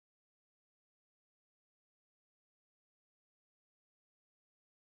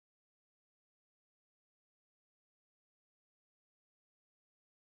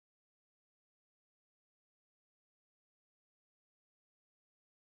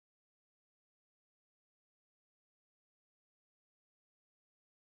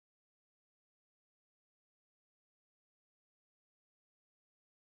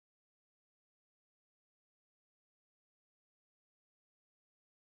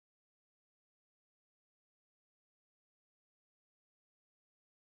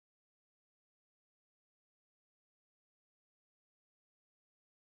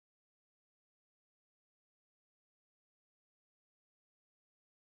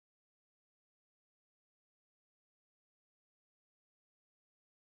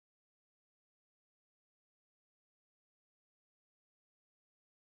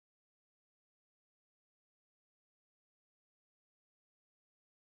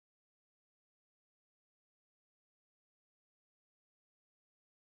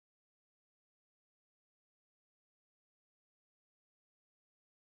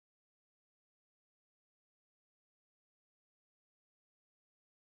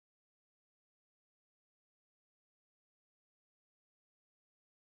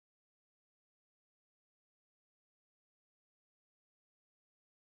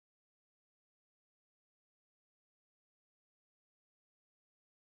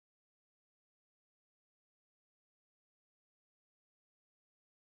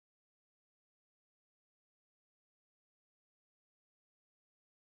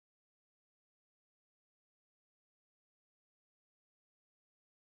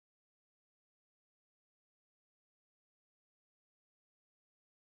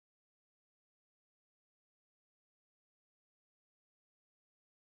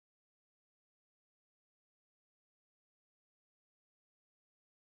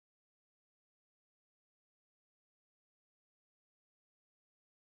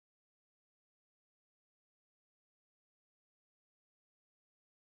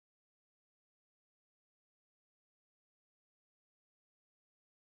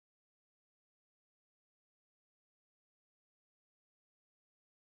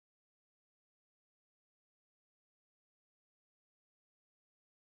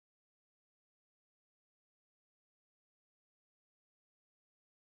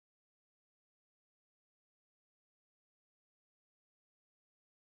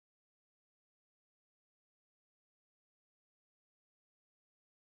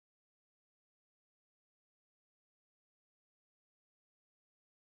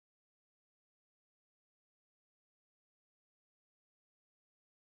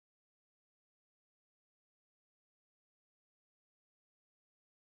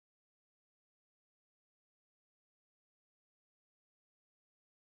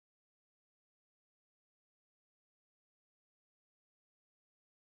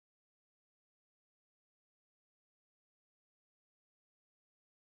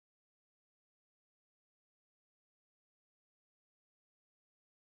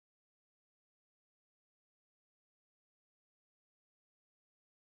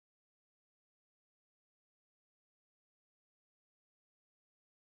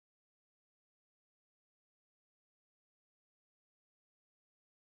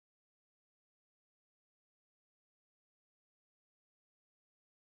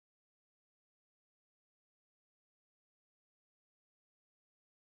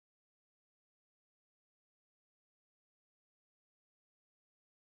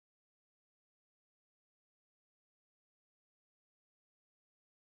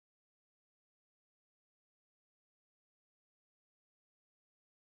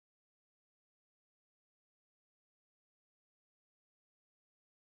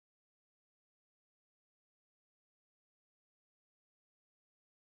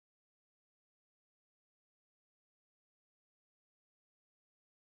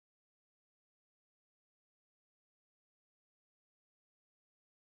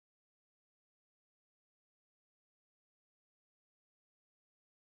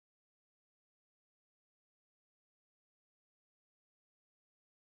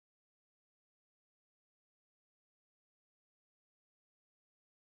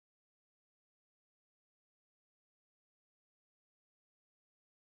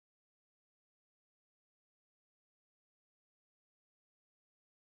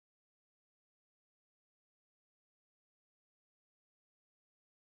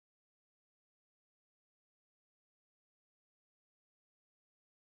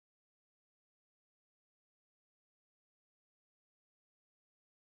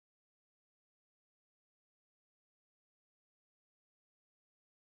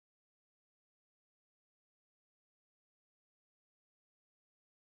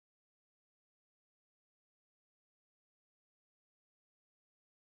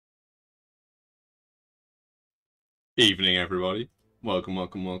Evening, everybody. Welcome,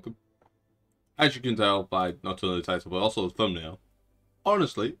 welcome, welcome. As you can tell by not only the title, but also the thumbnail.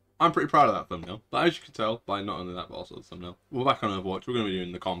 Honestly, I'm pretty proud of that thumbnail. But as you can tell by not only that, but also the thumbnail. We're back on Overwatch. We're going to be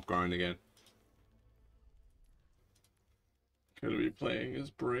doing the comp grind again. Going to be playing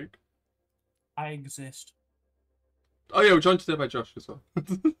as Brig. I exist. Oh yeah, we're joined today by Josh as well.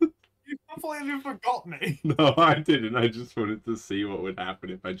 You completely forgot me. No, I didn't. I just wanted to see what would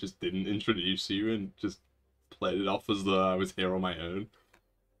happen if I just didn't introduce you and just played it off as though I was here on my own.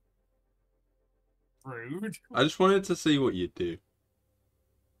 Rude. I just wanted to see what you'd do.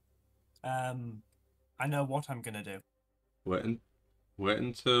 I know what I'm gonna do. Wait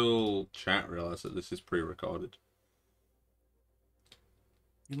until chat realize that this is pre-recorded.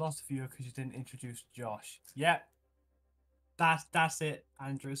 You lost a viewer because you didn't introduce Josh. Yep. That's it,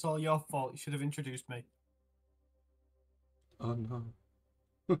 Andrew. It's all your fault. You should have introduced me. Oh no.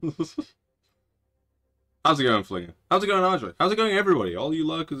 How's it going, Flinger? How's it going, Andre? How's it going, everybody? All you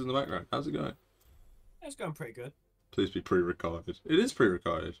lurkers in the background. How's it going? It's going pretty good. Please be pre-recorded. It is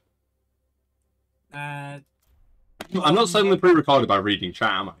pre-recorded. I'm not suddenly pre-recorded by reading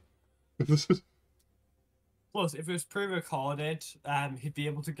chat, am I? Plus, if it was pre-recorded, he'd be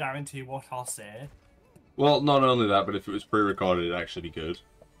able to guarantee what I'll say. Well, not only that, but if it was pre-recorded, it'd actually be good.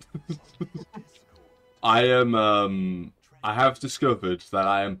 I have discovered that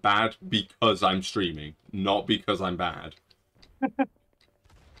I am bad because I'm streaming, not because I'm bad.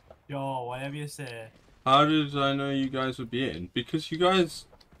 Yo, whatever you say. How did I know you guys would be in? Because you guys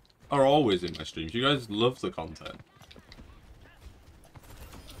are always in my streams. You guys love the content.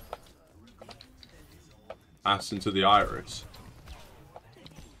 Pass into the iris.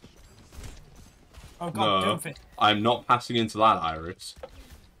 Oh god, no, don't fit. I'm not passing into that iris.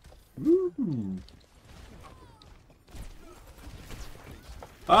 Woo.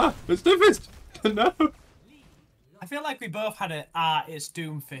 Ah, it's Doomfist! No! I feel like we both had a it's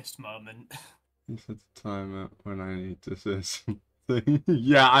Doomfist moment. You said the time when I need to say something.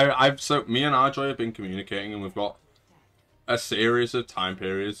 Yeah, so me and RJ have been communicating, and we've got a series of time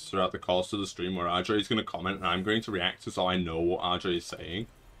periods throughout the course of the stream where RJ is going to comment and I'm going to react to so I know what RJ is saying.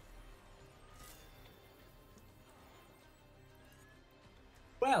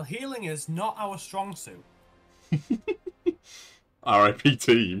 Well, healing is not our strong suit. RIP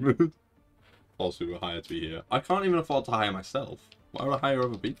team. Also, we were hired to be here. I can't even afford to hire myself. Why would I hire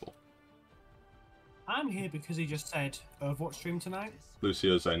other people? I'm here because he just said Overwatch stream tonight.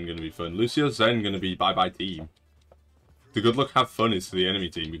 Lucio Zen gonna be fun. Lucio Zen gonna be bye-bye team. The good luck have fun is to the enemy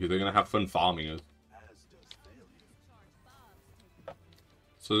team because they're gonna have fun farming us.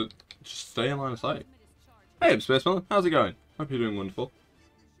 So just stay in line of sight. Hey, Spaceman, how's it going? Hope you're doing wonderful.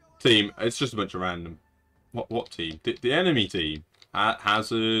 Team, it's just a bunch of random. What team? The enemy team.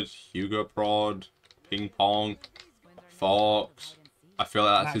 Hazard, Hugo Prod, Ping Pong, Fox. I feel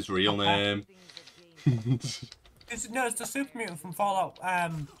like that's his real name. It's the Super Mutant from Fallout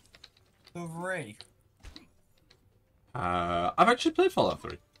 3. I've actually played Fallout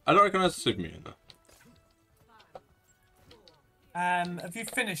 3. I don't recognize the Super Mutant though. Have you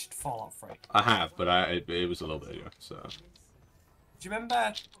finished Fallout 3? I have, but it was a little bit ago, so. Do you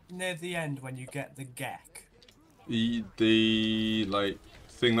remember near the end when you get the Gek? The like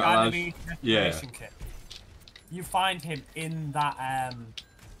thing that allows, yeah. Kit. You find him in that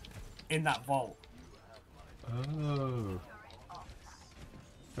vault. Oh,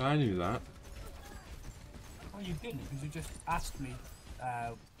 I knew that. Oh, you didn't, because you just asked me.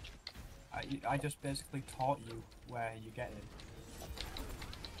 I just basically taught you where you get it.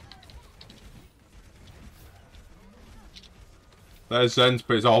 There's Zen's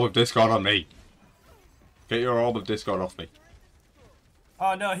put his orb of discord on me. Get your orb of discord off me.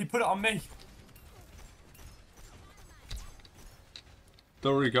 Oh no, he put it on me.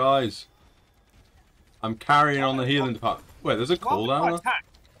 Don't worry, guys. I'm carrying on the healing department. Wait, there's a cooldown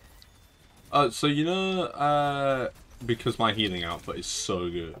there? So you know, because my healing output is so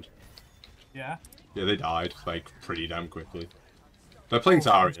good. Yeah? Yeah, they died, like, pretty damn quickly. They're playing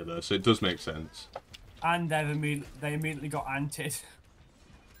Zarya, though, so it does make sense. And they immediately got anted.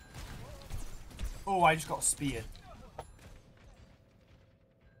 Oh, I just got speared.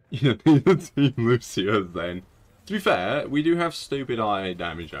 Yeah, the team Lucio then. To be fair, we do have stupid eye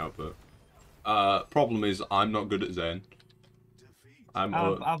damage output. Problem is, I'm not good at Zen. I've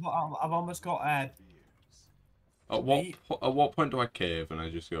almost got At what point do I cave and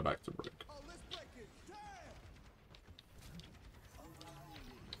I just go back to brick?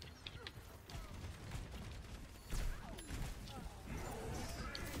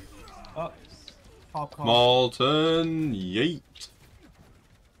 Oh, popcorn. Molten yeet.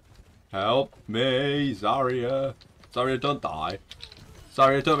 Help me, Zarya. Zarya, don't die.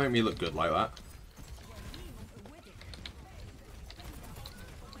 Zarya, don't make me look good like that.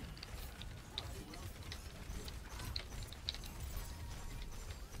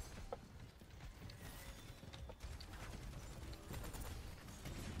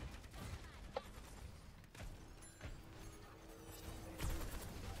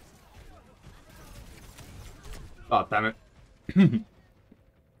 Oh, damn it.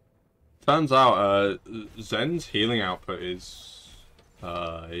 Turns out, Zen's healing output is,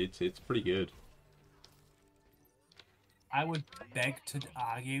 it's pretty good. I would beg to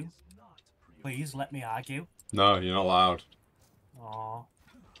argue. Please let me argue. No, you're not allowed. Aw. I'm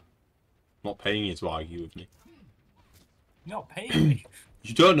not paying you to argue with me. You're not paying me.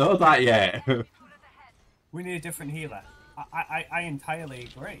 You don't know that yet. We need a different healer. I entirely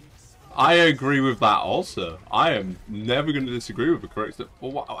agree. I agree with that also. I am never going to disagree with the correct step.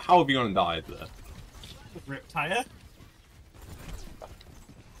 Well, how have you gone and died there? Rip tire?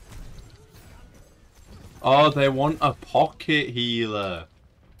 Oh, they want a pocket healer.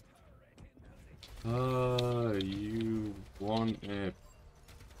 Oh, you want a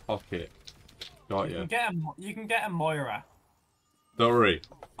pocket. Got you. You can get a Moira. Don't worry.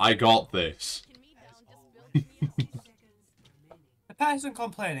 I got this. The person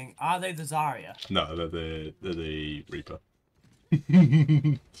complaining, are they the Zarya? No, they're the Reaper.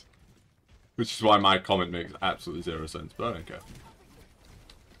 Which is why my comment makes absolutely zero sense, but I don't care.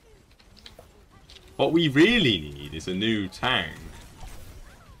 What we really need is a new tank.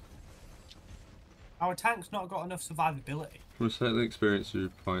 Our tank's not got enough survivability. From a certain experience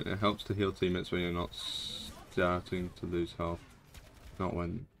point, it helps to heal teammates when you're not starting to lose health. Not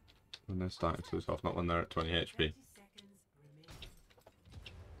when they're starting to lose health, not when they're at 20 HP.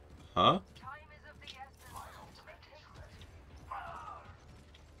 Huh?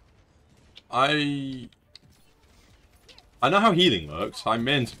 I know how healing works. I'm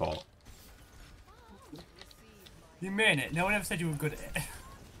main support. You mean it? No one ever said you were good at it.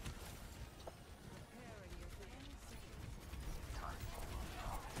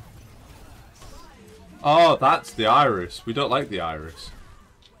 Oh, that's the Iris. We don't like the Iris.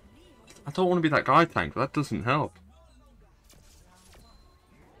 I don't want to be that guy tank. That doesn't help.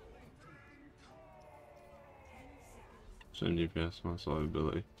 DPS, my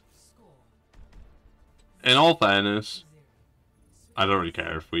survivability. In all fairness, I don't really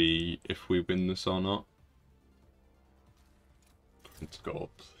care if we win this or not. Let's go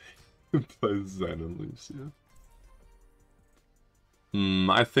play Zen and Lucia.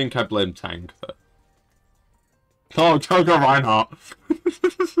 I think I blame tank though. Oh, don't go Reinhardt.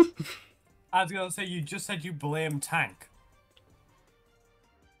 I was gonna say you just said you blame tank.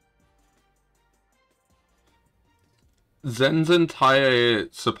 Zen's entire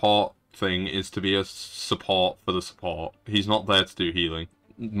support thing is to be a support for the support. He's not there to do healing.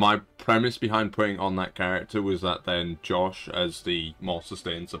 My premise behind putting on that character was that then Josh, as the more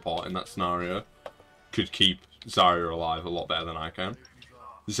sustained support in that scenario, could keep Zarya alive a lot better than I can.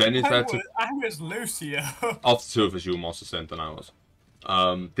 Zen is there to... I was Lucia. Of the two of us, you were more sustained than I was.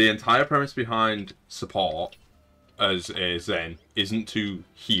 The entire premise behind support as a Zen isn't to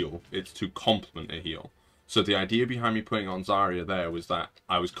heal, it's to complement a heal. So the idea behind me putting on Zarya there was that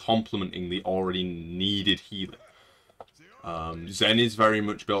I was complementing the already needed healing. Zen is very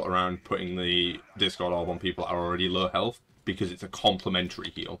much built around putting the Discord orb on people that are already low health because it's a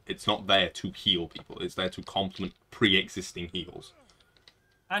complementary heal. It's not there to heal people, it's there to complement pre-existing heals.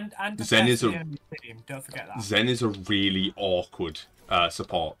 And Zen is a team, don't forget that. Zen is a really awkward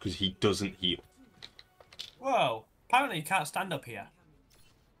support because he doesn't heal. Whoa! Apparently you can't stand up here.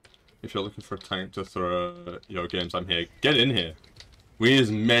 If you're looking for a tank to throw your games, I'm here. Get in here. We need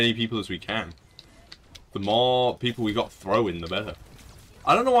as many people as we can. The more people we got throwing, the better.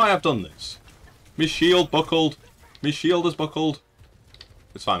 I don't know why I've done this. My shield buckled. My shield is buckled.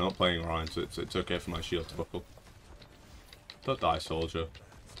 It's fine, I'm not playing Orion, so it's okay for my shield to buckle. Don't die, soldier.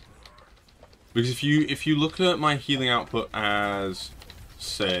 Because if you look at my healing output as,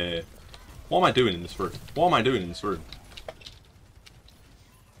 say, what am I doing in this room? What am I doing in this room?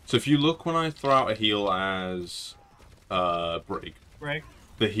 So if you look when I throw out a heal as Brig,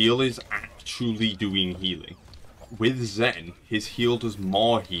 the heal is actually doing healing. With Zen, his heal does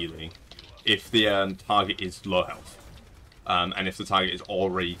more healing if the target is low health. And if the target is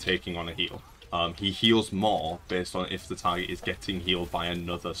already taking on a heal. He heals more based on if the target is getting healed by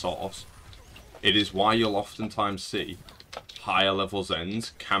another source. It is why you'll oftentimes see higher level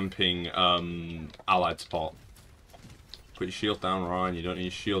Zens camping allied support. Put your shield down, Ryan. You don't need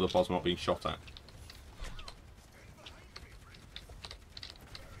your shield up, not being shot at.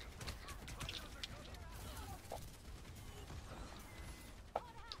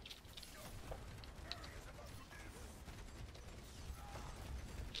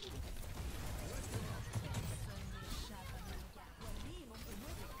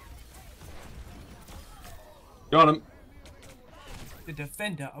 Got him. The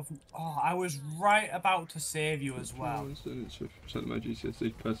defender of... Oh, I was right about to save you as well. It's 50% of my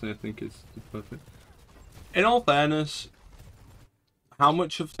GCSE. Personally, I think it's perfect. In all fairness, how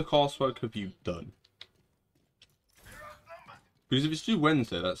much of the coursework have you done? Because if it's due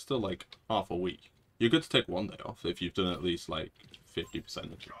Wednesday, that's still like half a week. You're good to take one day off if you've done at least like 50%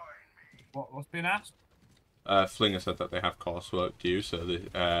 of it. What's been asked? Flinger said that they have coursework due, so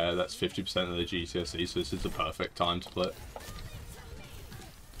that's 50% of the GCSE, so this is the perfect time to play.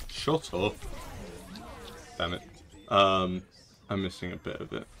 Shut up. Damn it. I'm missing a bit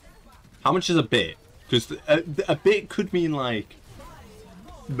of it. How much is a bit? Because a bit could mean like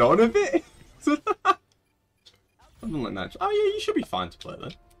none of it. Something like that. Oh yeah, you should be fine to play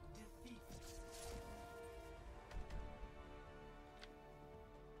then.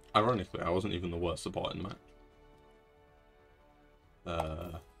 Ironically, I wasn't even the worst support in the match.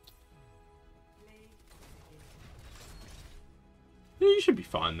 Yeah, you should be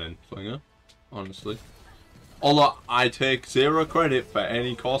fine then, Flinger. Honestly. Although, I take 0 credit for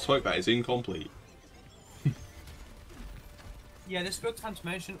any coursework that is incomplete. Yeah, this good time to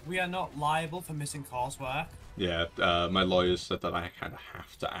mention, we are not liable for missing coursework. Yeah, my lawyers said that I kind of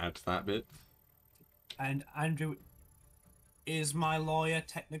have to add that bit. And Andrew is my lawyer,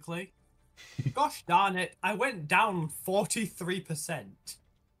 technically. Gosh darn it, I went down 43%.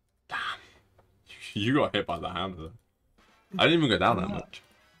 Damn. You got hit by the hammer though. I didn't even go down that much.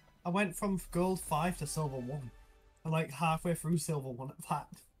 I went from gold 5 to silver 1. I'm like halfway through silver 1 at that.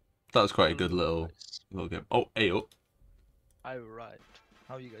 That was quite a good little game. Oh, hey up. I arrived.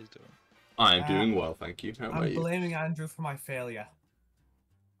 How are you guys doing? I'm doing well, thank you. How about I'm you? blaming Andrew for my failure.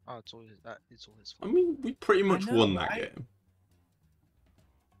 Oh, it's all his fault. I mean, we pretty much won that game.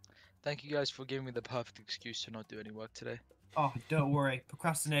 Thank you guys for giving me the perfect excuse to not do any work today. Oh, don't worry.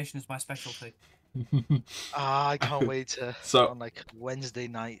 Procrastination is my specialty. I can't wait to on like Wednesday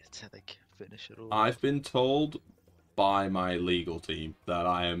night to like finish it all. I've been told by my legal team that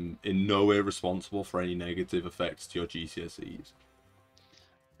I am in no way responsible for any negative effects to your GCSEs.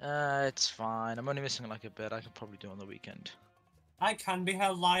 It's fine. I'm only missing like a bit. I could probably do it on the weekend. I can be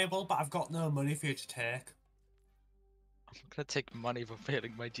held liable, but I've got no money for you to take. I'm not gonna take money for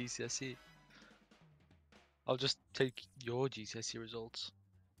failing my GCSE. I'll just take your GCSE results.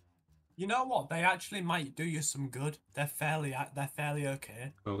 You know what? They actually might do you some good. They're fairly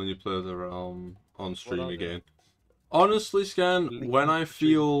okay. Oh, when you play the realm on stream again. Honestly, Scan, when I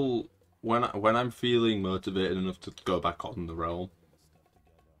feel when I'm feeling motivated enough to go back on the realm,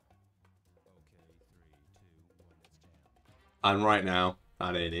 and right now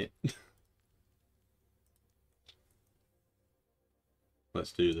that ain't it.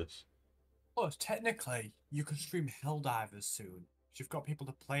 Let's do this. Plus, technically, you could stream Helldivers soon. You've got people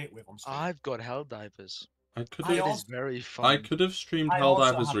to play it with on stream. I've got Helldivers. I could It is very fun. I could have streamed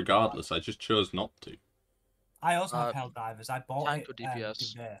Helldivers regardless. I just chose not to. I also have Helldivers. I bought tank it. or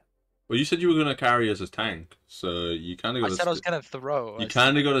DPS? Well, you said you were gonna carry us as tank, so you kind of got. I said I was gonna throw. You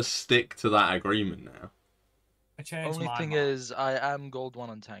kind of got to stick to that agreement now. I changed Only my thing mind. is, I am gold 1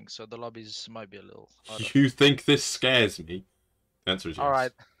 on tank, so the lobbies might be a little harder. You think this scares me? The answer is yes. All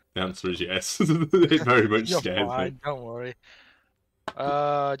right. The answer is yes. It very much You're scares fine, me. don't worry.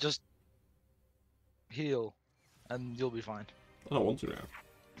 Just heal, and you'll be fine. I don't want to now.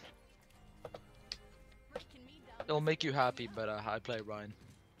 It'll make you happy, but I play Ryan.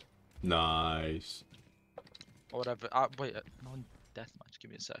 Nice. Or whatever. Wait, no deathmatch.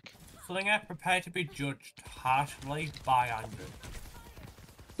 Give me a sec. Flinger, prepare to be judged harshly by Andrew.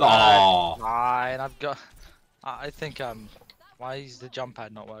 Oh. Fine, I've got. I think why is the jump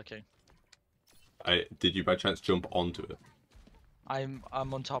pad not working? Did you by chance jump onto it? I'm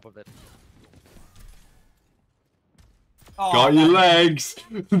on top of it. Oh, Got your legs.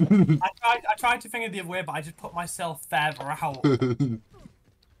 I tried to think of the other way, but I just put myself further out.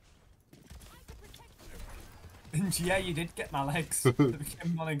 And yeah, you did get my legs. They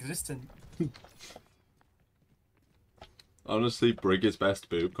became non-existent. Honestly, Brig is best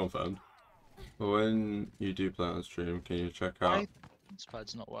boob, confirmed. When you do play on stream, can you check out? This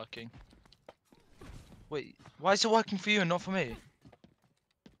pad's not working. Wait, why is it working for you and not for me?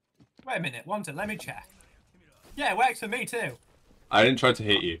 Wait a minute, let me check. Yeah, it works for me too. I didn't try to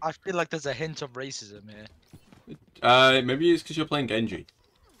hit you. I feel like there's a hint of racism here. Maybe it's because you're playing Genji.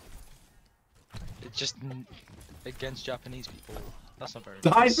 It's just against Japanese people. That's not very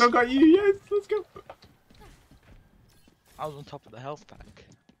Nice, nice. I got you, yes, let's go. I was on top of the health pack.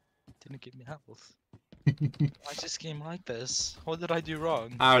 Didn't give me health. Why is this game like this? What did I do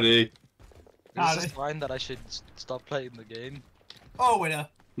wrong? Howdy. Is this a sign that I should stop playing the game? Oh, winner.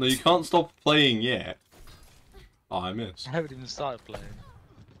 No, you can't stop playing yet. Oh, I missed. I haven't even started playing.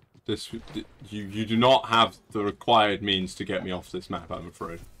 You do not have the required means to get me off this map, I'm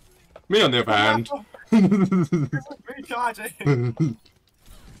afraid. Me on the other hand. Recharging.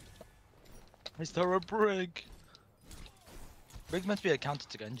 Is there a brig? Brig's meant to be a counter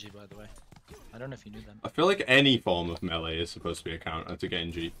to Genji, by the way. I don't know if you knew that. I feel like any form of melee is supposed to be a counter to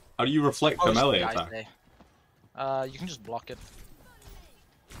Genji. How do you reflect the melee attack? You can just block it.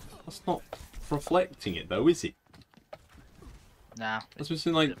 That's not reflecting it though, is it? Nah. That's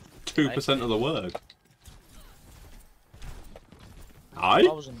missing like 2% of the work. Aye?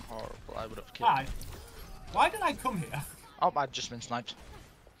 That wasn't horrible. I would have killed. Why did I come here? Oh, I've just been sniped.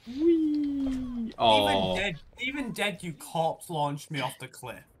 Whee! Oh. Even dead, you corpse launched me off the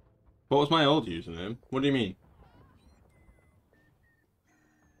cliff. What was my old username? What do you mean?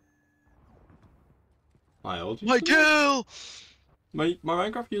 My old username? My kill! My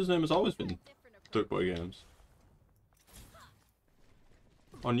Minecraft username has always been Duckboy Games.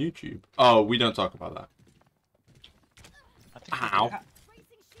 On YouTube. Oh, we don't talk about that. I think Ow.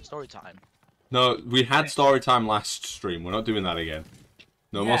 Story time. No, we had story time last stream. We're not doing that again.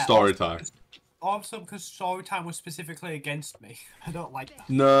 No more story time. Also, because story time was specifically against me. I don't like that.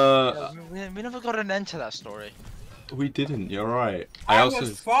 No. Yeah, we never got an end to that story. We didn't, you're right. I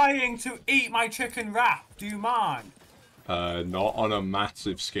was trying to eat my chicken wrap. Do you mind? Not on a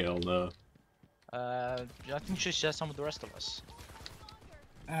massive scale, no. I think you should share some with the rest of us.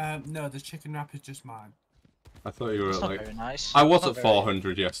 No, the chicken wrap is just mine. I thought you were That's like... not very nice. I was at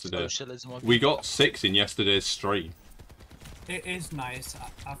 400 yesterday. Socialism. We got 6 in yesterday's stream. It is nice.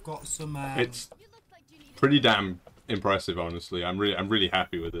 I've got some... It's pretty damn impressive, honestly. I'm really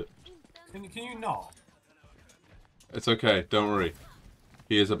happy with it. Can you not? It's okay, don't worry.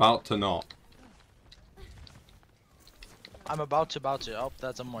 He is about to not. I'm about to. Oh,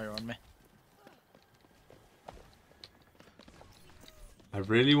 that's a Moira on me. I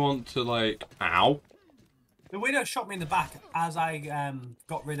really want to, like... Ow. The widow shot me in the back as I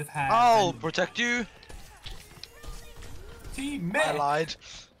got rid of her. I'll protect you. Teammate. I lied.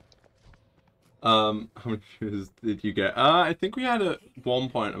 How many views did you get? I think we had at one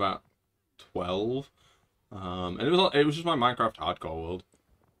point about 12. And it was just my Minecraft hardcore world.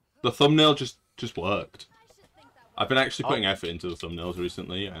 The thumbnail just worked. I've been actually putting effort into the thumbnails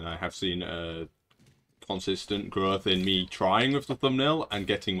recently, and I have seen consistent growth in me trying with the thumbnail and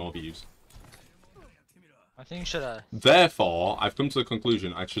getting more views. I think you should. Therefore, I've come to the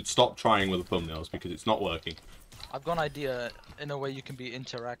conclusion I should stop trying with the thumbnails because it's not working. I've got an idea in a way you can be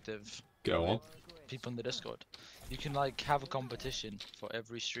interactive. Go on. People in the Discord. You can like have a competition for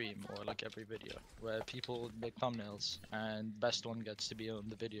every stream or like every video where people make thumbnails and best one gets to be on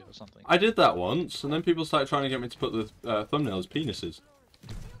the video or something. I did that once, and then people started trying to get me to put the thumbnails penises.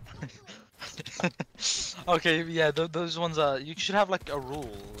 Okay, yeah, those ones are. You should have like a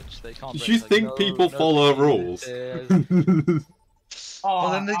rule which they can't. You break, think like, people no follow rules? Oh,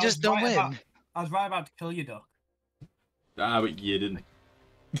 Well, then they just don't win. I was right about to kill you, Duck. Ah, but you didn't.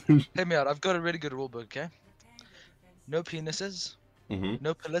 Hear me out. I've got a really good rule book, okay? No penises.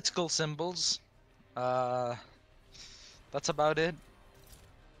 No political symbols. That's about it.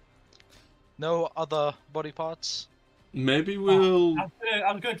 No other body parts. Maybe we'll.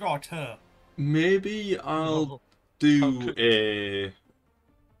 I was gonna draw a turtle. Maybe I'll do a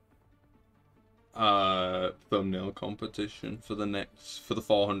thumbnail competition for the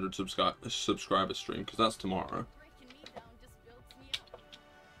 400 subscriber stream, because that's tomorrow.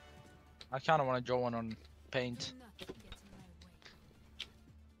 I kind of want to draw one on paint.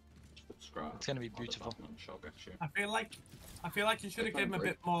 It's gonna be beautiful. I feel like you should have given him a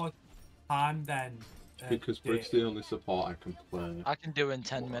bit more time than. Because Brick's the only support I can play. I can do in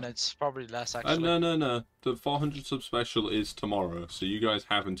 10 minutes, probably less actually. No. The 400 sub special is tomorrow, so you guys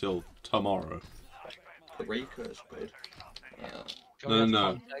have until tomorrow. Breakers, bud. No.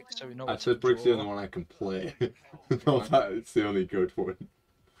 So we know I what said to Brick's the draw. only one I can play. Not that it's the only good one.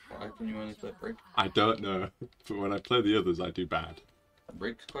 Why can you only play Brick? I don't know, but when I play the others, I do bad.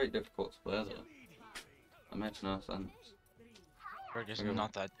 Brick's quite difficult to play though. That makes no sense. Brick is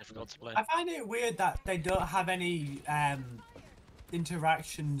not that difficult to play. I find it weird that they don't have any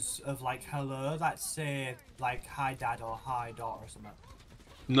interactions of like hello, let's say like hi dad or hi daughter or something.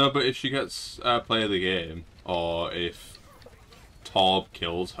 No, but if she gets play of the game, or if Torb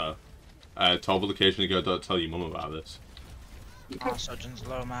kills her, Torb will occasionally go, "Don't tell your mum about this." Ah, Surgeon's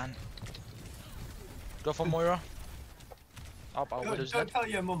low, man. Go for Moira. Oh, Widow's Don't dead. tell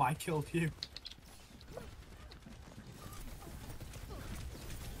your mum I killed you.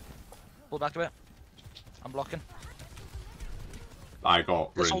 Pull back a bit. I'm blocking. I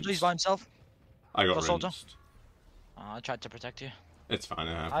got The soldier, he's by rinsed. himself. I got the soldier. rinsed. I tried to protect you. It's fine,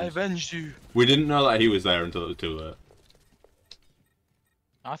 it happens. I avenged you. We didn't know that he was there until it was too late.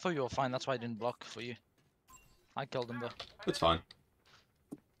 I thought you were fine, that's why I didn't block for you. I killed him though. It's fine.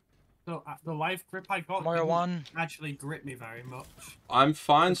 So the life grip I got Moira didn't one. actually grip me very much. I'm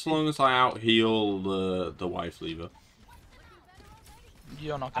fine so long as I out heal the wife lever.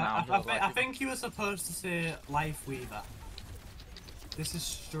 You're not gonna I think you were supposed to say life weaver. This is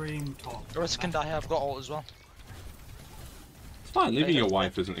stream talk. Orisa can die, I've got ult as well. It's fine, leaving your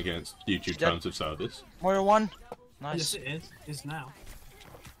wife isn't against YouTube terms of service. Moira one. Yes, Nice. it is. Is now.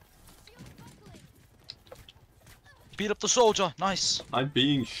 Beat up the soldier. Nice. I'm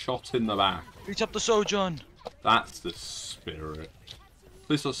being shot in the back. Beat up the soldier. That's the spirit.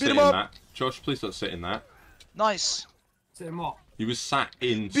 Please don't Beat sit him in up. that. Josh, please don't sit in that. Nice. Sit him up, He was sat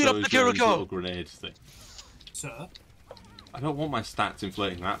in Beat up the Sojourn's Kiriko. little grenade thing. sir. I don't want my stats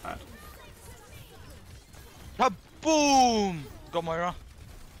inflating that bad. Boom! Got Moira.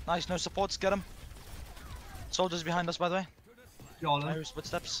 Nice, no supports, get him. Soldiers behind us, by the way. Jordan. Irish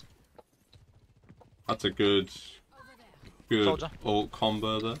footsteps. That's a good Soldier. ult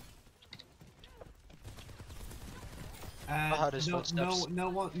combo there. heard his footsteps. No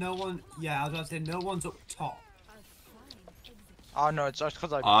one. Yeah, I was about to say no one's up top. Oh no, it's just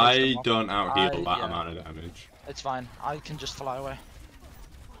because I don't out heal that yeah. amount of damage. It's fine. I can just fly away.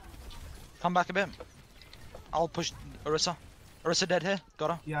 Come back a bit. I'll push Orisa. Orisa dead here.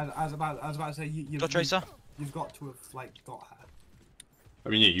 Got her. Yeah, I was about to say Got Tracer. You've got to have like got her. I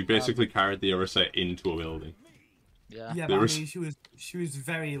mean, yeah, you basically carried the Orisa into a building. Yeah. Yeah, but I mean, she was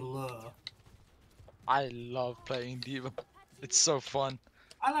very low. I love playing D.Va. It's so fun.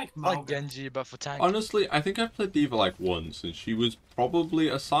 I like Like Genji, but for tank. Honestly, I think I played D.Va like once, and she was probably,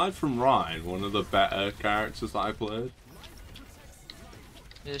 aside from Ryan, one of the better characters that I played.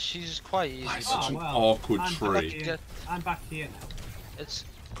 Yeah, she's quite easy. That's but such an well, awkward I'm tree. I'm back here now. it's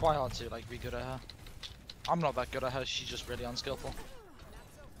quite hard to like be good at her. I'm not that good at her. She's just really unskillful.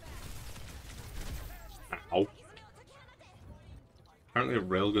 Ow. Apparently a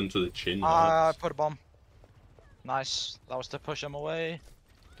railgun to the chin. I hurts. put a bomb. Nice. That was to push him away.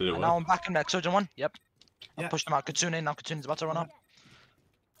 Did it And work? now I'm back in next surgeon one. Yep. I Yeah. pushed him out. Kitsune. Now Kitsune's about to run up.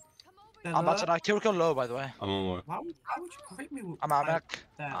 Then I'm about to die. Kiriko low, by the way. I'm on my way. How would you grip me with I'm out like, back.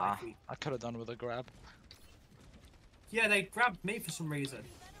 there, Ah, like, I could have done with a grab. yeah, they grabbed me for some reason.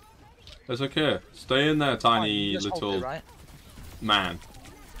 It's okay. Stay in there, Fine, tiny you just hold little it, right? man.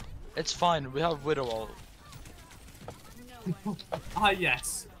 It's fine. We have Widow ult. Ah,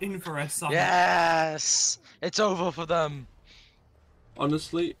 yes, in for a song. Yes! It's over for them.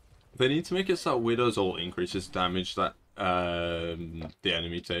 Honestly, they need to make it so that Widow's ult increases damage that the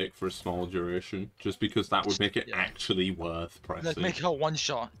enemy take for a small duration, just because that would make it Yeah. actually worth Like, pressing. make her one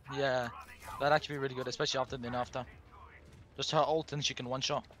shot. Yeah. That'd actually be really good, especially after the after. Just her ult and she can one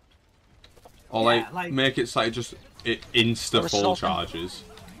shot. Or Yeah, like- make it so it insta Or full assault. charges.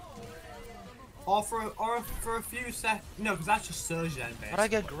 Or for a few seconds. No, because that's just Surge then, How'd I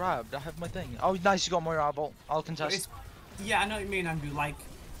get grabbed? I have my thing. Oh, nice. You got more eyeball. I'll contest. Yeah, I know what you mean, Andrew. Like,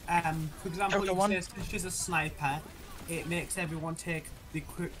 for example, Kiriko you one. say since she's a sniper, it makes everyone take the Go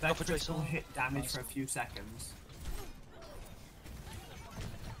for critical Tracer. hit damage Nice. for a few seconds.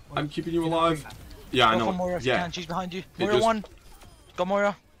 I'm keeping you You know alive. that? Yeah, I Go know. for Moira if you Yeah, can. She's behind you. It Moira just- one. Got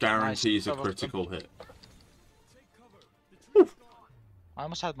Moira. guarantees Nice. a critical hit. I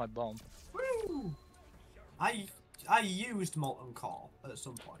almost had my bomb. Woo! I used Molten Core at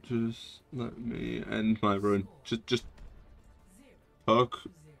some point. Just let me end my run. Just perk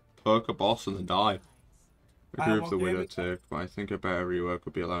a boss and then die. I agree with the what game Widow is that? take, but I think a better rework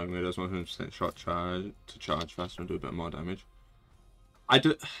would be allowing Widow's 100% shot charge to charge faster and do a bit more damage.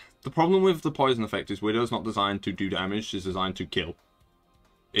 The problem with the poison effect is Widow's not designed to do damage; she's designed to kill.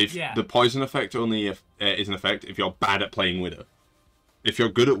 If Yeah. the poison effect only is an effect if you're bad at playing Widow. If you're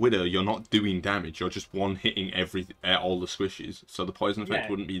good at Widow, you're not doing damage. You're just one-hitting all the squishes. So the poison effect Yeah.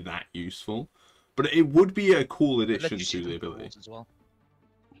 wouldn't be that useful. But it would be a cool Let addition you see to the through ability. walls as well.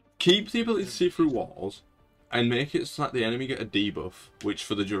 Keep the ability to see through walls, and make it so that the enemy get a debuff, which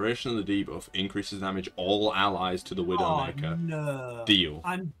for the duration of the debuff increases damage all allies to the Oh Widowmaker. no! Deal.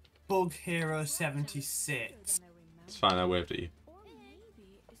 I'm Bug Hero 76. It's fine, I waved at you.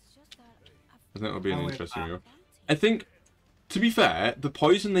 I think it'll be an I'll wave interesting back. review. I think, to be fair, the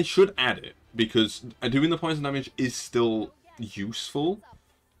poison, they should add it, because doing the poison damage is still useful.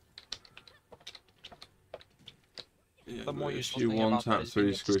 Yeah, The more but if useful you thing one about that tap is 3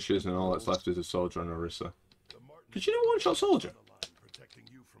 being able to squishes and all that's left is a soldier and Orisa. Did you know one-shot soldier?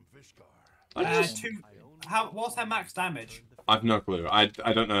 I just, What's her max damage? I've no clue. I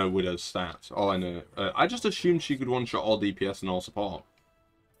don't know Widow's stats. All I know, I just assumed she could one-shot all DPS and all support.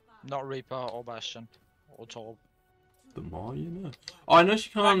 Not Reaper or Bastion or Torb. The more you know. Oh, I know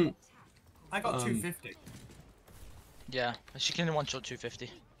she can't. I got 250. Yeah, she can one-shot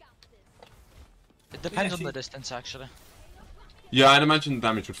 250. It depends Yeah, on the distance, actually. Yeah, I'd imagine the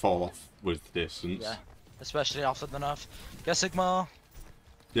damage would fall off with distance. Yeah, especially after the nerf. Yeah, Sigma.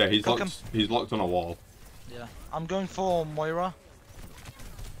 Yeah, he's Cook locked. He's locked on a wall. Yeah, I'm going for Moira.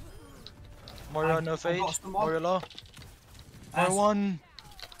 Moira, no fade. Moira low. Moira 1.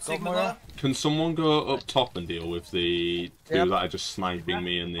 Sigma Moira. low. Can someone go up top and deal with the two Yep. that are just sniping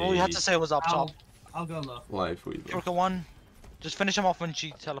me and the All you had to say was up top. I'll go low. live weaver? Joker 1. Just finish him off when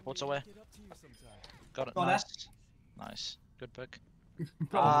she teleports away. Got it. Got Nice. it. Nice. Good pick.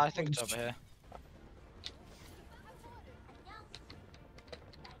 Got I it. think it's over here.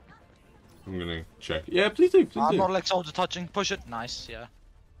 I'm gonna check. Yeah, please do. Please I'm do. not like soldier touching. Push it. Nice. Yeah.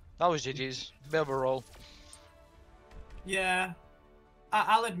 That was GG's. Bit of a roll. Yeah.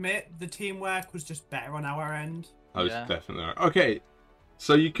 I'll admit the teamwork was just better on our end. I was Yeah. definitely right. Okay,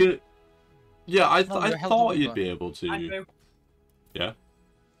 so you could. Yeah, I No, you're I held thought to you'd Weaver. be able I to. do. Yeah.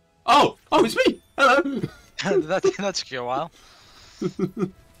 Oh, it's me. Hello. that took you a while.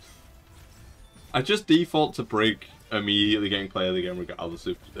 I just default to Brig immediately getting player of the game regardless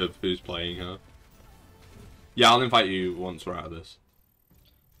of who's playing her. Yeah, I'll invite you once we're out of this.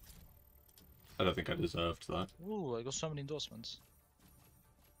 I don't think I deserved that. Ooh, I got so many endorsements.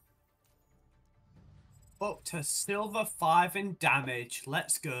 Up to silver 5 in damage.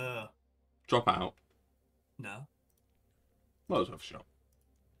 Let's go. Drop out. No. Well, let's have a shot.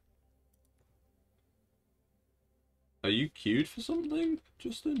 Are you queued for something,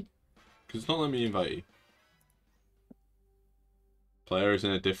 Justin? Because it's not letting me invite you. Player is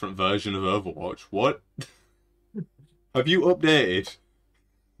in a different version of Overwatch. What? Have you updated?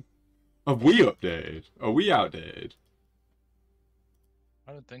 Have we updated? Are we outdated?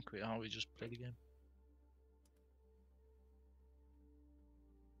 I don't think we are. We just played the game.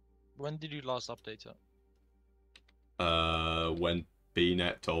 When did you last update it? When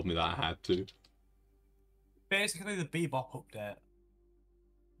BNet told me that I had to. Basically the Bebop update.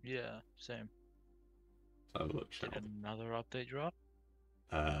 Yeah, same. So look, shall Did another update drop?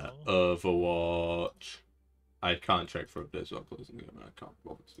 Overwatch. I can't check for updates while closing the game. I can't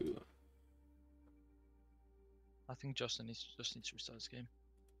bother to do that. I think Justin needs to restart this game.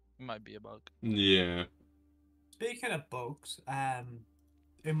 It might be a bug. Yeah. Speaking of bugs,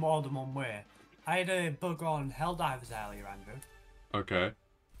 in more than one way, I had a bug on Helldivers earlier, Andrew. Okay.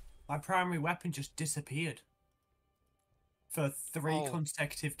 My primary weapon just disappeared. For 3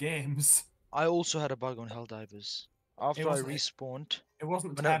 consecutive games. I also had a bug on Helldivers. After I respawned. It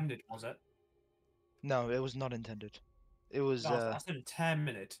wasn't No. intended, was it? No, it was not intended. It was No, I said a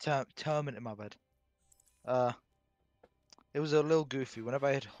 10-minute. terminate, my bad. It was a little goofy. Whenever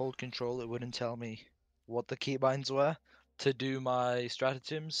I had hold control, it wouldn't tell me what the keybinds were to do my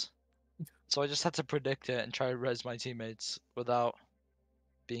stratagems. So I just had to predict it and try to res my teammates without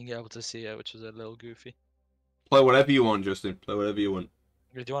being able to see it, which was a little goofy. Play whatever you want, Justin. Play whatever you want.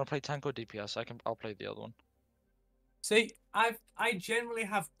 Do you want to play tank or DPS? I'll play the other one. See, I generally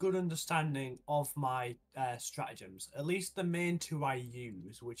have good understanding of my stratagems. At least the main 2 I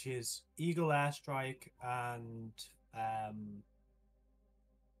use, which is Eagle Airstrike and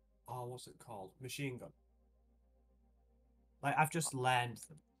what's it called? Machine gun. Like I've just learned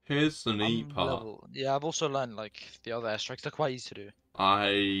them. Here's the neat I'm part. Yeah, I've also learned like the other airstrikes. They're quite easy to do.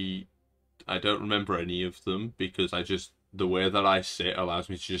 I don't remember any of them because the way that I sit allows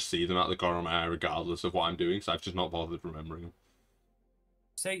me to just see them out the corner of my eye regardless of what I'm doing, so I've just not bothered remembering them.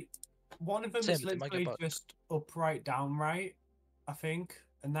 See, one of them Same, is it might get literally bugged. just upright, downright, I think,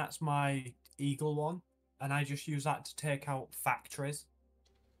 and that's my Eagle one, and I just use that to take out factories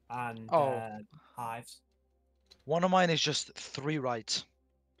and hives. One of mine is just 3 right.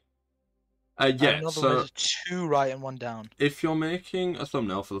 Yeah, And another so one is 2 right and 1 down. if you're making a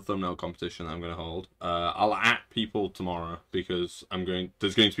thumbnail for the thumbnail competition that I'm going to hold, I'll at people tomorrow because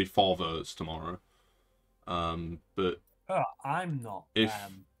there's going to be 4 votes tomorrow. But Oh, I'm not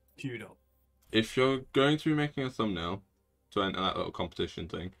queued up. if you're going to be making a thumbnail to enter that little competition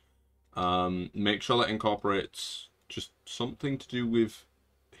thing, make sure that incorporates just something to do with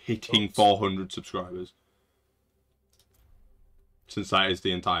hitting 400 subscribers. Since that is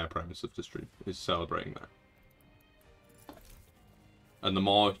the entire premise of the stream, is celebrating that. And the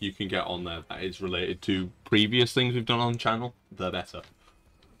more you can get on there that is related to previous things we've done on the channel, the better.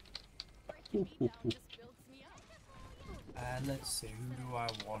 Let's see, who do I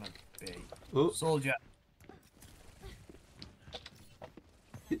want to be? Oh. Soldier.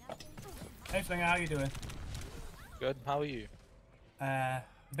 Hey Flinger, how you doing? Good. How are you? A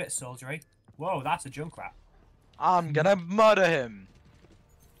bit soldiery. Whoa, that's a Junkrat. I'm gonna murder him.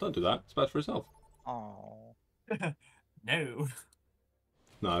 Don't do that. It's bad for yourself. Oh, No.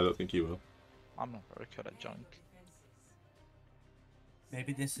 No, I don't think you will. I'm not very good at junk.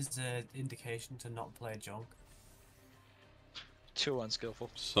 Maybe this is an indication to not play junk. Too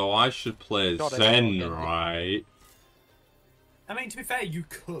unskillful. So I should play God, I Zen, don't know. right? I mean, to be fair, you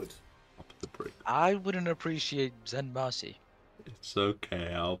could. Up the Brig. I wouldn't appreciate Zen Mercy. It's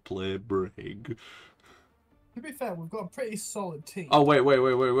okay, I'll play Brig. To be fair, we've got a pretty solid team. Oh,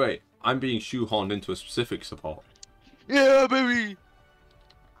 wait. I'm being shoehorned into a specific support. Yeah, baby.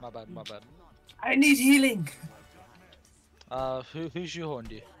 My bad. I need healing. Who's you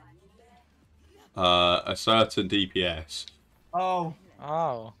horned you? A certain DPS. Oh,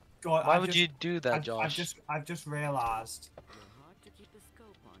 Oh, God. why would you do that, I've Josh? just realised.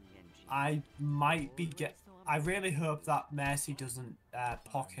 I might be I really hope that Mercy doesn't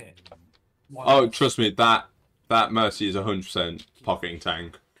pocket. Oh, trust me, that Mercy is 100% pocketing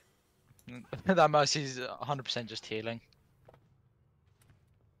tank. That Mercy's 100% just healing.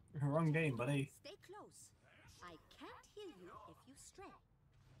 Wrong game, buddy. Stay close. I can't hear you if you stray.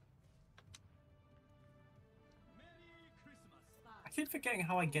 I keep forgetting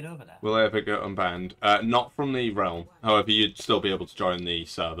how I get over there. Will I ever get unbanned? Not from the realm. However, you'd still be able to join the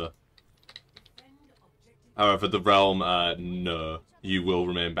server. However, the realm, no. You will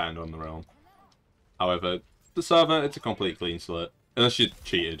remain banned on the realm. However, the server, it's a complete clean slate. Unless you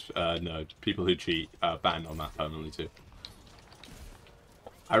cheated. No, people who cheat are banned on that permanently too.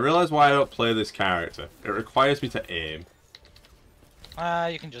 I realise why I don't play this character. It requires me to aim.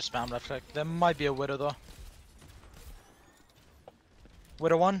 You can just spam left click. There might be a Widow though.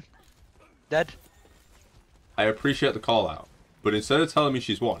 Widow 1. Dead. I appreciate the call out, but instead of telling me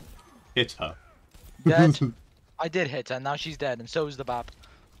she's won, hit her. Dead. I did hit her, now she's dead, and so is the BAP.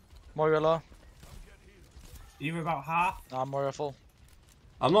 Moira low. You were about half. Moira full.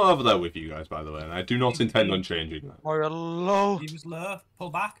 I'm not over there with you guys, by the way, and I do not intend on changing that. Moira low. He was low. Pull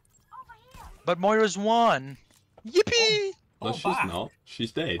back. But Moira's won. Yippee! No, Pull she's back. not.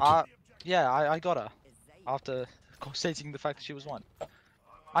 She's dead. Yeah, I got her. After stating the fact that she was won.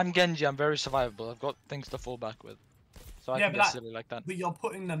 I'm Genji, I'm very survivable. I've got things to fall back with. So I Yeah, can but get silly like that. But you're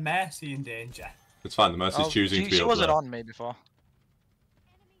putting the Mercy in danger. It's fine, the Mercy's choosing to be She over wasn't there. on me before.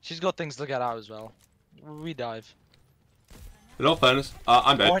 She's got things to get out as well. We dive. In all fairness,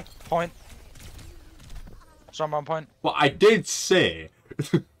 I'm dead. Point. Someone on point. Well, I did say...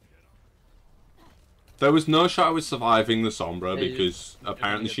 There was no shot I was surviving the Sombra Hey, because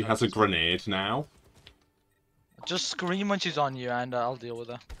apparently she has a grenade now. Just scream when she's on you and I'll deal with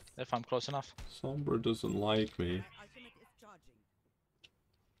her. If I'm close enough. Sombra doesn't like me.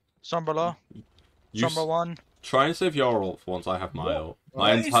 Sombra low. You Sombra 1. try and save your ult for once I have my ult.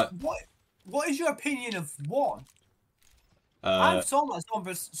 My What is your opinion of one? uh, I've saw that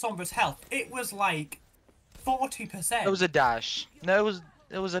Sombra's health. It was like 40%. It was a dash. No,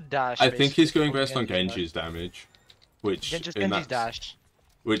 it was a dash. I think he's going basically. based on Genji's damage, which Just in Genji's that dash.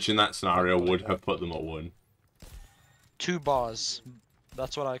 which in that scenario would have put them at 1. 2 bars.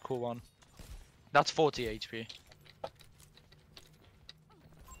 That's what I call one. That's 40 HP.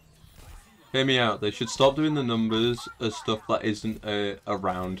 Hear me out. They should stop doing the numbers as stuff that isn't a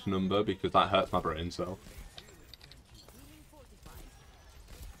round number because that hurts my brain cell.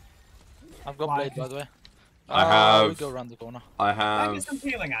 I've got blade by the way. I have. We go around the corner. I Can I have. get some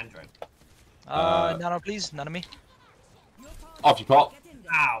healing, Andrew? Nano please, nano me. Off you pop.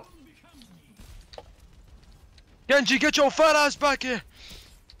 Ow. Genji, get your fat ass back here!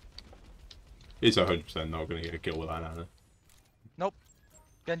 He's 100% not going to get a kill with that Nana. Nope.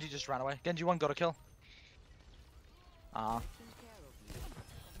 Genji just ran away. Genji 1 got a kill. At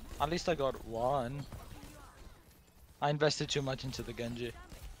least I got 1. I invested too much into the Genji.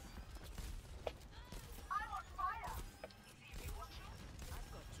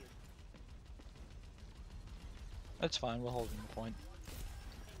 It's fine, we're holding the point.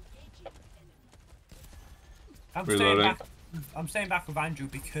 Reloading. I'm staying back with Andrew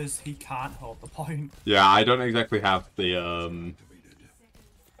because he can't hold the point. Yeah, I don't exactly have the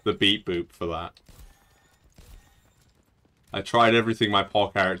beat boop for that. I tried everything my poor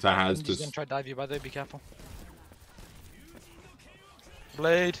character has I'm to. just gonna try dive you by the way, be careful.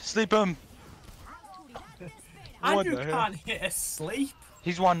 Blade, sleep him! What Andrew the hell? can't hit a sleep.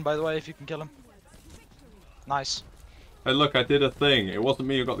 He's 1 by the way, if you can kill him. Nice. Hey, look, I did a thing. It wasn't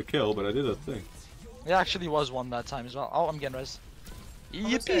me who got the kill, but I did a thing. It actually was 1 that time as well. Oh, I'm getting res. was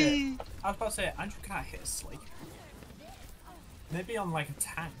gonna say- Yippee! I was about to say, Andrew can't hit a sleep. Maybe on like a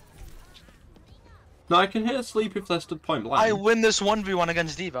tank. No, I can hit a sleep if they're stood point blank. I win this 1v1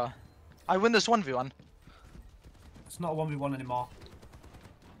 against D.Va. I win this 1v1. It's not a 1v1 anymore.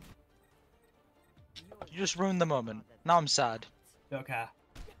 You just ruined the moment. Now I'm sad. Don't care.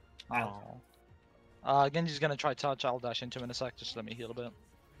 Oh. Genji's gonna try touch. I'll dash into him in a sec. Just let me heal a bit.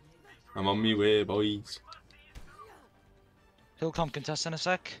 I'm on me way, boys. He'll come contest in a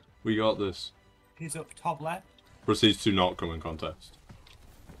sec. We got this. He's up top left. Proceeds to not come in contest.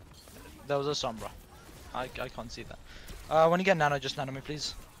 There was a Sombra. I can't see that. When you get nano, just nano me,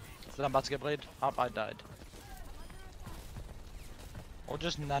 please. Then I'm about to get blade. Oh, I died. Or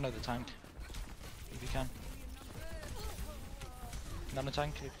just nano the tank. If you can. Nano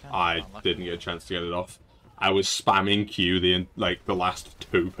tank, if you can. I didn't get a chance to get it off. I was spamming Q the last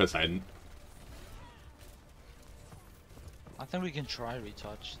 2%. I think we can try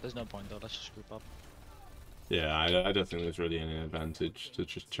retouch. There's no point though, let's just group up. Yeah, I don't think there's really any advantage to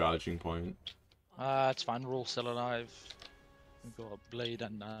just charging point. It's fine, we're all still alive. We've got blade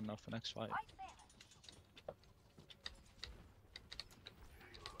and nano for next fight.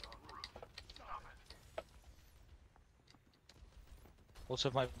 Also,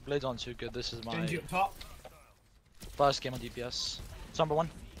 if my blades aren't too good, this is my Genji up top. first game on DPS. Sombra 1.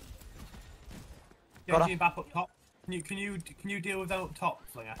 Got Genji back up top. Can you deal with that up top,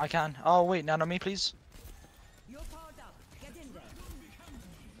 Flinger? I can. Oh wait, nano me please.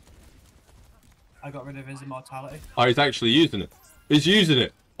 I got rid of his immortality. Oh, he's actually using it. He's using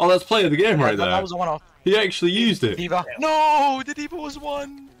it. Oh, that's play of the game right there. That was a one-off. He actually used it. D.Va. No, the D.Va was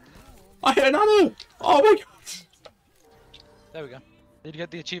 1. I hit another. Oh my god. There we go. Did you get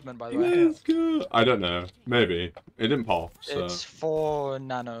the achievement by the way? Let's go. I don't know. Maybe it didn't pop. So. It's 4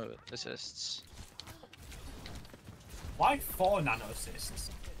 nano assists. Why 4 nano assists?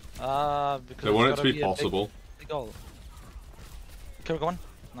 Because They want it it's to gotta be a possible. Big goal. Kill one.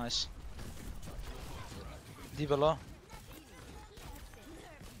 Nice. D.Va low.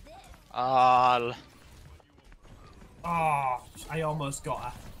 Oh, I almost got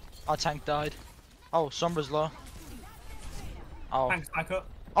her. Our tank died. Oh, Sombra's low. Oh. Tank's back up.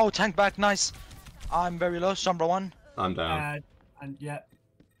 Oh, tank back, nice. I'm very low, Sombra 1. I'm down. And yeah.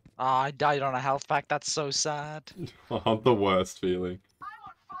 I died on a health pack, that's so sad. The worst feeling.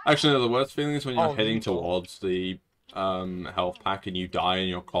 Actually, no, the worst feeling is when you're heading lethal. towards the health pack and you die and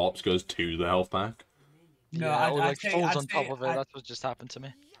your corpse goes to the health pack. No, Yeah, I'd or like say- falls I'd on top say- of it, that's what just happened to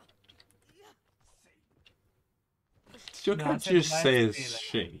me. You No, can't I'd say the just worst say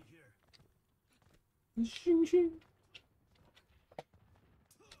feeling. she.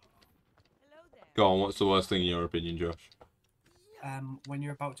 Go on, what's the worst thing in your opinion, Josh? When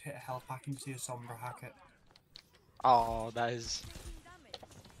you're about to hit a health pack and you see a Sombra hack it. Oh, that is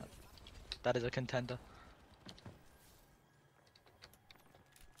a contender.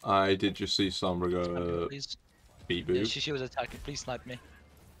 I did just see Sombra Snipe me, go please. beep Yeah, boop. she was attacking, please snipe me.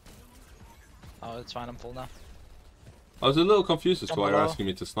 Oh, it's fine, I'm full now. I was a little confused as to why you're Sombra. asking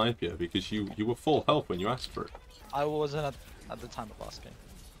me to snipe you, because you were full health when you asked for it. I wasn't at the time of asking.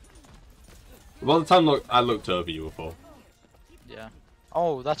 By the time I looked over, you were full. Yeah.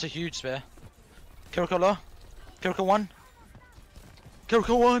 Oh, that's a huge spear. Kiriko low. Kiriko 1.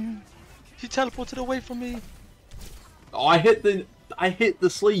 Kiriko 1! He teleported away from me! Oh, I hit the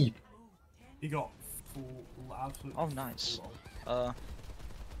sleep. He got full absolute. Oh, nice. I'm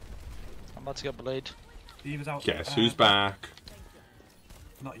about to get blade. He was out. Guess who's back?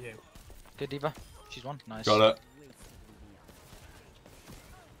 Not you. Good D.Va. She's 1. Nice. Got it.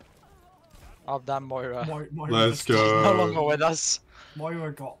 Oh, damn Moira. Moira Let's just- go. No longer with us.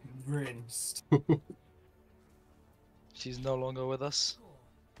 Moira got rinsed. She's no longer with us.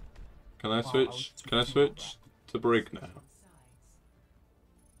 Can I Wow, switch? Can I switch to Brig now?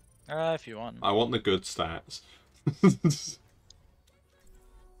 If you want. I want the good stats.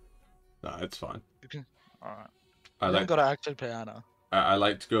 Nah, it's fine. You can. Alright. I You like don't gotta actually play Anna. I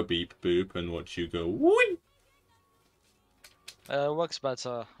like to go beep boop and watch you go whee. It works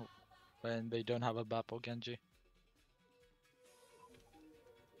better when they don't have a Bap or Genji.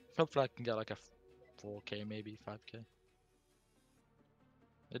 Hopefully I can get like a 4k, maybe 5k.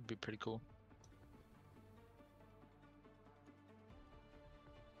 It'd be pretty cool.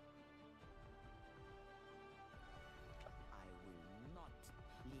 I will not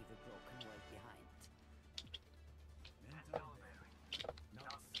leave a broken world behind.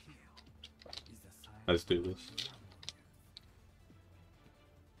 Let's do this.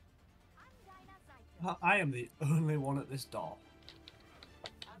 I am the only one at this door.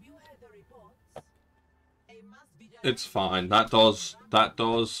 It's fine. That does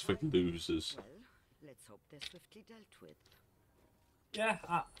for losers. Well, let's hope they're swiftly dealt with. Yeah,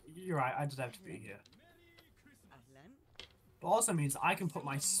 you're right. I deserve to be here. but also means I can put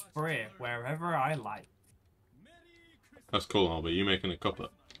my spray wherever I like. That's cool, Albert. You making a cuppa?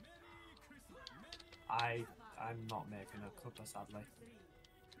 I'm not making a cuppa, sadly.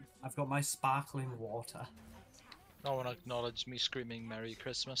 I've got my sparkling water. No one acknowledged me screaming Merry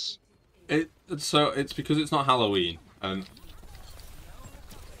Christmas. It's because it's not Halloween, and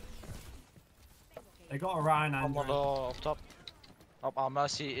They got a Ryan On and the off top. Oh, our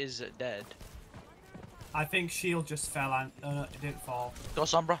Mercy is dead. I think Shield just fell and it didn't fall. Go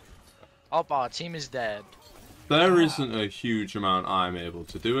Sombra. Oh, our team is dead. there isn't a huge amount I'm able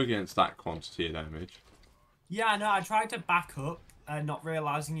to do against that quantity of damage. Yeah, no, I tried to back up, not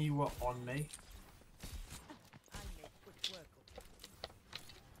realizing you were on me.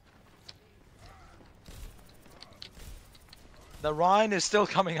 The Rhine is still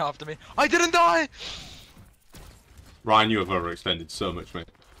coming after me. I didn't die! Ryan, you have overextended so much, mate.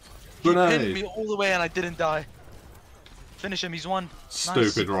 He pinned Grenade! me all the way and I didn't die. Finish him, he's won.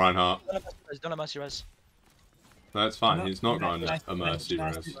 Stupid Reinhardt. Don't let Mercy res. No, it's fine. No, He's not nice- going a mercy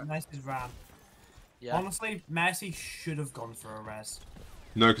nice- res. nice is ran. Yeah. Honestly, Mercy should have gone for a res.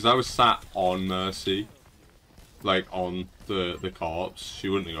 No, because I was sat on mercy, like on the corpse. She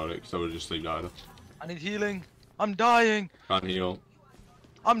wouldn't have got it because I would have just sleep died her. I need healing. I'm dying. Can't heal.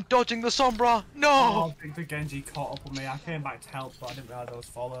 I'm dodging the Sombra. No! Oh, I think the Genji caught up with me. I came back to help, but I didn't realize I was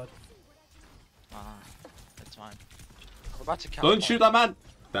followed. Ah, that's fine. We're about to count. Don't shoot that man!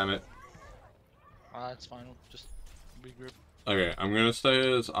 Damn it. Ah, that's fine. We'll just regroup. Okay, I'm gonna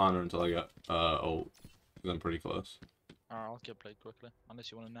stay as Anna until I get ult. 'Cause I'm pretty close. Alright, I'll get played quickly.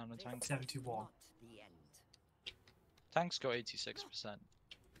 Unless you want to nano tank. 71. Tanks go 86%.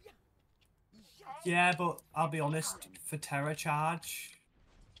 Yeah, but I'll be honest, for Terror Charge,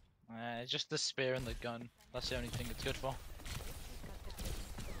 It's just the spear and the gun. That's the only thing it's good for.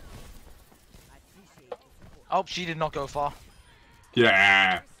 Oh, she did not go far.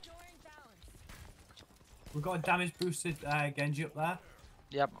 Yeah! we've got a damage boosted Genji up there.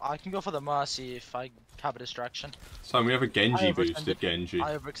 Yep, I can go for the Mercy if I have a distraction. So we have a Genji I boosted overextended. Genji.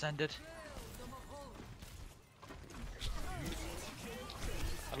 I overextended.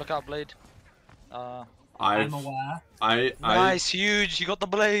 Look out, Blade. I'm aware. Nice, huge. You got the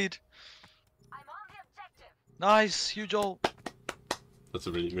blade. Nice, huge ult. That's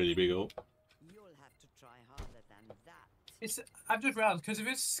a really, really big ult. You'll have to try harder than that. I've just realized, because of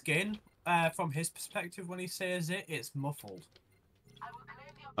his skin, from his perspective when he says it, it's muffled.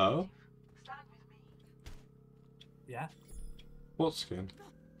 Oh? Yeah, What skin?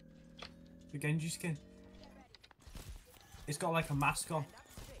 the Genji skin. It's got like a mask on.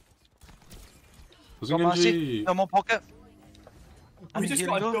 Was it Got Mercy. Genji? No more pocket. I We need just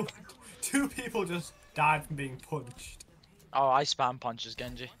healing. got two people just died from being punched. Oh, I spam punches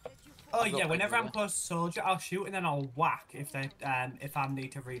Genji. Oh I've got yeah, whenever I'm like close to soldier, I'll shoot and then I'll whack if I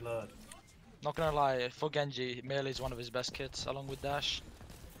need to reload. Not gonna lie, for Genji, melee is one of his best kits, along with dash.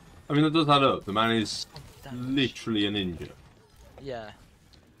 I mean, that does add up. The man is Damn. literally a ninja. Yeah.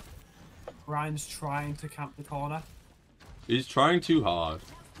 Ryan's trying to camp the corner. He's trying too hard.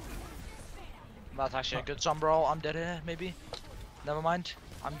 That's actually a good Sombra ult. I'm dead here, maybe. Never mind.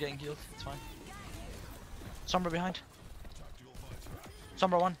 I'm getting healed. It's fine. Sombra behind.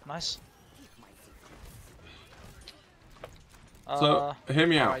 Sombra 1. Nice. So, hear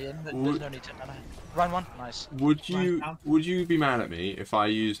me out. alright, yeah, there's no need to nano. Run 1. Nice. Would you down. be mad at me if I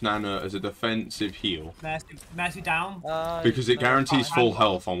use Nana as a defensive heal? Mercy down. Because it no, guarantees fine. full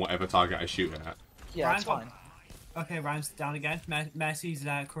health on whatever target I shoot it at. Yeah, it's Ryan's fine. Okay, Ryan's down again. Mercy's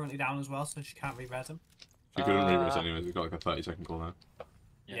currently down as well, so she can't re-res him. She couldn't re-res anyways, it's got like a 30-second cooldown.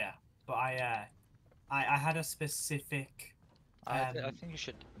 Yeah. Yeah, but I had a specific. I think you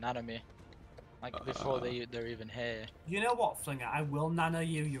should nano me. Like, before they're even here. You know what, Flinger? I will nano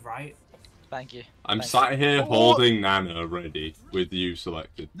you. You're right. Thank you. I'm Thank sat you. here Oh! holding Nana ready with you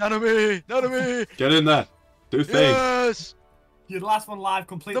selected. Nano me! Nano me! Get in there! Do thing! Yes! You're the last one live.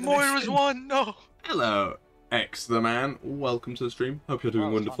 Complete The the Moira's mission. won! No! Hello, X the man. Welcome to the stream. Hope you're doing Oh,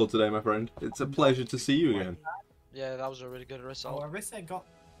 it's wonderful today, my friend. It's a pleasure to see you again. Yeah, that was a really good Oh, result. Arisa got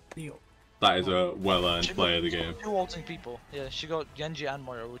healed. That is a well-earned She play got of the game. 2 ulting people. Yeah, she got Genji and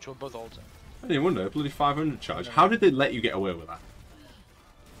Moira, which were both ulting. I didn't wonder, bloody 500 charge. How did they let you get away with that?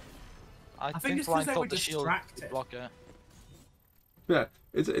 I think think it's 'cause Ryan they thought were the shield distracted. would block it. Yeah,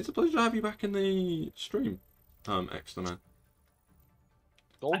 it's a pleasure to have you back in the stream, X the man.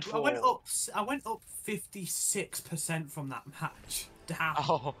 Gold I went up 56% from that match. Damn.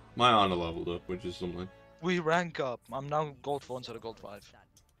 Oh, My honor leveled up, which is something. we rank up. I'm now gold 4 instead of gold 5.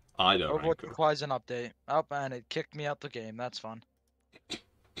 I don't Overwatch rank up. requires an update. Up and it kicked me out the game. That's fun.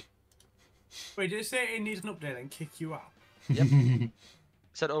 Wait, did it say it needs an update and kick you out? Yep.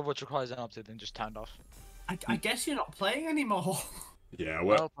 Said Overwatch requires an update, then just turned off. I guess you're not playing anymore. Yeah,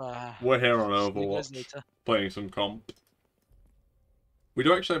 Well, we're here on see you guys Overwatch, later. playing some comp. We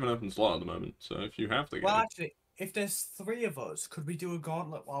do actually have an open slot at the moment, so if you have the game... Well, actually, if there's 3 of us, could we do a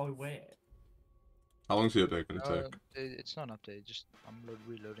gauntlet while we wait? How long's the update going to take? It's not an update, just I'm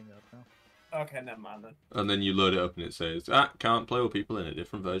reloading it up now. Okay, never mind then. And then you load it up and it says, can't play with people in a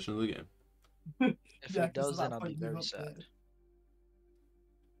different version of the game. If Yeah, it 'cause does, at then that I'll be point you've very updated.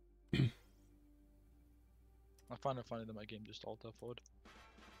 sad. I find it funny that my game just alt F4'd.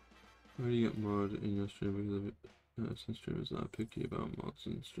 Where do you get mod in your stream? Some streamers that are picky about mods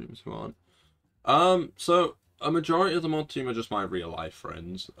and streamers who aren't. So a majority of the mod team are just my real life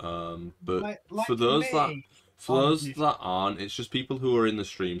friends. But Like for those me. that aren't, it's just people who are in the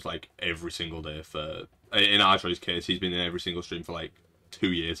streams like every single day. For in Arjoy's case, he's been in every single stream for like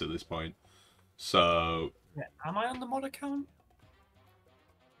 2 years at this point. So Yeah, am I on the mod account?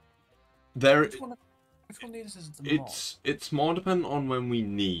 there, Which one of these is the mod? it's more dependent on when we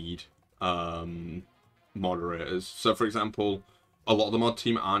need moderators. So for example, a lot of the mod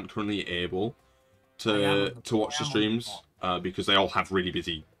team aren't currently able to watch the streams because they all have really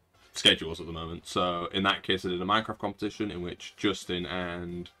busy schedules at the moment. So in that case, I did a Minecraft competition in which Justin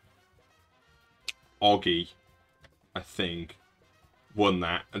and Oggy, I think, won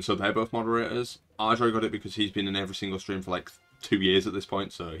that, and so they're both moderators. Arjoy got it because he's been in every single stream for like 2 years at this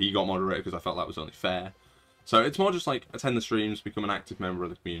point, so he got moderator because I felt that was only fair. So it's more just like attend the streams, become an active member of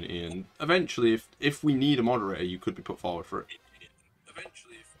the community, and eventually, if we need a moderator, you could be put forward for it.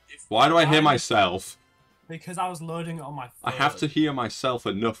 Why do I hear myself? Because I was loading it on my phone. I have to hear myself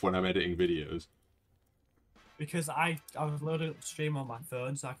enough when I'm editing videos. Because I was loading up the stream on my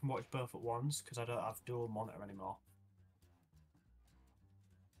phone so I can watch both at once, because I don't have dual monitor anymore.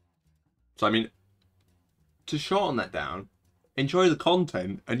 So I mean, to shorten that down, enjoy the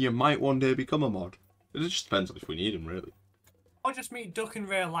content, and you might one day become a mod. It just depends on if we need him, really. Or just meet Duck in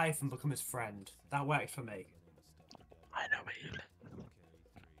real life and become his friend. That worked for me. I know where you live.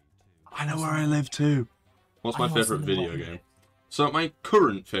 I know where I live too. What's my favourite video game? So my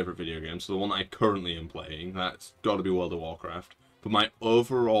current favourite video game, so the one that I currently am playing, that's got to be World of Warcraft. But my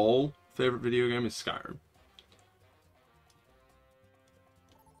overall favourite video game is Skyrim.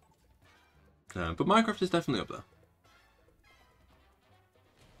 But Minecraft is definitely up there.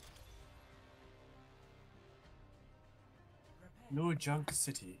 No Junk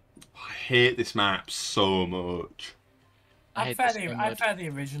City. I hate this map so much. I'd fair the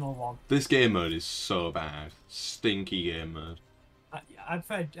original one. This game mode is so bad. Stinky game mode. I'd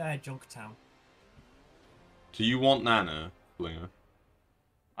fair Junktown. Do you want Nana, Flinger?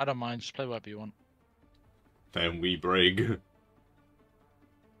 I don't mind, just play whatever you want. Then we brig.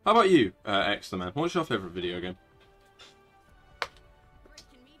 How about you, X the Man? What's your favourite video game?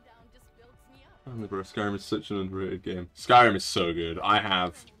 Oh, bro, Skyrim is such an underrated game. Skyrim is so good. I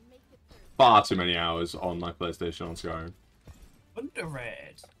have far too many hours on my PlayStation on Skyrim.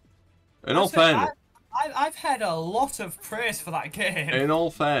 Underrated. In all fairness, I've had a lot of praise for that game. in all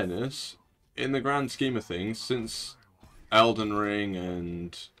fairness, in the grand scheme of things, since Elden Ring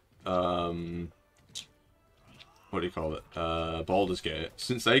and what do you call it? Baldur's Gate,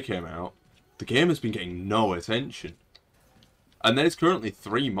 since they came out, the game has been getting no attention. And there's currently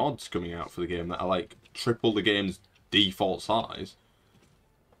 3 mods coming out for the game that are like triple the game's default size.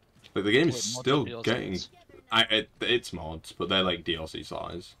 But the game is still getting... it's mods, but they're like DLC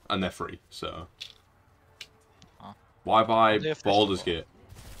size. And they're free, so... Why buy Baldur's Gate?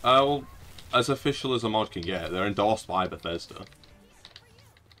 Well, as official as a mod can get. They're endorsed by Bethesda.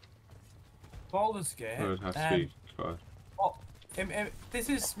 Baldur's Gate... It would have to be... this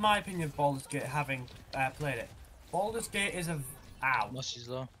is my opinion of Baldur's Gate, having played it. Baldur's Gate is a... Ow. Mushy's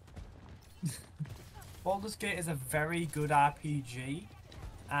low. Baldur's Gate is a very good RPG,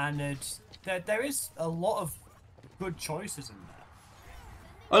 and there is a lot of good choices in there.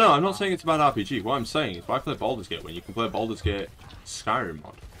 Oh no, I'm not saying it's a bad RPG. What I'm saying is why play Baldur's Gate when you can play Baldur's Gate Skyrim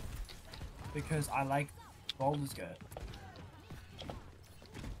mod? Because I like Baldur's Gate.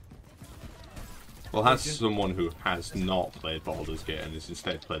 Well, as someone who has not played Baldur's Gate and has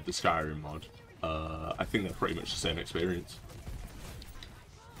instead played the Skyrim mod, I think they're pretty much the same experience.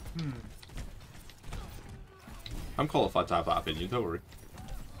 I'm qualified to have that opinion, don't worry.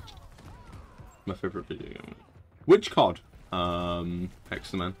 My favourite video game. Which COD?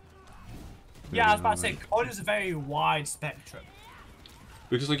 X-Men. Yeah, I was about to say, COD is a very wide spectrum.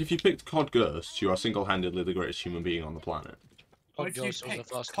 Because, like, if you picked COD Ghosts, you are single-handedly the greatest human being on the planet. But if you pick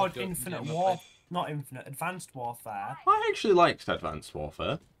COD Infinite not Infinite, Advanced Warfare... I actually liked Advanced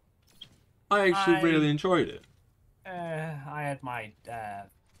Warfare. I actually really enjoyed it. I had my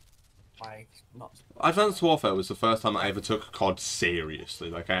not. Advanced Warfare was the first time I ever took COD seriously.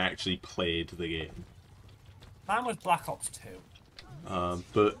 Like, I actually played the game. Mine was Black Ops 2.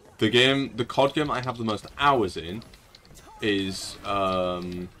 But the COD game I have the most hours in is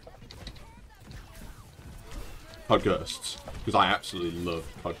COD Ghosts, because I absolutely love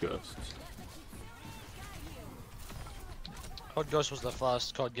COD Ghosts. COD Ghost was the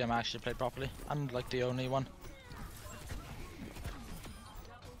first COD game I actually played properly, and like the only one.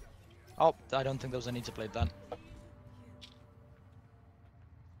 Oh, I don't think there was a need to play that.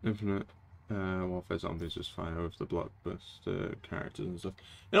 Infinite Warfare Zombies just fire with the blockbuster characters and stuff.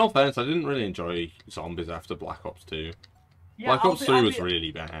 In all fairness, I didn't really enjoy Zombies after Black Ops 2. Yeah, Black Ops 3 was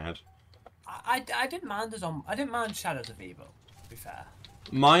really bad. I didn't mind I didn't mind Shadows of Evil, to be fair.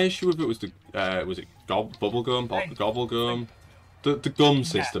 My issue with it was the was it bubblegum, gobblegum, the gum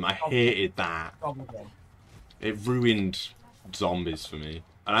system. I hated that. Bubblegum. It ruined Zombies for me,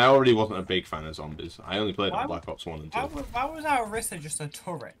 and I already wasn't a big fan of Zombies. I only played on Black Ops 1 and 2. Why was our Orisa just a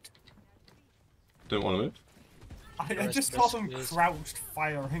turret? Don't want to move. I just saw them crouched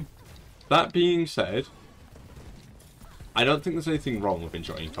firing. That being said, I don't think there's anything wrong with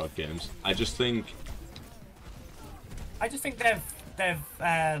enjoying COD games. I just think they've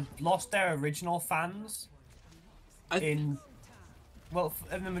lost their original fans in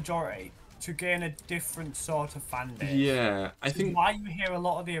the majority to gain a different sort of fan base. Yeah, I think why you hear a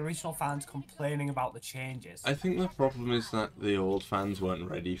lot of the original fans complaining about the changes. I think the problem is that the old fans weren't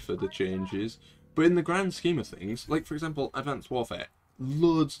ready for the changes. But in the grand scheme of things, like for example, Advanced Warfare,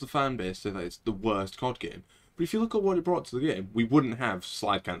 loads of the fan base say that it's the worst COD game. But if you look at what it brought to the game, we wouldn't have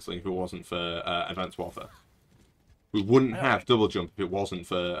slide cancelling if it wasn't for Advanced Warfare. We wouldn't have double jump if it wasn't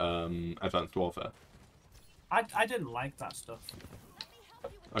for Advanced Warfare. I didn't like that stuff.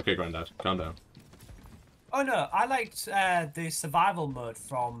 Okay, Grandad, calm down. Oh no, I liked the survival mode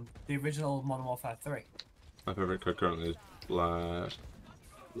from the original Modern Warfare 3. My favourite code currently is Black.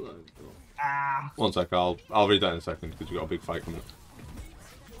 Ah. One sec, I'll read that in a second because we've got a big fight coming up.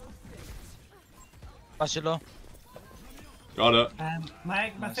 Pass it low. Got it. My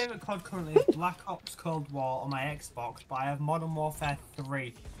favourite COD currently is Black Ops Cold War on my Xbox, but I have Modern Warfare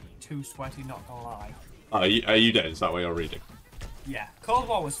 3. Too sweaty, not gonna lie. Are you dead? Is that what you're reading? Yeah, Cold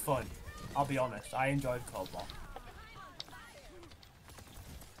War was fun. I'll be honest, I enjoyed Cold War.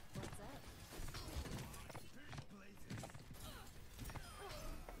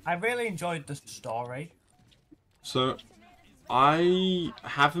 I really enjoyed the story. So, I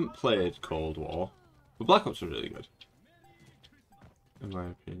haven't played Cold War, but Black Ops are really good. In my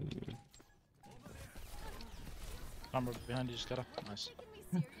opinion. Camera behind you, just got up. Nice.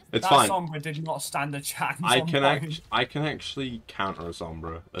 It's that fine. Sombra did not stand a chance. I can actually counter a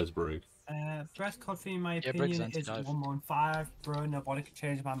Sombra as Brig. Best COD theme, in my Briggs opinion, is anti-dive. 115. Bro, nobody can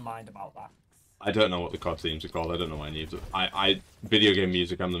change my mind about that. I don't know what the COD themes are called. I don't know any of them. Video game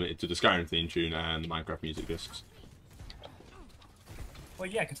music, I'm limited to the Skyrim theme tune and the Minecraft music discs. Well,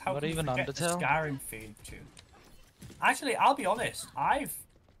 yeah, because how Not can you even forget the Undertale? Skyrim theme tune? Actually, I'll be honest. I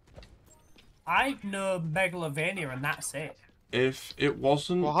know Megalovania and that's it. If it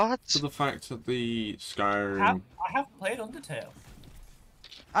wasn't What? for the fact that the Skyrim... I have played Undertale.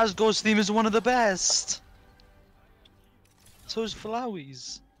 Asgore's theme is one of the best. So is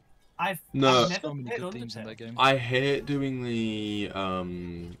Flowey's. I've No. never So many played good themes in Undertale. that game. I hate doing the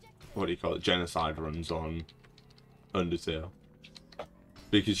what do you call it, genocide runs on Undertale,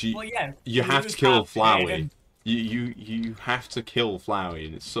 because Well, yeah, you have to just kill have to Flowey. hit him. You have to kill Flowey,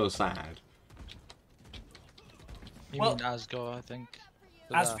 and it's so sad. You Well, mean Asgore, I think.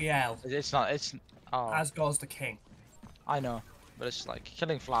 But, Asriel. it's not. It's. Oh, Asgore's the king. I know, but it's like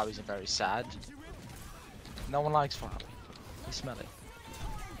killing Flowey's are very sad. No one likes Flowey. You smell it.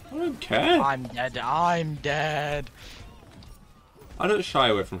 I don't care. I'm dead. I'm dead. I don't shy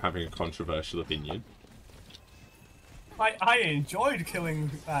away from having a controversial opinion. I enjoyed killing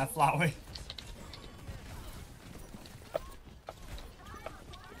Flowey.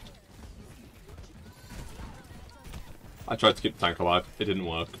 I tried to keep the tank alive. It didn't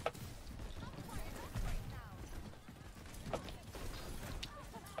work.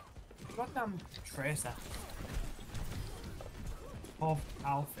 Goddamn Tracer. Pov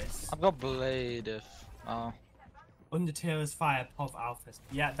Alphys. I've got Blade if. Oh. Undertale is fire, Pov Alphys.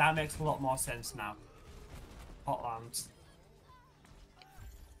 Yeah, that makes a lot more sense now. Hotlands.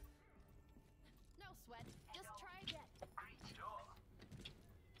 No sweat. Just try again.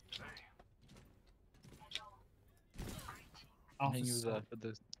 I knew Alphys. that for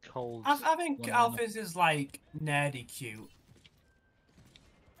the cold. I think one Alphys is like nerdy cute.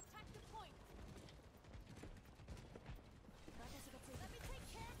 Attack the point.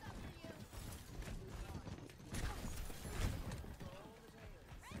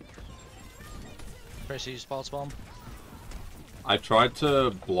 Tracy, use pulse bomb. I tried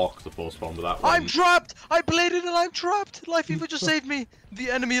to block the pulse bomb, but that I'm went... trapped! I bladed and I'm trapped! Life Weaver just saved me!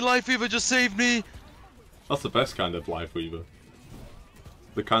 The enemy Life Weaver just saved me! That's the best kind of Life Weaver.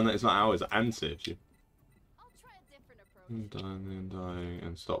 The kind that is not ours and saves you. I'll try a different approach. Dying,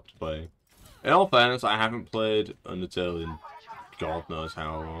 and stopped playing. In all fairness, I haven't played Undertale in God knows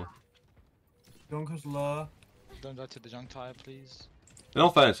how long. Junker's low. Don't die to the junk tire, please. In all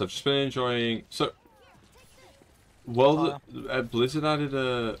fairness, I've just been enjoying... So, well, Blizzard added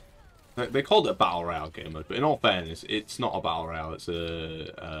a... They called it a Battle Royale game mode, but in all fairness, it's not a Battle Royale, it's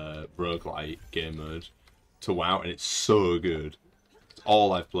a roguelite game mode to WoW, and it's so good. It's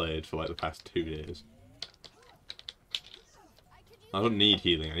all I've played for like the past 2 days. I don't need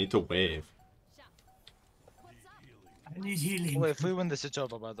healing, I need to wave. I need healing. Wait, if we win this, it's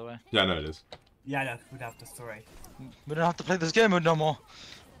over, by the way. Yeah, I know it is. Yeah, no, we'd have to 3. We don't have to play this game mode no more.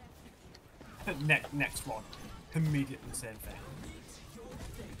 Next one. Immediately the same thing.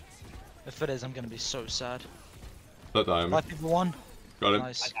 If it is, I'm gonna be so sad. That diamond. Life Weaver won. Got him.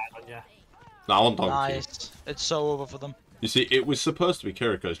 Nice. I died on you. Nah, I want Donkey. Nice. It's so over for them. You see, it was supposed to be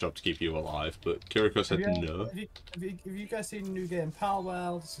Kiriko's job to keep you alive, but Kiriko said Have no. Have you guys seen the new game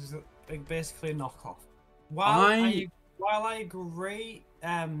Palwell? This is basically a knockoff. While I agree,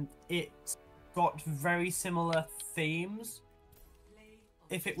 it's got very similar themes.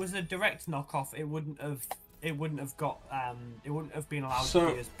 If it was a direct knockoff, it wouldn't have been allowed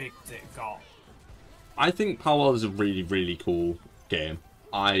to be as big as it got. I think Palwell is a really, really cool game.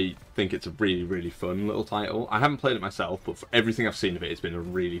 I think it's a really, really fun little title. I haven't played it myself, but for everything I've seen of it, it's been a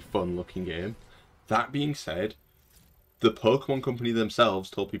really fun looking game. That being said, the Pokemon Company themselves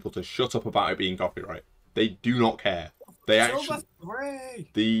told people to shut up about it being copyright. They do not care. They actually...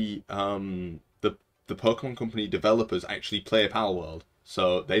 The Pokemon Company developers actually play Palworld,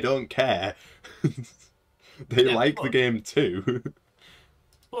 so they don't care. They like the game too.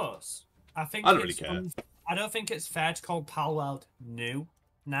 Plus, I think I don't really care. I don't think it's fair to call Palworld new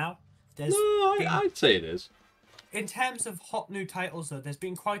now. I'd say it is. In terms of hot new titles, though, there's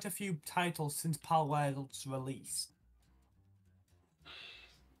been quite a few titles since Palworld's release.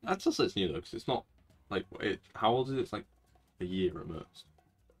 I'd still say it's new though, because it's not like how old is it? It's like a year at most.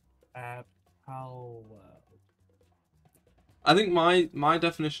 Palworld. I think my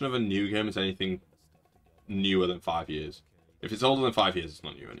definition of a new game is anything newer than 5 years. If it's older than 5 years, it's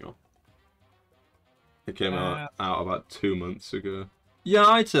not new anymore. It came out about 2 months ago. Yeah,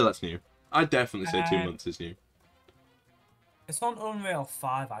 I'd say that's new. I'd definitely say 2 months is new. It's on Unreal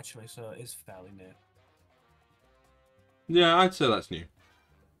 5 actually, so it is fairly new. Yeah, I'd say that's new.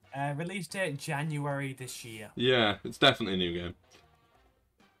 Release date January this year. Yeah, it's definitely a new game.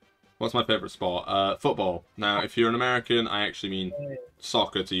 What's my favourite sport? Football. Now, if you're an American, I actually mean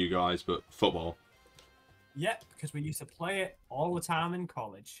soccer to you guys, but football. Yep, because we used to play it all the time in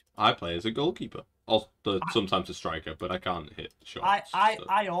college. I play as a goalkeeper. Also, sometimes a striker, but I can't hit shots.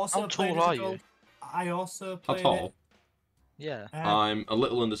 I also How played tall as are a goal. you? I also How played tall? it, Yeah. I'm a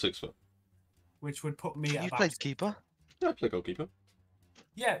little under 6 foot. which would put me at You about... played keeper? Yeah, I play goalkeeper.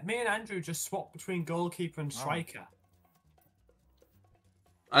 Yeah, me and Andrew just swapped between goalkeeper and striker.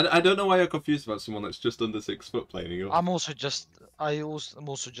 I don't know why you're confused about someone that's just under 6 foot playing a goal. I'm also just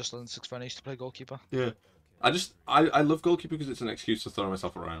on 6 foot. I used to play goalkeeper. Yeah. I love goalkeeper because it's an excuse to throw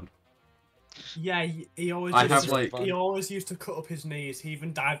myself around. Yeah, he always. I used have, to- like- He always used to cut up his knees. He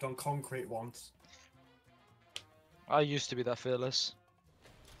even dived on concrete once. I used to be that fearless.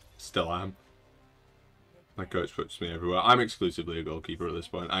 Still am. My coach puts me everywhere. I'm exclusively a goalkeeper at this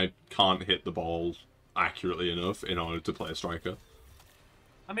point. I can't hit the ball accurately enough in order to play a striker.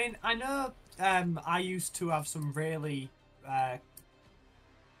 I mean, I know I used to have some really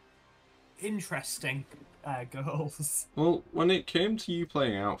interesting goals. Well, when it came to you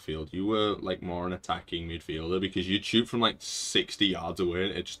playing outfield, you were like more an attacking midfielder because you'd shoot from like 60 yards away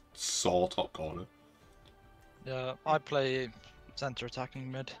and it just saw top corner. Yeah, I play center attacking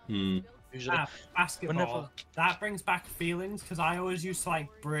mid. Usually. Basketball. Whenever- That brings back feelings because I always used to like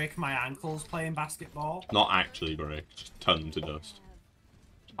break my ankles playing basketball. Not actually break, just turn them to dust.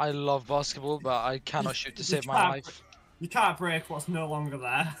 I love basketball, but I cannot shoot to You save my can't- life. You can't break what's no longer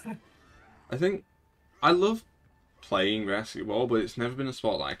there. I think I love playing basketball, but it's never been a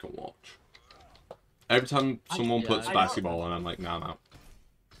sport that I can watch. Every time someone puts I basketball on, I'm like, nah, I'm out.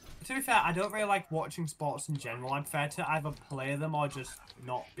 To be fair, I don't really like watching sports in general. I prefer to either play them or just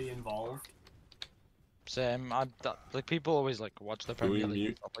not be involved. Same. Like people always like watch the Premier League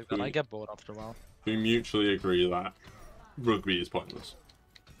and stuff like that. I get bored after a while. We mutually agree that rugby is pointless.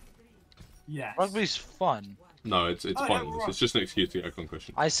 Yes. Rugby's fun. No, it's Oh, yeah, pointless. right. It's just an excuse to get a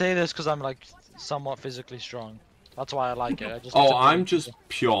concussion. I say this because I'm like somewhat physically strong. That's why I like it. I just like Oh, to bully I'm just people.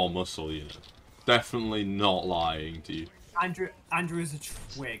 pure muscle, you know. Definitely not lying to you. Andrew is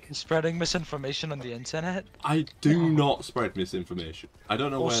a twig. Spreading misinformation on the internet. I do not spread misinformation. I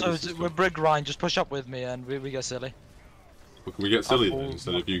don't know where Also, this is we're from. Brig Ryan. Just push up with me and we get silly. But can we get silly then Oh,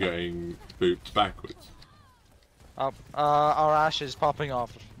 instead of you getting booped backwards? Our ash is popping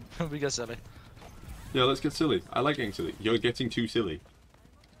off. We get silly. Yeah, let's get silly. I like getting silly. You're getting too silly.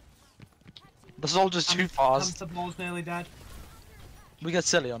 The soldier's too fast. The ball's nearly dead. We get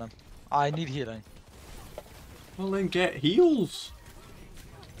silly on him. I need healing. Well then get heals.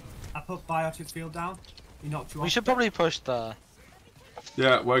 I put biotic field down. He knocked you off. We should probably push the.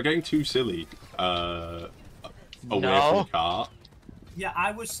 Yeah, we're getting too silly. Away No. from cart. Yeah,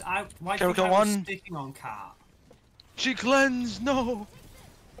 why do you think Kiriko I was one. sticking on cart? She cleansed. No.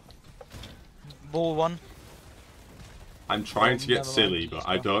 Ball one. I'm trying to get never mind, silly, just but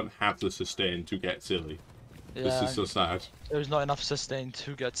I go. don't have the sustain to get silly. Yeah. This is so sad. There's not enough sustain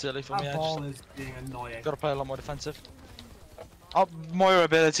to get silly for me. That I ball just is being annoying. gotta play a lot more defensive. Oh, Moira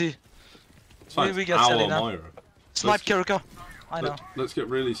ability. It's fine. We It's get our silly now. Moira. Snipe Kiriko. I know. Let's get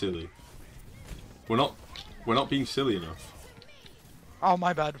really silly. We're not being silly enough. Oh,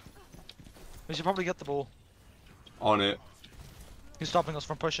 my bad. We should probably get the ball. On it. He's stopping us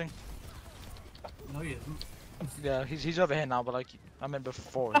from pushing. No, he isn't. Yeah, he's over here now, but like, I mean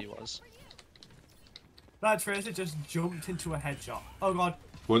before he was. That Tracer just jumped into a headshot. Oh god.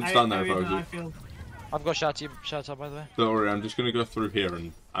 Wouldn't stand there Area if I was you. I feel I've got shout out by the way. Don't worry, I'm just gonna go through here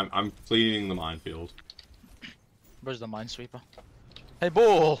and I'm cleaning the minefield. Where's the minesweeper? Hey,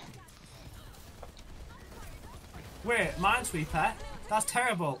 ball! Wait, Minesweeper? That's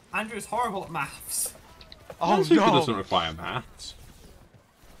terrible. Andrew's horrible at maths. Oh Minesweeper no! doesn't require maths.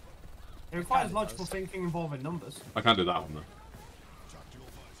 It requires Kinda logical does. thinking involving numbers. I can't do that one though.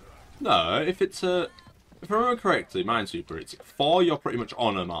 No, if it's a... If I remember correctly, Minesweeper, it's 4 you're pretty much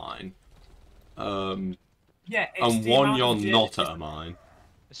on a mine. Yeah, it's And the 1 amount you're of not data- at a mine.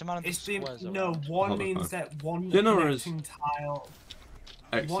 It's the amount of It's the squares no around. one Hold on, means fine. that one Yeah, no worries. connecting tile.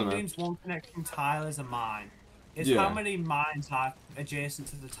 One Excellent. means one connecting tile is a mine. It's Yeah. how many mines are adjacent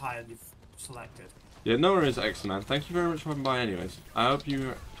to the tile you've selected. Yeah, no worries, excellent. Thank you very much for coming by anyways. I hope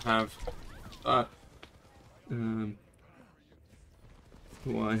you have...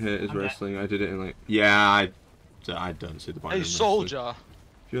 What I hate is I'm dead. wrestling. I did it in like... Yeah, I don't see the point Hey, in wrestling. soldier!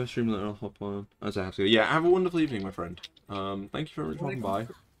 If you're streaming later, I'll hop on. As I have to go. Yeah, have a wonderful evening, my friend. Thank you very much for When coming it by.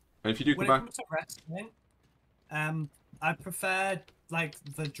 comes And if you do come When it back... comes to wrestling, I prefer like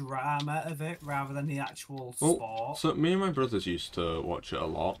the drama of it rather than the actual Well, sport. so me and my brothers used to watch it a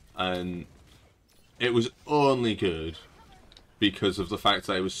lot, and it was only good because of the fact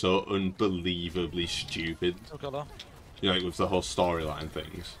that it was so unbelievably stupid. Okay, though. You know, like with the whole storyline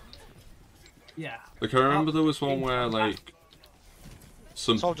things. Yeah. Like, I remember there was one where, like,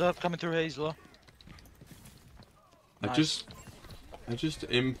 some... Soldier coming through Hazel. I just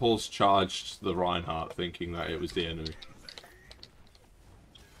impulse charged the Reinhardt thinking that it was the enemy.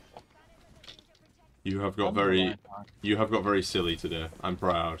 You have got very silly today. I'm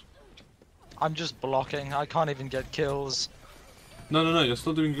proud. I'm just blocking. I can't even get kills. No, you're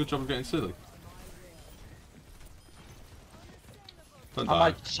still doing a good job of getting silly. Don't I die.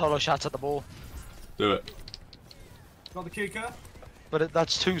 might solo shots at the ball, Do it. Got the Kuka? but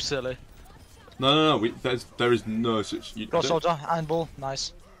that's too silly. No. There is no such. You, Go don't- soldier and ball.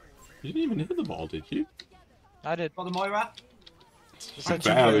 Nice. you didn't even hit the ball, did you? I did. Got the Moira? Just had 2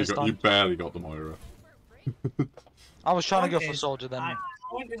 players You done. barely got the Moira. I was trying to go Okay, for soldier then. I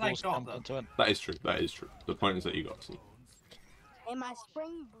point is I balls got jumped them. into it. That is true. That is true. The point is that you got some. In my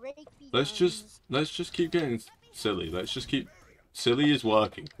spring break. Let's just keep getting silly. Let's just keep. Silly is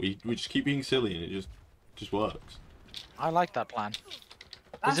working. We just keep being silly and it just works. I like that plan.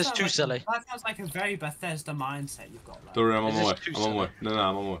 That Is this sounds too like- silly? That sounds like a very Bethesda mindset you've got there. Don't worry, I'm on Is my this way. too I'm on my way. silly? No,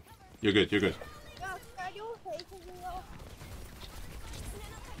 I'm on my way. You're good. You're good.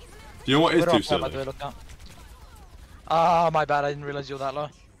 Do you know what is Where do I too play, by the silly? way, look out. Ah, my bad. I didn't realize you were that low.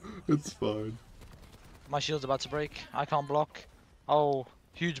 It's fine. My shield's about to break. I can't block. Oh,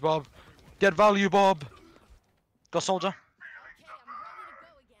 huge Bob. Get value, Bob. Go soldier.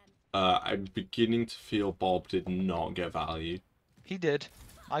 I'm beginning to feel Bob did not get value. He did.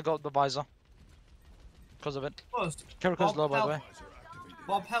 I got the visor. Because of it. First, Kiriko's low, by the way.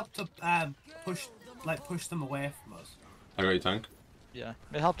 Bob helped to push them away from us. I got your tank. Yeah.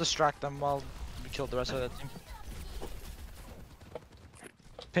 It helped distract them while we killed the rest of their team.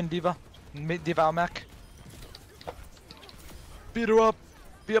 Pin Diva. Diva our mech. Beat her up.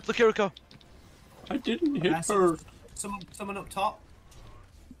 Beat up the Kiriko. I didn't hit her. Someone up top.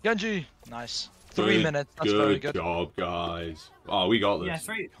 Genji! Nice. 3 minutes, that's very good. Good job, guys. Oh, we got this.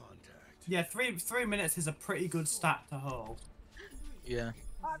 Yeah, 3 minutes is a pretty good stat to hold. Yeah.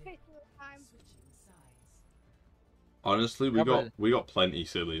 Okay, so time. Honestly, we got plenty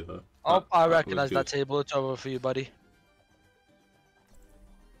silly though. Oh, I was recognize good. that table. It's over for you, buddy.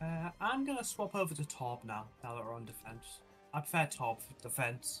 I'm gonna swap over to Torb now that we're on defense. I prefer Torb for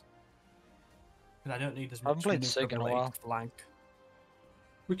defense. Because I don't need as I haven't much played Sig in a while. flank.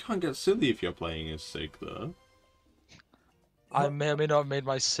 We can't get silly if you're playing as Sig though. I may or may not have made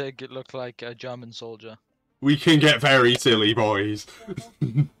my Sig look like a German soldier. We can get very silly, boys.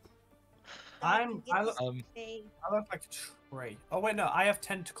 I look like a tree. Oh wait, no, I have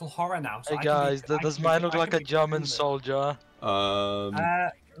tentacle horror now. So Hey guys, does mine look like a German soldier?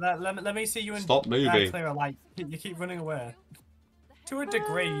 Let me see you in Stop moving. clearer light. You keep running away. To a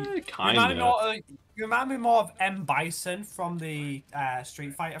degree. Kinda. You remind me more of M. Bison from the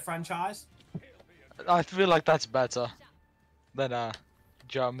Street Fighter franchise. I feel like that's better than a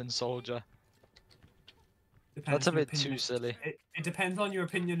German soldier. Depends That's a on your bit too opinion. silly. It depends on your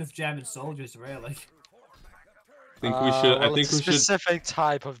opinion of German soldiers, really. I think we should. Well, I think it's a we should. specific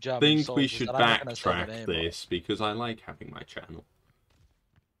type of German Think soldiers, we should and I'm not gonna say the backtrack name. this because I like having my channel.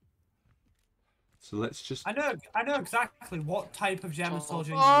 So let's just. I know exactly what type of German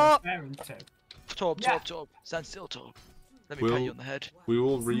soldier Oh! you're referring to. Top. Stand still, Top. Let me pat you on the head. We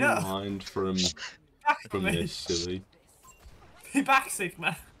will rewind from Exactly. this silly. Be back,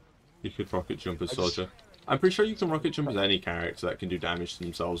 Sigma. You could rocket jump as soldier. I'm pretty sure you can rocket jump as any character that can do damage to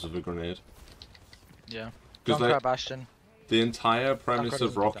themselves with a grenade. Yeah. Because Junkrat Bastion. the entire premise Junkrat of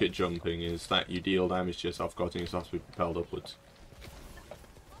doesn't do rocket jumping is that you deal damage to yourself, causing yourself to be propelled upwards.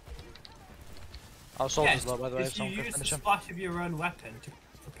 Our soldier's Yes, low, by the way, if so you I'm gonna use the finish him. splash of your own weapon to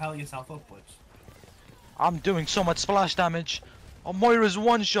propel yourself upwards. I'm doing so much splash damage. Oh, Moira's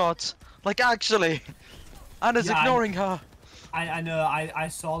one shot. Like, actually. Anna's Yeah, ignoring her. I know, I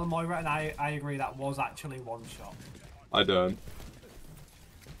saw the Moira and I agree that was actually one shot. I don't.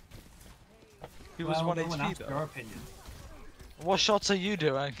 He was Well, 1 no one HP asked though. your opinion. What shots are you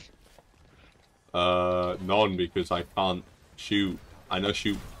doing? None because I can't shoot. I know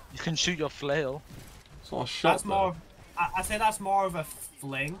shoot. You can shoot your flail. It's not a shot. That's more of, I say that's more of a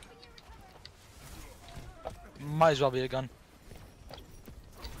fling. Might as well be a gun.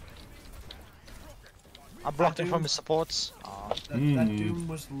 I'm blocking from his supports. Aw. That Doom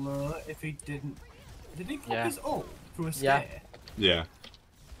was low if he didn't... Did he pop Yeah. his ult through a Yeah. stair? Yeah,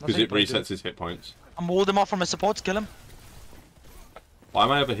 because Nothing it but a resets his hit points. I'm holding him off from his supports, kill him. Why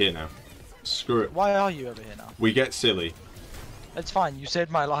am I over here now? Screw it. Why are you over here now? We get silly. It's fine, you saved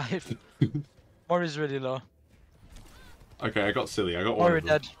my life. Moira's really low. Okay, I got silly. I got one Moira of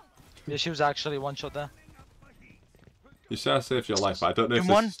them. dead. Yeah, she was actually one shot there. You say I saved your life, but I don't know if Team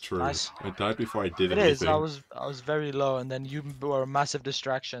this one? is true. Nice. I died before I did It anything. is, I was very low and then you were a massive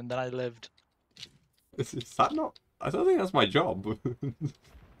distraction, then I lived. Is that not? I don't think that's my job.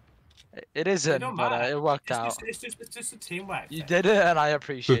 It isn't, don't but matter. it worked It's out. just a teamwork You thing. did it and I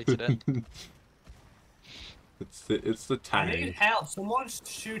appreciated it. It's the I need tang. help. Someone's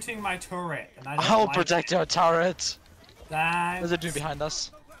shooting my turret, and I don't I'll like protect it. your turret. Thanks. There's a dude behind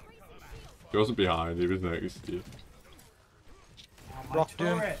us. He wasn't behind. He was next to you. Oh, my Block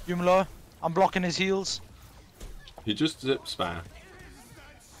Doom. turret. Doom low. I'm blocking his heals. He just zip spam.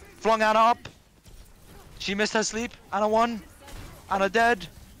 Flung Anna up. She missed her sleep. Anna won. Anna dead.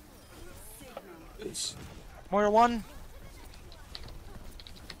 It's Moira won.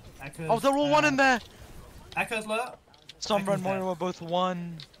 Echoes, Oh, they're all one in there. Echoes low. Sombra and dead. Moira were both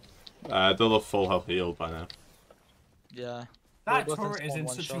one. they'll have full health healed by now. Yeah. That They're both turret is spawn in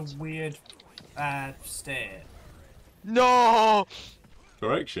one such shots. a weird state. No!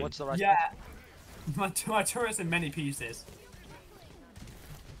 Correction. What's the right? Yeah. My turret's in many pieces.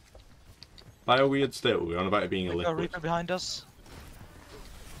 By a weird state, we're on about it being a Reaper, liquid. Reaper behind us.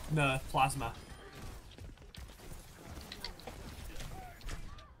 No, plasma.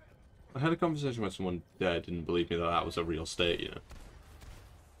 I had a conversation with someone there didn't believe me that that was a real state, you know.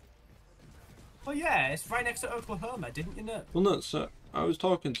 Well, yeah, it's right next to Oklahoma, didn't you know? Well, no, so I was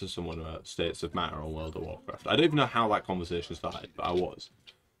talking to someone about states of matter on World of Warcraft. I don't even know how that conversation started, but I was.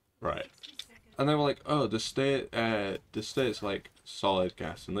 Right. And they were like, oh, the state's like solid,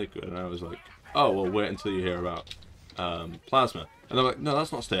 gas, and liquid. And I was like, oh, well, wait until you hear about plasma. And they're like, no,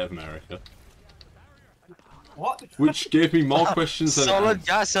 that's not State of America. What? Which gave me more questions than Solid answers.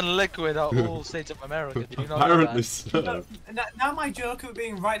 gas and liquid are all states of America. Did you know Apparently that? so. Now my joke of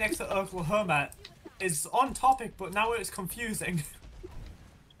being right next to Oklahoma is on topic, but now it's confusing.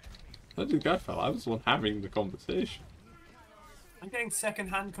 That didn't go fell. I was the one having the conversation. I'm getting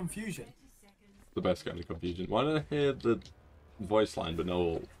second-hand confusion. The best kind of confusion. Why did I hear the voice line but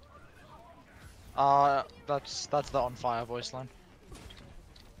no ult? That's the on fire voice line.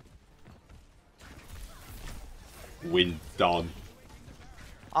 Win done.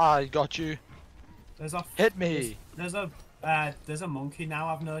 I got you. There's a Hit me. There's a monkey now.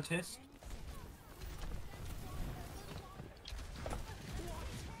 I've noticed.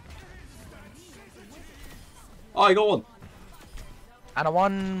 Oh, I got one. And a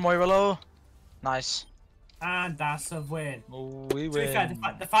one, Moira low. Nice. And that's a win. We To be fair, win.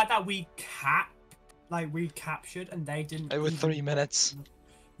 the fact that we captured and they didn't. It was even- 3 minutes.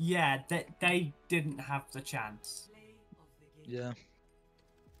 Yeah, they didn't have the chance. Yeah.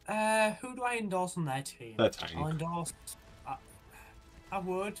 Who do I endorse on their team? Their tank. I'll endorse. I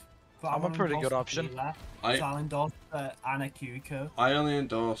would. But I'm I a won't pretty endorse good the option. healer, I- so I'll endorse Anna Kiriko. I only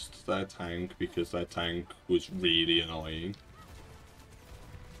endorsed their tank because their tank was really annoying.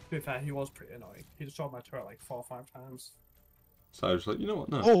 To be fair, he was pretty annoying. He destroyed my turret like 4 or 5 times. So I was like, you know what?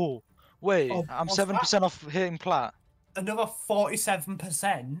 No. Oh, wait. Oh, I'm what's 7% off hitting plat. Another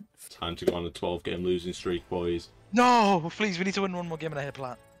 47%. Time to go on a 12-game losing streak, boys. No, please. We need to win one more game and I hit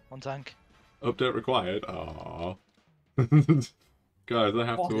plat. One tank. Update required. Aww. Guys, I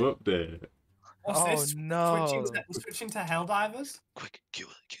have What? to update. What's Oh, this? no. Switching to Helldivers? Quick, cue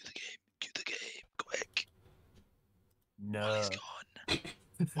the game. Cue the game. Quick. No. He's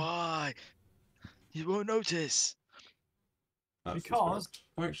gone. Why? You won't notice. That's Because-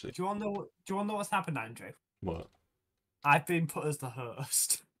 oh, actually, Do you want to know what's happened, Andrew? what? I've been put as the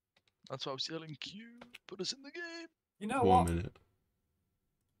host. That's why I was yelling Q. Put us in the game. You know 1 what? minute.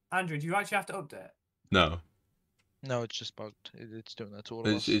 Andrew, do you actually have to update? No, No, it's just bugged. It's doing that to all of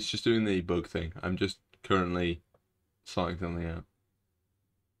us. it's just doing the bug thing. I'm just currently sorting something out.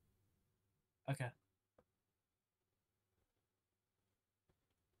 Okay.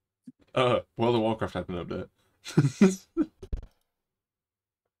 World of Warcraft had an update.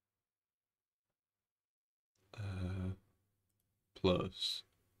 Plus.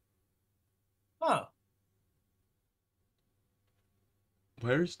 Oh,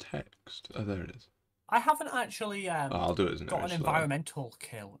 Where is text? Oh, there it is. I haven't actually Oh, I'll do it as an got an error, environmental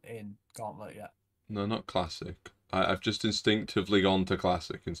kill in Gauntlet yet. No, not classic. I've just instinctively gone to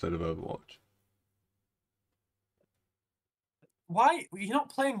classic instead of Overwatch. Why? You're not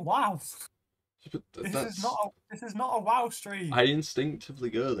playing WoW. But This is not a WoW stream. I instinctively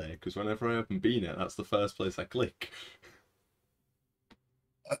go there because whenever I open BNet, that's the first place I click.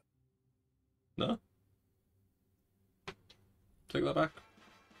 No? Take that back.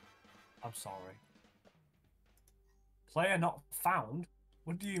 I'm sorry. Player not found?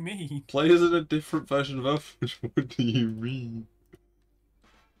 What do you mean? Players in a different version of Overwatch. What do you mean?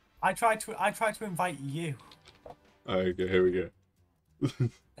 I tried to invite you. Okay, here we go.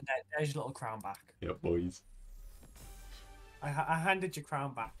 And there's your little crown back. Yep, boys. I handed your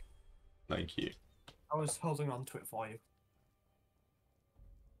crown back. Thank you. I was holding on to it for you.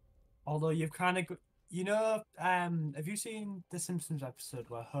 Although you've kind of, you know, have you seen the Simpsons episode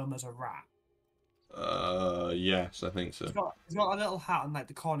where Homer's a rat? Yes, I think so. He's got a little hat on like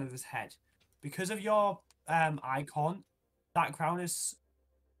the corner of his head. Because of your icon, that crown is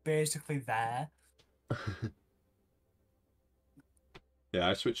basically there. Yeah,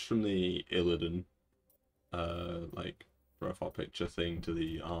 I switched from the Illidan, like, profile picture thing to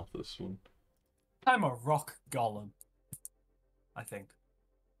the Arthas one. I'm a rock golem. I think.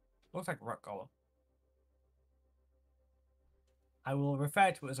 Looks like a rock golem. I will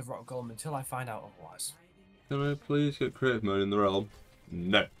refer to it as a rock golem until I find out otherwise. Can I please get creative mode in the realm?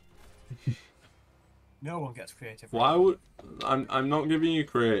 No. No one gets creative. Why would I'm not giving you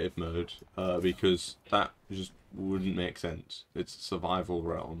creative mode because that just wouldn't make sense. It's a survival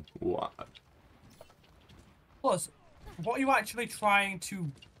realm. What? Plus, what are you actually trying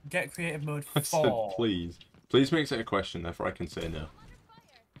to get creative mode I said for? please. Please makes it a question, therefore I can say no.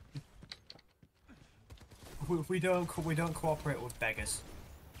 We don't cooperate with beggars.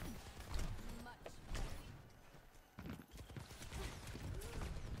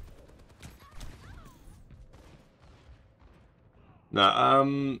 Now,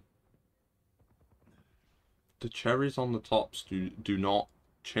 the cherries on the tops do not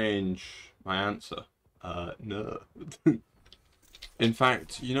change my answer. No. In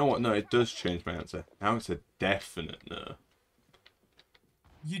fact, you know what? No, it does change my answer. Now it's a definite no.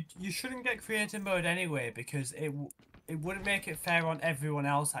 You shouldn't get creative mode anyway because it wouldn't make it fair on everyone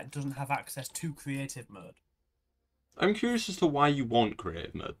else that doesn't have access to creative mode. I'm curious as to why you want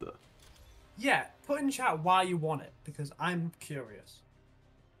creative mode, though. Yeah, put in chat why you want it because I'm curious.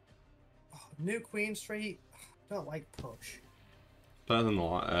 New Queen Street. Don't like push. Better than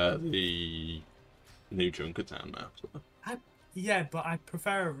the new Junkertown map. So. Yeah, but I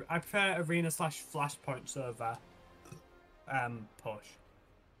prefer arena/flashpoint over push.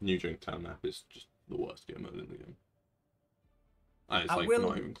 New Junkertown map is just the worst game mode in the game. And it's I like will-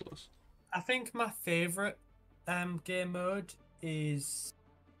 not even close. I think my favorite game mode is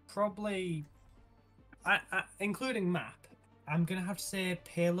probably, including map. I'm gonna have to say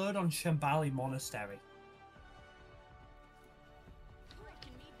payload on Shambali Monastery.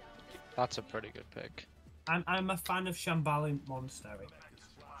 That's a pretty good pick. I'm a fan of Shambali Monastery.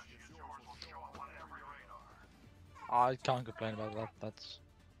 I can't complain about that. That's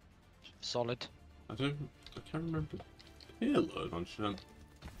solid. I can't remember payload on Sham.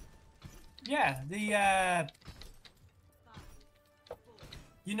 Yeah, the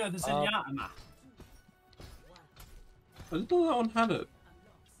you know the Zenyatta map. I didn't know that one had it.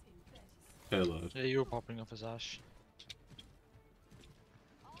 Payload. Yeah, you were popping off his ash.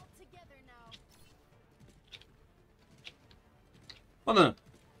 Oh no,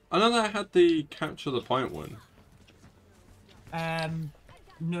 I know that I had the capture the point one.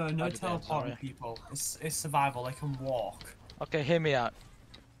 No I did that, teleporting sorry. people. It's survival. They can walk. Okay, hear me out.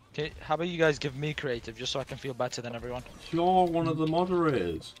 Okay, how about you guys give me creative just so I can feel better than everyone? You're one of the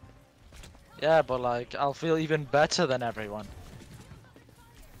moderators. Yeah, but like, I'll feel even better than everyone.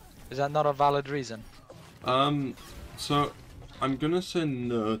 Is that not a valid reason? So I'm gonna say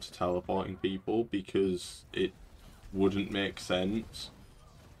no to teleporting people because it wouldn't make sense.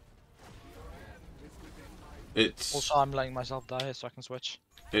 It's Also, I'm letting myself die here so I can switch.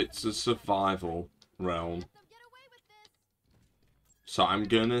 it's a survival realm. So I'm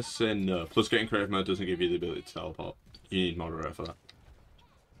gonna say no. Plus getting creative mode doesn't give you the ability to teleport. You need moderator for that.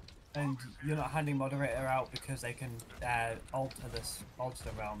 And you're not handing moderator out because they can alter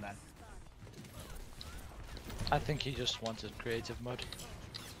the realm then. I think he just wanted creative mode.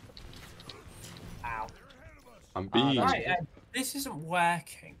 Ow. I'm being that's Right, this isn't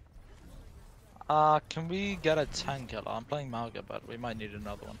working. Can we get a tank killer? I'm playing Malga, but we might need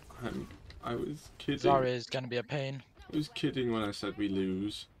another one. I was kidding. Zarya is gonna be a pain. I was kidding when I said we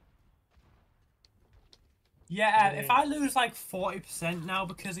lose. Yeah, if I lose like 40% now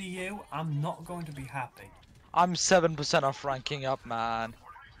because of you, I'm not going to be happy. I'm 7% off ranking up, man.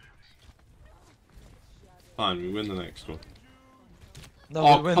 Fine, we win the next one. No,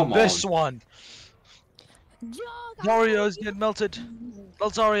 Oh, we win come this on. one. Doc, Mario's getting melted.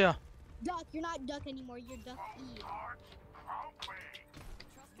 Melt Zarya. Doc, you're not Duck anymore. You're Duck E. Who's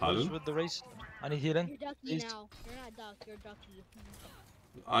Pardon? with the race? I need healing. You're Duck E Please. now. You're not Duck. You're Duck E.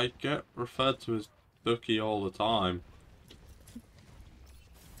 I get referred to as Ducky all the time.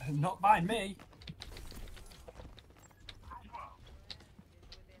 Not by me.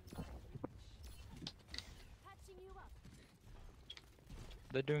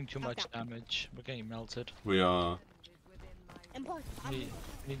 They're doing too much Okay. damage. We're getting melted. We are. And plus,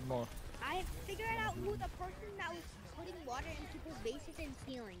 Need more. I figured out who the person that was putting water in people's bases and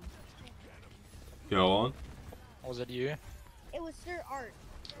ceilings. Go on. Was it you? It was Sir Art.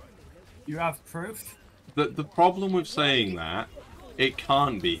 You have proof? The problem with saying that, it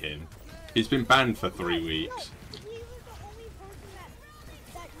can't be him. He's been banned for 3 weeks. No, he was the only person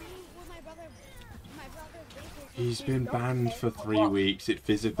that knew where my brother's bases. He's been banned for 3 weeks. It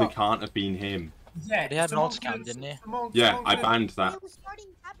physically can't have been him. Yeah. He had an someone alt cam, could've- didn't he? Yeah, someone I could've- banned that. It was starting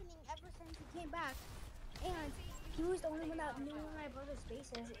happening ever since he came back, and he was the only one that knew where my brother's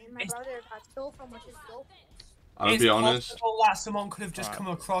bases, and my It's- brother got stole from which is dope. I'll It's be honest. possible that someone could have just Alright. come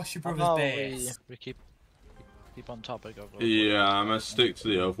across your brother's No, base. we keep on topic of. Yeah, I'm gonna stick to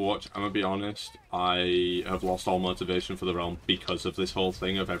the Overwatch. I'm gonna be honest. I have lost all motivation for the realm because of this whole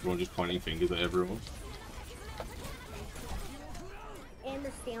thing of everyone just pointing fingers at everyone. And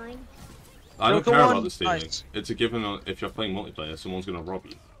the stealing. I don't Joker care one, about the stealing. nice. It's a given. If you're playing multiplayer, someone's gonna rob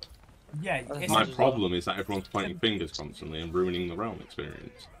you. Yeah, That's it's, My as well. problem is that everyone's pointing fingers constantly and ruining the realm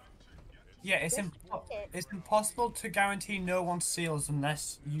experience. yeah, it's impossible to guarantee no one steals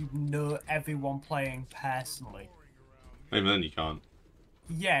unless you know everyone playing personally. Even then, you can't.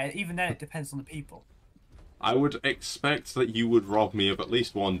 Yeah, even then it depends on the people. I would expect that you would rob me of at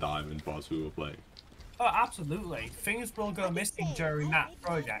least one diamond whilst we were playing. Oh, absolutely. Things will go missing during that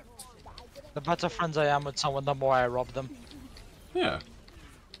project. The better friends I am with someone, the more I rob them. Yeah.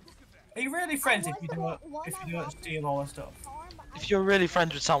 Are you really friends if you don't steal all the stuff? If you're really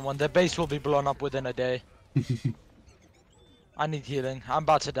friends with someone, their base will be blown up within a day. I need healing. I'm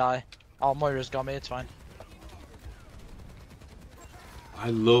about to die. Oh, Moira's got me. It's fine. I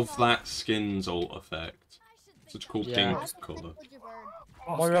love that skin's ult effect. Such a cool Yeah. pink colour.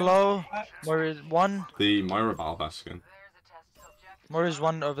 Moira low. Moira one. The Moira Valve skin. Moira's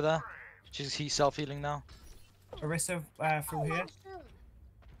one over there. He's self-healing now. Orisa through here.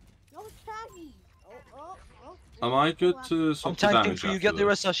 No taggy. Am I good to I'm swap the tanking damage for you. after Get the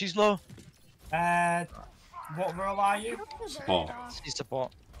this? Orisa. She's low. What role are you? Support. She's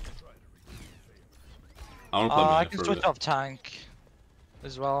support. I want to play I Maya can for a switch bit. off tank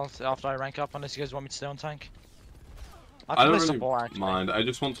as well after I rank up, unless you guys want me to stay on tank. I I can don't play really support actually. mind. I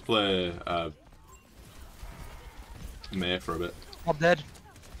just want to play Maya for a bit. I'm dead.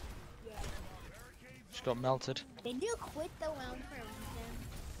 She got melted. Did you quit the round for a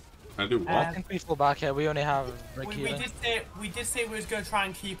reason? I do what? I think we fall back here. We only have We Rakita. did say we was going to try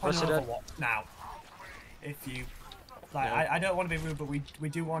and keep on Press it up. Overwatch now. If you like, I don't want to be rude, but we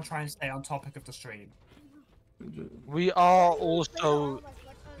do want to try and stay on topic of the stream. We are also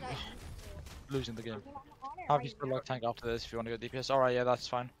losing the game. Have you still like tank after this if you want to go DPS? Alright, yeah, that's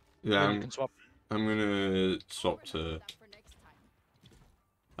fine. Yeah, You can swap. I'm gonna swap to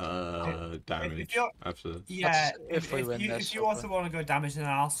damage you're- after. Yeah, if we win this, if you also want to go damage, then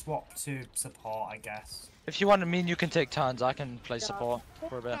I'll swap to support, I guess. If you want to mean you can take turns, I can play support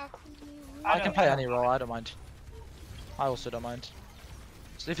for a bit. I can play any role, I don't mind. I also don't mind.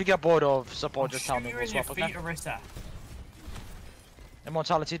 So if you get bored of support, just tell me, Shoot you we'll in your swap, feet, okay? Orisa.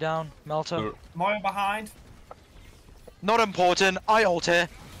 Immortality down, Melter. No. Moira behind. Not important, I ult here.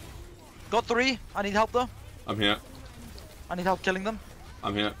 Got 3, I need help though. I'm here. I need help killing them.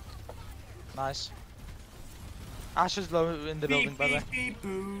 I'm here. Nice. Ash is low in the building, Beep, by the way. beep, beep,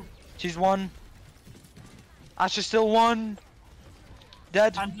 boo. She's 1. Ash is still 1.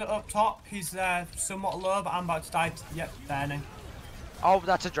 Dead. Handler up top. He's somewhat low, but I'm about to die. Yep, burning. Oh,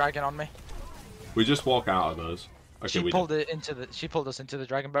 that's a dragon on me. We just walk out of those. Okay, She we pulled did. it into the. She pulled us into the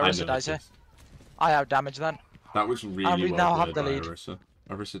dragon. I But Orisa noticed dies here. this. I out damage then. That was really we well now played have the by lead. Orisa.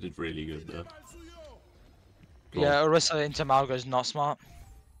 Orisa did really good there. Go Yeah, on. Orisa into Malga is not smart.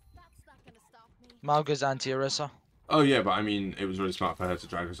 Malga's anti-Orisa. Oh yeah, but I mean, it was really smart for her to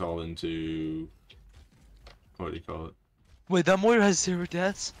drag us all into. What do you call it? Wait, that Moira has 0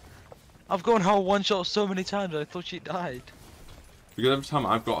 deaths. I've gone her one shot so many times. I thought she died. Because every time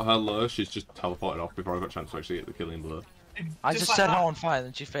I've got her low, she's just teleported off before I got a chance to actually get the killing blow. I just like set her that. on fire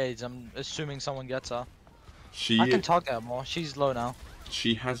and she fades. I'm assuming someone gets her. She I can target her more. She's low now.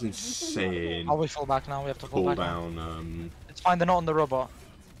 she has insane Oh, we fall back now. We have to fall back now. cooldown It's fine. They're not on the robot.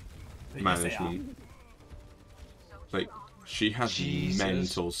 Yes, they are. management. Like she has Jesus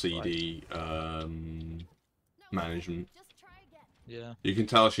mental CD management. Yeah. You can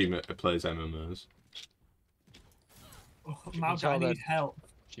tell she plays MMOs. Oh, can Malga, tell I that- need help.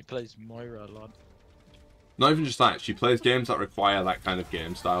 She plays Moira a lot. Not even just that, she plays games that require that kind of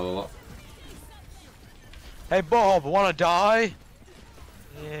game style a lot. Hey Bob, wanna die?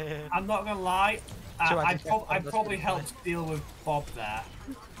 Yeah. I'm not gonna lie. Two I anti-tank probably bombers. helped deal with Bob there.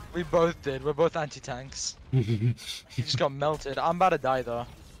 We both did. We're both anti-tanks. He just got melted. I'm about to die though.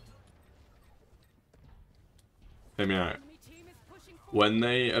 Hear me out. When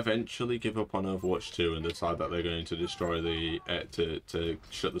they eventually give up on Overwatch 2 and decide that they're going to destroy the to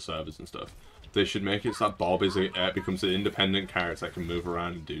shut the servers and stuff, they should make it so that Bob becomes an independent character that can move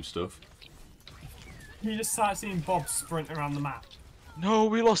around and do stuff. You just start seeing Bob sprint around the map. No,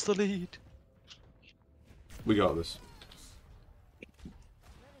 we lost the lead. We got this.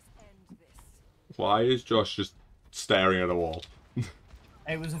 Why is Josh just staring at a wall?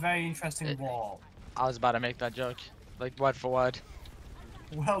 It was a very interesting wall. I was about to make that joke, like word for word.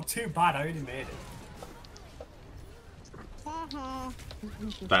 Well, too bad. I only made it.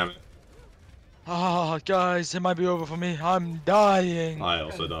 Damn it. Ah, guys, it might be over for me. I'm dying. I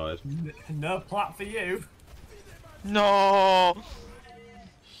also died. No plat for you. No.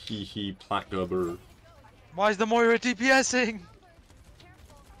 Hee Plackgubber. Why is the Moira DPSing?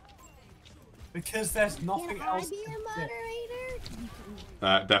 Because there's nothing Can I else. be to a do.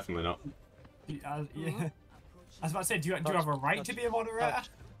 moderator? Definitely not. Yeah. I was about to say, do you have a right to be a moderator?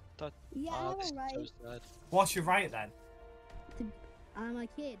 Yeah, Ah, I'm this is alright. so sad. What's your right then? I'm a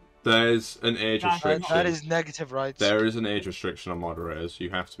kid. There's an age That- restriction. That is negative rights. There is an age restriction on moderators. You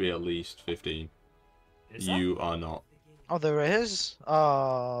have to be at least 15. Is there? You are not. Oh, there is?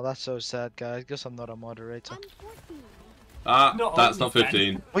 Oh, that's so sad, guys. Guess I'm not a moderator. I'm 14. Ah, that's not only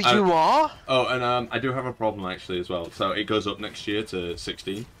 15. Wait, you are? Oh, and I do have a problem actually as well. So it goes up next year to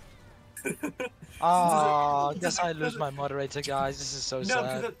 16. Oh, guess I lose my moderator, guys. This is so No,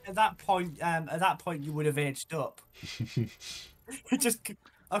 sad. because at that point you would have aged up. Just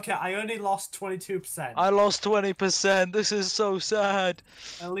okay. I only lost 22%. I lost 20%. This is so sad.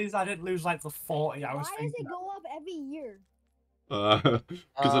 At least I didn't lose like the 40. I was Why does thinking. it go up every year?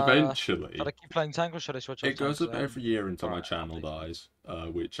 Because eventually, Should I keep playing tank or should I switch off it goes tank? up every year until my Alright, channel dies.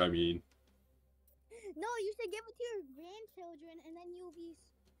 Which, I mean, No, you should give it to your grandchildren, and then you'll be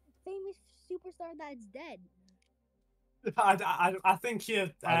famous superstar that's dead. I think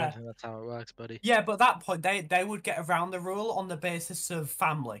you. I don't think that's how it works, buddy. Yeah, but at that point, they would get around the rule on the basis of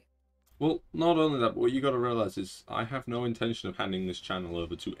family. well, not only that, but what you got to realize is I have no intention of handing this channel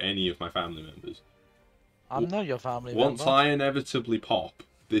over to any of my family members. I'm not your family Once member. I inevitably pop,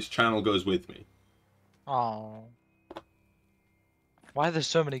 this channel goes with me. Oh. Why are there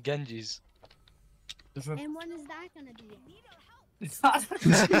so many Genjis? And when is that gonna be?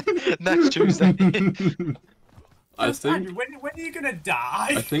 Next Tuesday. I think when are you gonna die?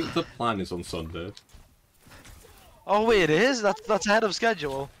 I think the plan is on Sunday. Oh wait, it is? That's ahead of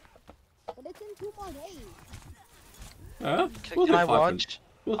schedule. But it's in 2 more days. Yeah, Can I watch?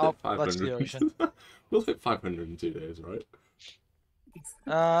 We'll Oh, hit that's the 500. ocean. We'll hit 500 in 2 days, right?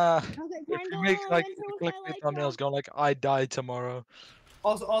 Okay, If you make like click the thumbnails going like I died tomorrow.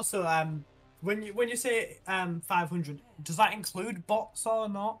 Also, when you say 500, does that include bots or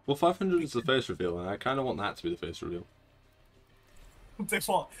not? Well, 500 is the face reveal, and I kind of want that to be the face reveal. This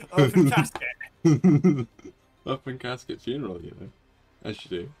what? Open casket. Open casket funeral, you know, as you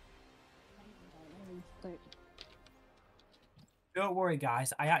do. Don't worry,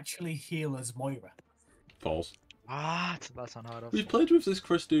 guys. I actually heal as Moira. False. What? That's unheard of. We've played with this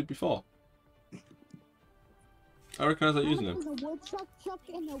Chris dude before. I recognise that using him. There's a woodchuck chuck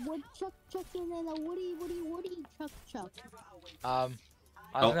and a woodchuck chuck and then a woody chuck chuck. I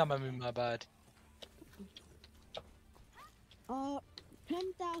think that might be my bad.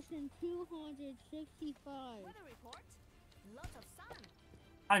 10,265.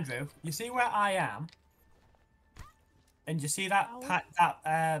 Andrew, you see where I am? And you see that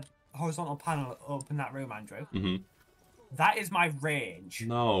horizontal panel up in that room, Andrew? Mm-hmm. That is my range.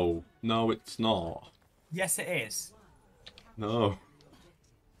 No, it's not. Yes, it is. No,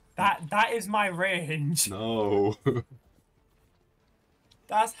 That is my range. no.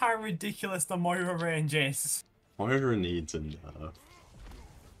 That's how ridiculous the Moira range is. Moira needs a nerf.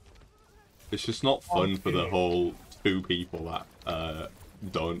 It's just not fun for the Okay. whole 2 people that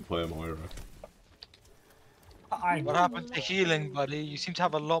don't play Moira. What happened to healing, buddy? You seem to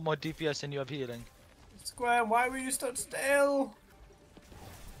have a lot more DPS than you have healing. Square, why were you stood still?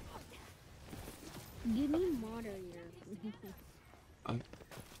 Give me moderator. That's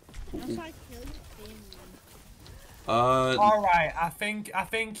why I kill your family. All right, I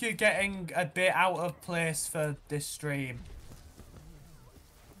think you're getting a bit out of place for this stream.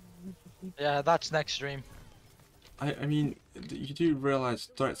 Yeah, that's next stream. I mean, you do realise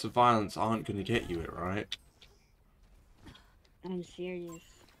threats of violence aren't going to get you it, right? I'm serious.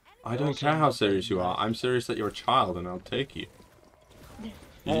 I don't care how serious you are. I'm serious that you're a child and I'll take you.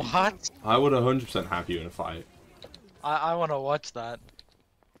 What? I would 100% have you in a fight. I want to watch that.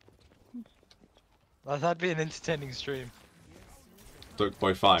 That'd be an entertaining stream. Duck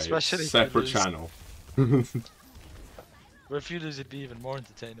Boy fight. Especially if Separate you lose. channel. But if you lose, it'd be even more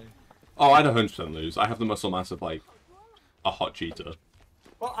entertaining. Oh, I'd 100% lose. I have the muscle mass of like a hot cheetah.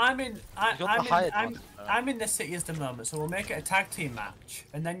 Well, I'm in the city at the moment, so we'll make it a tag team match,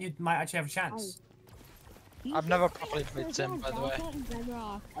 and then you might actually have a chance. I've never properly played Sim, by the way.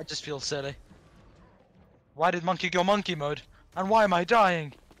 I just feel silly. Why did Monkey go monkey mode? And why am I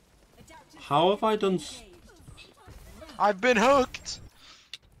dying? How have I done? I've been hooked!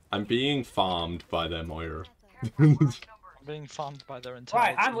 I'm being farmed by their Moira. I'm being farmed by their entire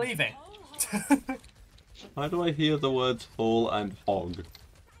Right, I'm team. leaving. How do I hear the words full and hog?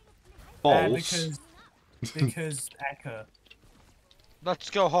 False. Because echo. Let's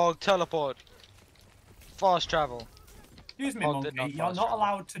go, Hog. Teleport. Fast travel. Excuse me, Hog did monkey. not You're fast not travel.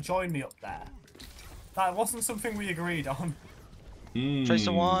 allowed to join me up there. That wasn't something we agreed on.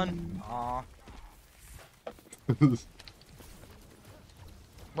 Tracer 1. Aw.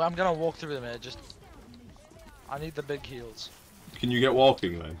 Well, I'm gonna walk through them here. Just. I need the big heals. Can you get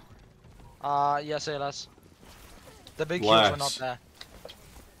walking then? Yes, ALS. The big heals were not Less. there.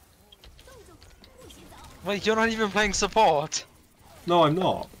 Wait, you're not even playing support? No, I'm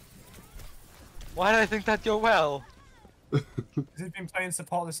not. Why did I think that go well? Has he been playing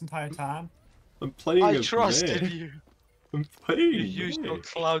support this entire time? I'm playing I as trusted me. you. I'm playing You as used me. your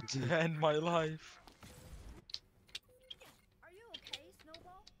cloud to end my life.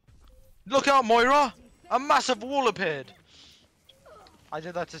 Look out, Moira! A massive wall appeared! I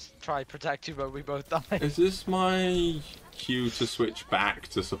did that to try protect you, but we both died. Is this my cue to switch back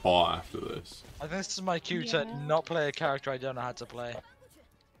to support after this? I think this is my cue to not play a character I don't know how to play.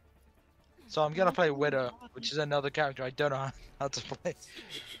 So I'm gonna play Widow, which is another character I don't know how to play.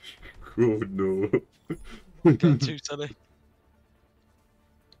 Oh no. Getting too silly.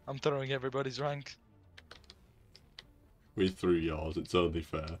 I'm throwing everybody's rank. We threw yours, it's only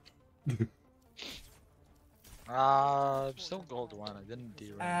fair. Still gold 1, I didn't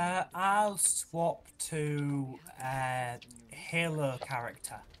D-rank. I'll swap to Halo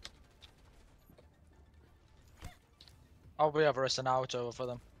character. Oh, we have a an out over for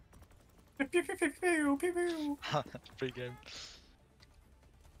them. Pew, pew, pew, pew, pew, pew. Pre-game.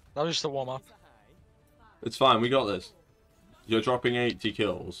 That was just a warm-up. It's fine, we got this. You're dropping 80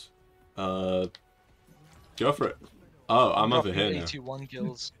 kills. Go for it. Oh, I'm over here now. 81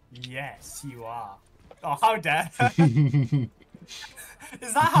 kills. Yes, you are. Oh, how dare! Is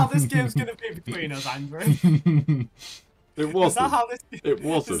that how this game's gonna be between us, Andrew? It wasn't. Is that how this? It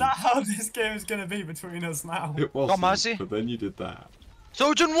wasn't. Is that how this game's gonna be between us now? It wasn't. Mercy. But then you did that.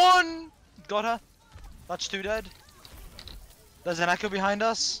 Sojourn 1! Got her. That's 2 dead. There's an echo behind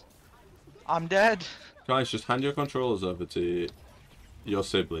us. I'm dead. Guys, just hand your controllers over to your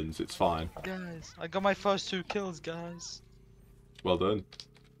siblings. It's fine. Guys, I got my first 2 kills, guys. Well done.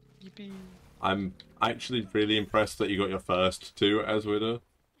 Yippee. I'm actually really impressed that you got your first 2 as Widow.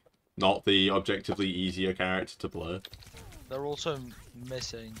 Not the objectively easier character to play. They're also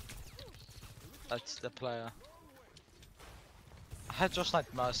missing. That's the player. I had just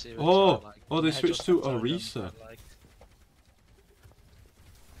like Mercy. Which Oh! I liked. Oh, they I had switched just to like Sojourn, Orisa. I liked.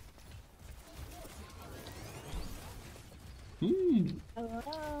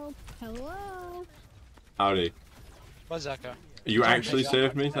 Hello. Hello. Howdy. Where's Echo? You Oh, actually yeah.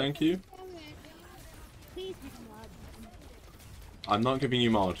 saved me, thank you. Please be mod. I'm not giving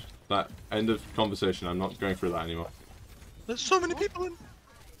you mod. That end of conversation, I'm not going through that anymore. There's so many people in.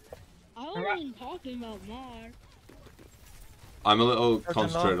 I wasn't talking about mod. I'm a little There's a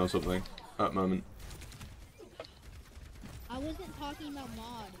concentrated lot. on something at the moment. I wasn't talking about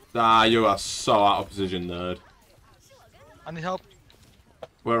mod. Ah, you are so out of position, nerd. I need help.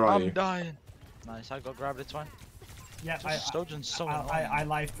 Where are I'm you? dying. Nice, I got grabbed, it's fine. Yeah, Sojourn's so I annoying.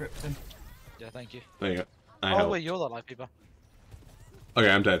 live dripped him. Yeah, thank you. There you go. I Oh help. wait, you're the life keeper. Okay,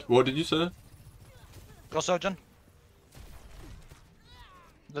 I'm dead. What did you say? Go Sojourn.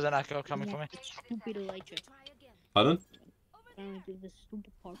 There's an echo coming for me. It's stupid Elijah. Pardon? I don't do this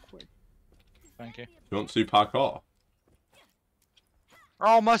stupid parkour. Thank you. You want to do parkour?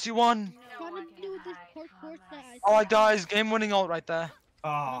 Oh, Mercy won! Trying to do this parkour that Oh, I dies. Game winning ult right there.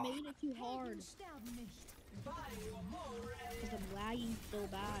 I Oh, made it too hard. Because I'm lagging so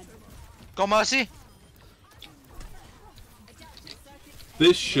bad. Go Mercy!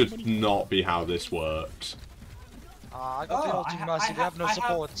 This should not be how this works. I got the Oh, ult in I Mercy. They have no have-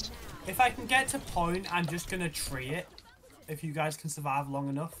 support. if I can get to point, I'm just gonna tree it. If you guys can survive long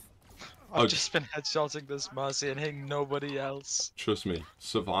enough. I've Oh. just been headshotting this Mercy and hitting nobody else. Trust me,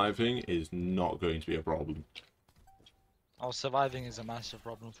 surviving is not going to be a problem. Oh, surviving is a massive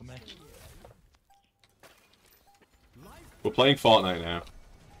problem for me. We're playing Fortnite now.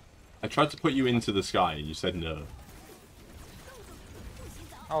 I tried to put you into the sky and you said no.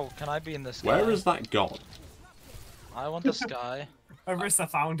 Oh, can I be in the sky? Where is that gone? I want the sky. Arissa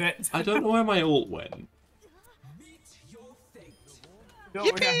found it. I don't know where my ult went. Don't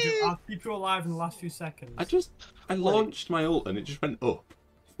worry, Andrew, Yippee! I'll keep you alive in the last few seconds. I launched my ult and it just went up.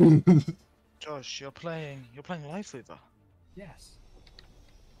 Josh, you're playing Life Weaver. Yes.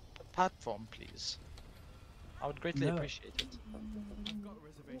 Platform, please. I would greatly No. appreciate it.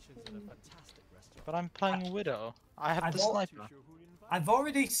 But I'm playing Widow. I have I've the al- sniper. I've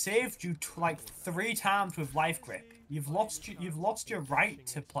already saved you like 3 times with life grip. You've lost your right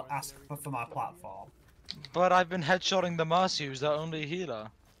to ask for my platform. But I've been headshotting the Mercy, who's their only healer.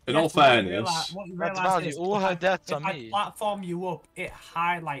 In all Yes, what you fairness, what you That's realise value. is All if her I- deaths if are I me. platform you up, it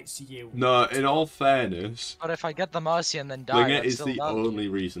highlights you. no, in all fairness, But if I get the Mercy and then die, Blinger that's is still the value. only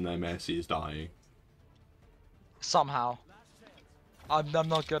reason their Messi is dying. Somehow. I'm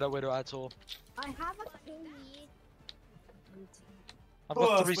not good at Widow at all. I have a kill lead. I've got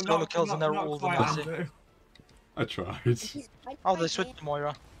Close, 3 but solo not- kills not- and they're not all the quite, Mercy. Andrew. I tried. Oh, they switched to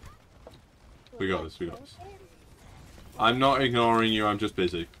Moira. We got this, we got this. I'm not ignoring you, I'm just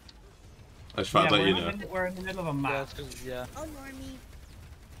busy. I just thought I'd let you know. We're in the middle of a Yeah, map. it's 'cause- yeah. Oh, Normie.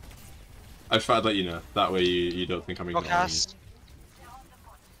 I just thought I'd let you know. That way you don't think I'm Go ignoring you. cast.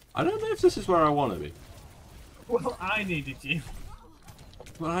 I don't know if this is where I want to be. Well, I needed you.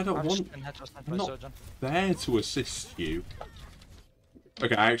 But I don't I've want just been headshotted by not- Sojourn. there to assist you.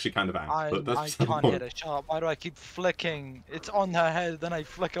 Okay, I actually kind of am, I but that's can't hit a shot. Why do I keep flicking? It's on her head, then I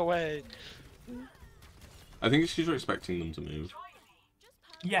flick away. I think it's because you're expecting them to move.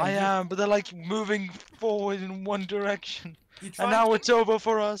 Yeah, I am, but they're like moving forward in one direction. You And tried now to- it's over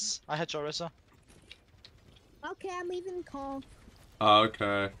for us. I headshot Rissa. Okay, I'm leaving the call.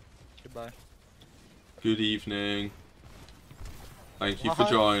 Okay. Goodbye. Good evening. Thank you Well, for hi.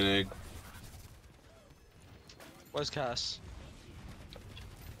 joining. Where's Cass?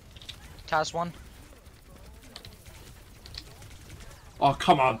 Cass one. Oh,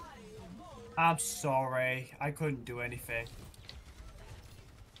 come on. I'm sorry. I couldn't do anything.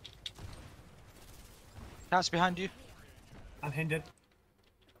 Cass behind you. I'm hindered.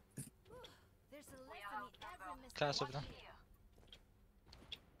 Cass over there.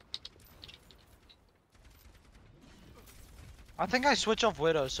 I think I switch off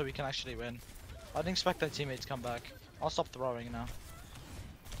Widow so we can actually win. I didn't expect their teammates to come back. I'll stop throwing now.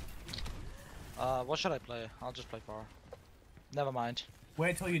 What should I play? I'll just play Pharah. Never mind.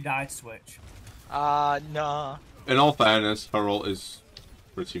 Wait till you die to switch. Nah. In all fairness, her ult is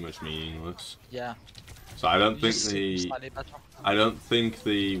pretty much meaningless. Yeah. So I don't You think just seem the slightly better. I don't think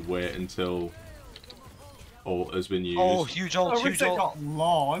the wait until ult has been used. Oh, huge ult, Oh, huge Rissa ult. got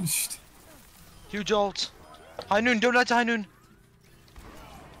launched. Huge ult. High noon, don't let high noon.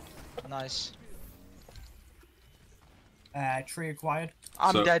 Nice. Tree acquired.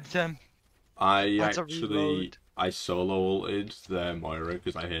 I'm So- dead, Tim. I That's a actually reload. I solo ulted their Moira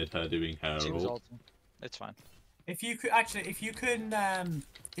because I heard her doing her She was ult. ulting. It's fine. If you could actually, if you can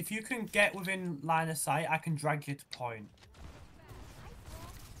get within line of sight, I can drag you to point.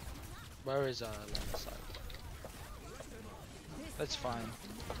 Where is line of sight? That's fine.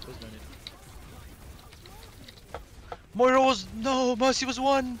 There's no need. Moira was no, Mercy was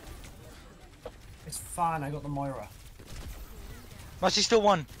one. It's fine. I got the Moira. Mercy still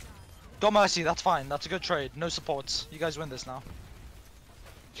won. Got Mercy, that's fine. That's a good trade. No supports. You guys win this now.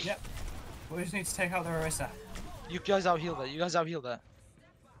 Yep. We just need to take out the Orisa. You guys out heal that. You guys out heal that.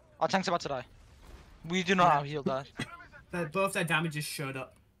 Our tank's about to die. We do not out heal that. Both their damages showed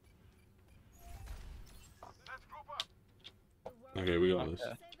up. Okay, we got this.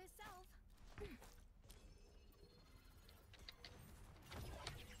 Okay.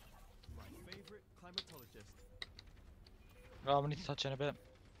 Oh, we need to touch in a bit.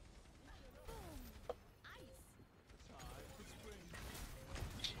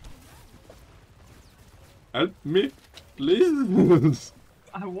 Help me, please.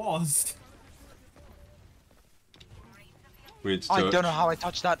 Oh, I was. Weird I touch. don't know how I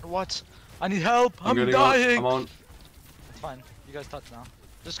touched that. What? I need help. I'm getting dying. On. I'm on. It's fine. You guys touch now.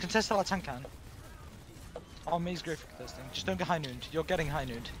 Just contest till our tank can. Oh, May's great for contesting. Just don't get high nooned. You're getting high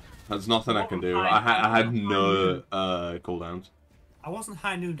nooned. There's nothing I can do. I I had wasn't no cooldowns. I wasn't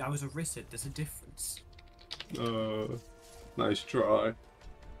high noon. I was Orisa. There's a difference. Nice try.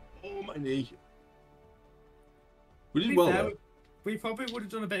 Oh, my knee. We To did be well fair, though. we probably would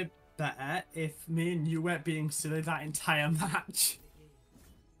have done a bit better if me and you weren't being silly that entire match.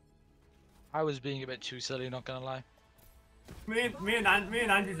 I was being a bit too silly, not gonna lie. Me and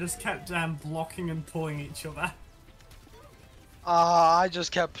Andrew just kept blocking and pulling each other. I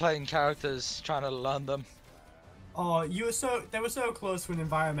just kept playing characters, trying to learn them. Oh, they were so close to an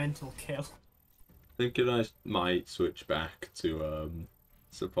environmental kill. Thinking I might switch back to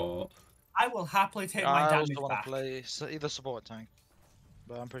support. I will happily take my I damage also want back. to play either support or tank.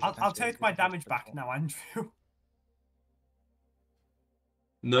 But I'm pretty sure I'll tank's gonna take be my the damage first back pick. now, Andrew.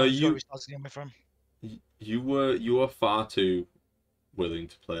 No, I'm just gonna you restart the game from. you were far too willing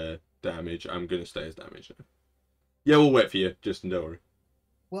to play damage. I'm gonna stay as damage now. Yeah, we'll wait for you. Just don't worry.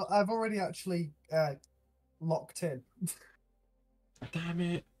 Well, I've already actually locked in. Damn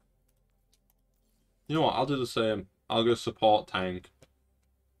it. You know what? I'll do the same. I'll go support tank.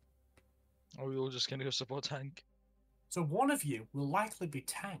 Or we all just gonna go support tank. So one of you will likely be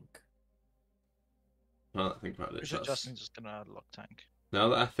tank. Now that I think about it, Pretty sure that's- Justin's just gonna lock tank. now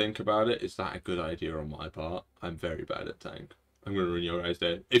that I think about it, is that a good idea on my part? I'm very bad at tank. I'm gonna ruin your guys'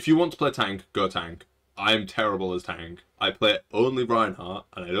 day. If you want to play tank, go tank. I'm terrible as tank. I play only Reinhardt,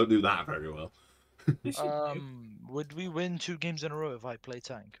 and I don't do that very well. Would we win 2 games in a row if I play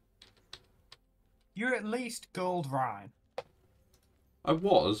tank? You're at least gold Ryan. I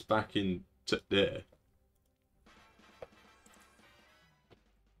was back in today.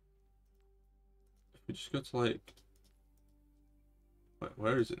 If we just go to like,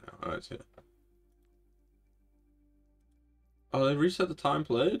 where is it now? Oh, it's here. Oh, they reset the time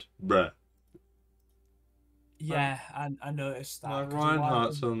played? Bruh. Yeah, I noticed that. My 'cause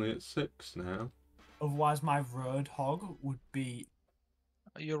Reinhardt's only at 6 now. Otherwise, my Roadhog would be.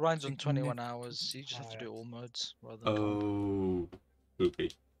 Your Ryan's on 21 Significant hours. You just have to do higher. all modes rather than comp. Oh,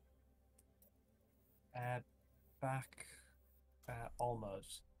 poopy. Back.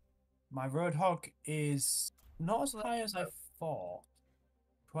 Almost. My Roadhog is not as high as I thought.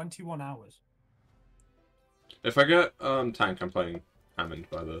 21 hours. If I get tank, I'm playing Hammond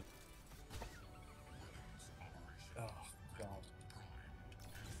by the. Oh god.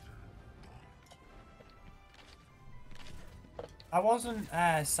 I wasn't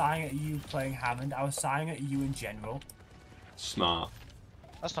sighing at you playing Hammond. I was sighing at you in general. Smart.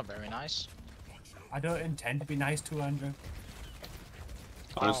 That's not very nice. I don't intend to be nice to Andrew.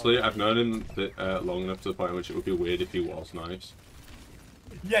 Honestly, I've known him long enough to the point in which it would be weird if he was nice.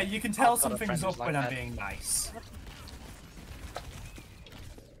 Yeah, you can tell I've got a something's friend up who's like when I'm that. being nice.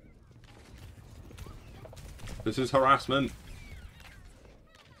 This is harassment.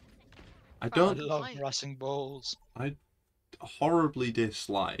 I I don't. love harassing balls. I horribly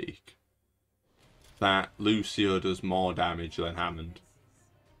dislike that Lucio does more damage than Hammond.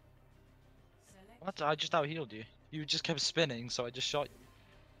 What? I just out-healed you. You just kept spinning, so I just shot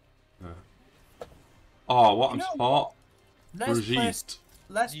you. Oh, what You I'm know spot. Let's play, Brigitte.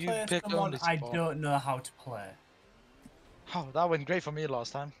 let's You play pick someone only I support. don't know how to play. Oh, that went great for me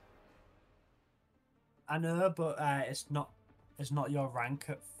last time. I know, but it's not your rank.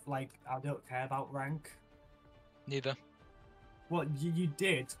 Like, I don't care about rank. Neither. What you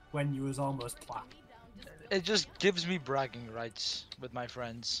did when you was almost plat. It just gives me bragging rights with my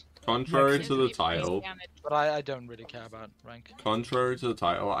friends. Contrary Yeah, to the title, But I don't really care about rank. contrary to the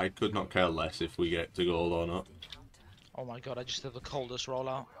title, I could not care less if we get to gold or not. Oh my god, I just did the coldest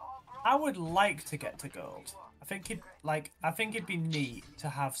rollout. I would like to get to gold. I think it'd be neat to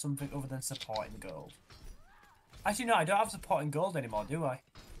have something other than supporting gold. Actually, no, I don't have supporting gold anymore, do I?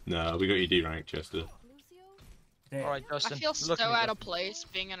 No, we got you D rank, Chester. Yeah. Alright, I Justin. feel look so at me, out of Justin. place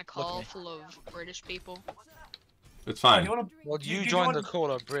being in a at call me. full of British people. It's Oh, fine. do you wanna, Well, do you do joined wanna- the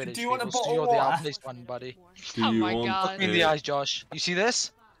call of British do you want a people, so bottle you're of the water? outplaced one, buddy. Do Oh you my want god. Look me in the eyes, Josh. You see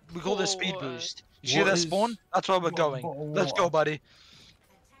this? We call this speed What? boost. You see What that is- spawn? That's where we're What going. bottle of Let's go, water? buddy.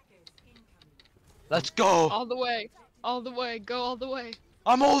 Let's go. All the way. All the way. Go all the way.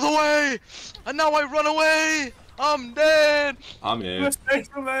 I'm all the way, and now I run away. I'm dead. I'm here. Mistake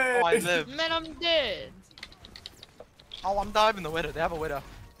for me! Oh, I live. Man, I'm dead. Oh, I'm diving the widow. They have a widow.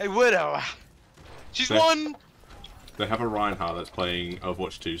 Hey, widow. She's They- won. They have a Reinhardt that's playing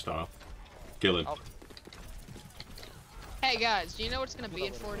Overwatch 2 style. Kill him. Oh. Hey guys, do you know what's gonna be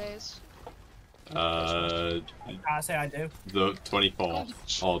in 4 days? I can't say I do. The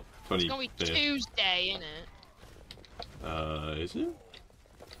 24th or It's gonna be 25th. Tuesday, innit? Is it?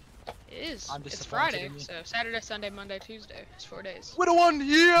 It is. I'm It's disappointed Friday, in you. so Saturday, Sunday, Monday, Tuesday. It's 4 days. Widow won.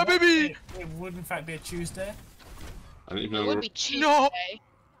 Yeah, baby. It would in fact be a Tuesday. I don't even It know. would Where... be Tuesday. No.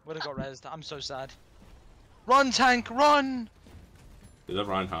 Widow got rezzed. I'm so sad. Run, tank, run. The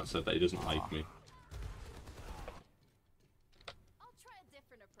Reinhardt said that he doesn't like me.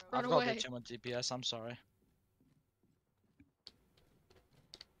 Run I've got a away. bit too much DPS. I'm sorry.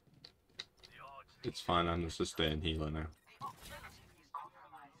 It's fine. I'm just a staying healer now.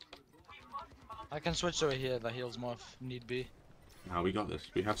 I can switch to a healer that heals more if need be. Now we got this.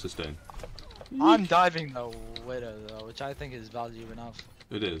 We have sustain. I'm diving the widow though, which I think is value enough.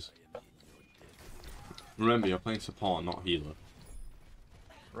 It is. Remember, you're playing support, not healer.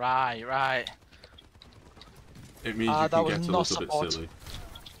 Right, right. It means you that can was get a not little support. bit silly.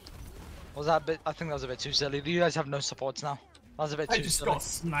 Was that a bit? I think that was a bit too silly. You guys have no supports now. That was a bit I too just silly. got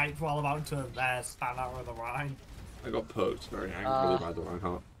sniped while about to stand out of the Rhine. I got poked very angrily Uh, by the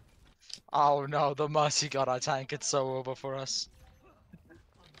Reinhardt. Oh no, the Mercy got our tank. It's so over for us.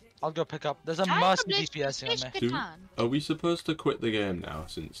 I'll go pick up. There's a Mercy DPS here, man. Do, are we supposed to quit the game now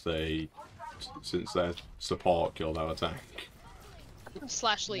since their support killed our tank?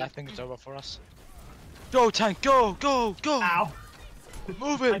 Slash lead. I think it's over for us. Go tank, go, go, go! Ow!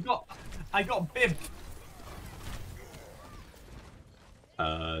 Move it! I got bibbed.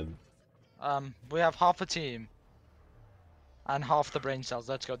 We have half a team. And half the brain cells.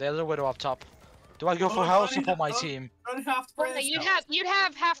 Let's go. There's a widow up top. Do I go for her or support my team? Only half the Well, brain you'd cells.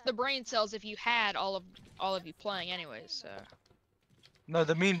 have half the brain cells if you had all of you playing anyways. So No,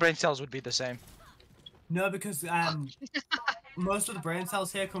 the mean brain cells would be the same. No, because most of the brain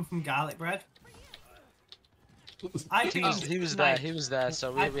cells here come from garlic bread. He was there,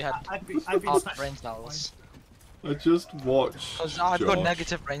 so we had I've been half the sniped. brain cells. I just watched Because I've got Josh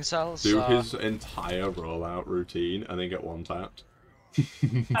negative brain cells. do his entire rollout routine and then get one tapped.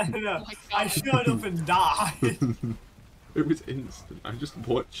 I don't know. Oh my I God. showed up and died. It was instant. I just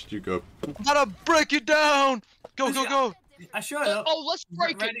watched you go. Gotta break it down! Go, go, go! I showed up. let's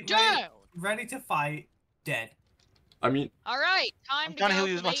break ready, it down. Ready to fight, dead. I mean, Alright, time I'm to trying to go heal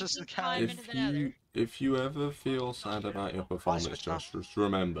you as from much as I 18th can. time into the nether. if you ever feel sad about your performance, switch now. just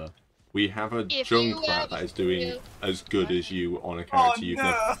remember, we have a If junk you rat ever that is doing feel- as good as you on a Oh character you've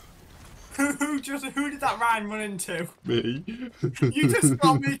never... no! Who did that Ryan run into? Me? You just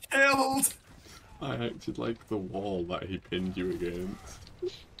got me killed! I acted like the wall that he pinned you against.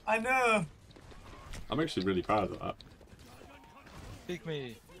 I know. I'm actually really proud of that. Pick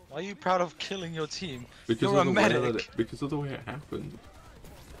me. Why are you proud of killing your team? Because You're of a the way medic. that because of the way it happened.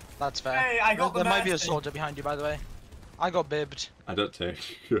 That's fair. Hey, I got there the might be a mercy. soldier behind you, by the way. I got bibbed. I don't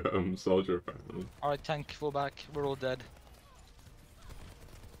take soldier apparently. Alright, tank, fall back. We're all dead.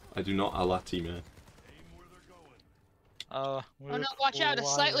 I do not alati man. Oh no, watch out, a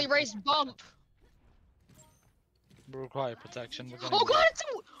slightly raised bump. We require protection. We're Oh god, it's a...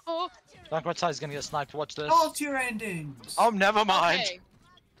 Oh, Dark is gonna get sniped. Watch this. Hold your endings. Oh, never mind.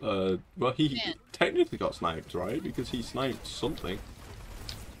 okay. Well he Man. technically got sniped, right? Because he sniped something.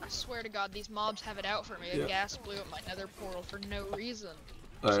 I swear to god, these mobs have it out for me. Yeah. A gas blew up my nether portal for no reason.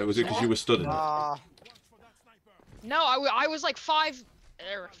 Was it because you were stood in it? No, I was like 5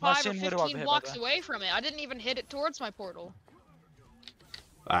 or Marcin, where do I 15 hit, by blocks the way? away from it. I didn't even hit it towards my portal.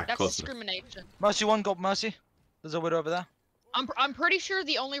 Ah, That's close enough. discrimination. Mercy one got Mercy. There's a widow over there. I'm pretty sure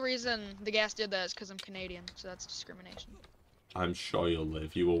the only reason the gas did that is because I'm Canadian, so that's discrimination. I'm sure you'll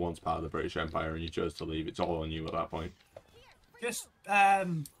live. You were once part of the British Empire and you chose to leave. It's all on you at that point. Just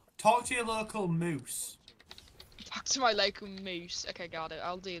talk to your local moose. Talk to my local moose. Okay, got it.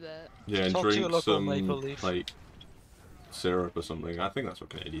 I'll do that. Yeah, and Talk to your drink local some maple leaf. like syrup or something. I think that's what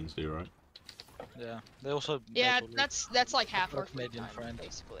Canadians do, right? Yeah. They also. Yeah, maple leaf. that's like half Our our food Canadian time, friend.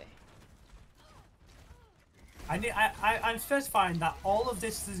 basically. I'm specifying that all of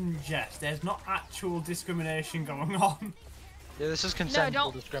this is in jest. There's not actual discrimination going on. Yeah, this is consensual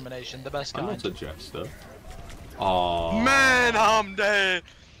don't- discrimination. The best I'm kind. not a jester. Oh Man, I'm dead.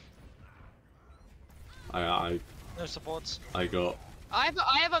 I No supports. got. I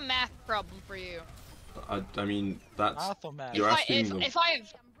have a math problem for you. I mean that's. Math or math? You're If I asking them.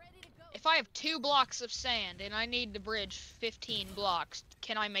 if I have 2 blocks of sand and I need to bridge 15 blocks,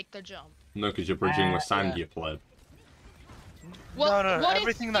 can I make the jump? No, because you're bridging with sand, yeah. you pleb. Well, No, what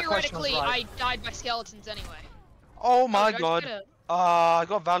everything in if that question was theoretically right. I died by skeletons anyway? Oh my did I just god. get a- I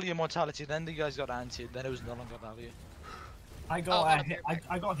got value immortality. Then you guys got anti. Then it was no longer value. I got Oh, hit,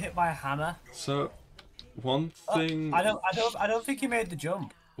 I got hit by a hammer. So, one thing. I don't think he made the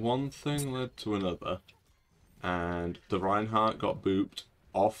jump. One thing led to another, and the Reinhardt got booped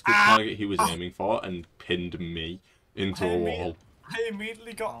off the Ah! target he was aiming for and pinned me into a wall. I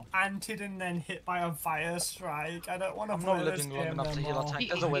immediately got anted and then hit by a fire strike. I don't want to I'm play not this living long game enough to no heal a more. tank.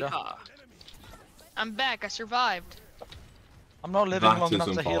 There's a widow. I'm back. I survived. I'm not living That long is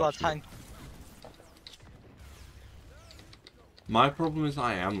enough to heal a unfortunate. tank. My problem is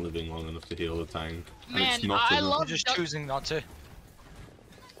I am living long enough to heal the tank, and it's Man, not I enough. love- You're just duck- choosing not to. You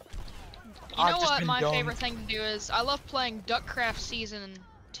I've know just what been my dumb. favorite thing to do is? I love playing Duckcraft Season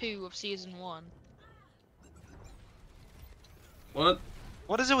 2 of Season 1. What?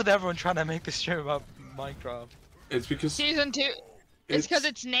 What is it with everyone trying to make this stream about Minecraft? It's because Season 2. It's because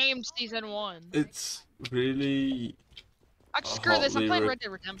it's named Season 1. it's really Screw this, I'm hotly playing re- Red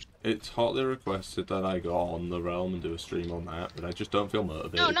Dead Redemption. it's hotly requested that I go on the realm and do a stream on that, but I just don't feel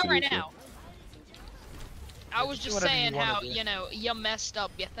motivated. No, not to right do so. now. I was Do just whatever you saying wanna how, do. you know, you messed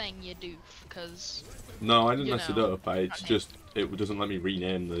up your thing, you doof, because... No, I didn't You mess it know, up. It's just it doesn't let me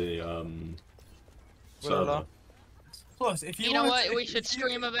rename the server. Plus, if you, You know wanna- what we if should you-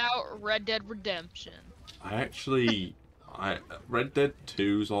 stream about? Red Dead Redemption. I actually, Red Dead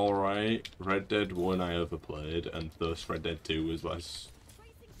 2's alright. Red Dead 1 I overplayed, and thus Red Dead 2 was less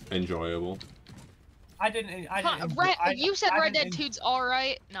enjoyable. I didn't. You said I Red didn't Dead 2's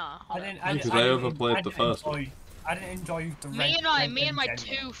alright? Nah, I hold didn't. on. Because I overplayed the didn't first one. enjoy- I didn't enjoy the Me Red and my Dead in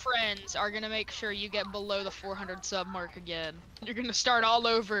general. 2 friends are gonna make sure you get below the 400 sub mark again. You're gonna start all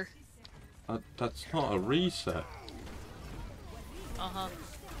over. That's not a reset. Uh-huh.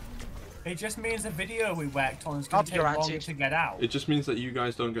 It just means the video we worked on is Up going to take your longer ante. to get out. It just means that you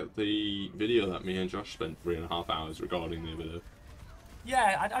guys don't get the video that me and Josh spent 3.5 hours recording the video.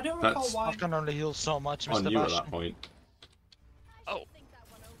 Yeah, I don't recall That's- why. I can only heal so much, On Mr. you at Bastion. that point.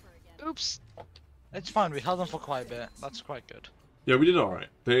 Oops. It's fine, we held them for quite a bit. That's quite good. Yeah, we did alright.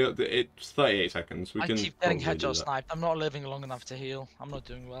 It's 38 seconds. We I can keep getting probably do headshot that. sniped. I'm not living long enough to heal. I'm not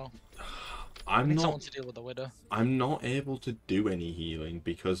doing well. I I'm need not. someone to deal with the widow. I'm not able to do any healing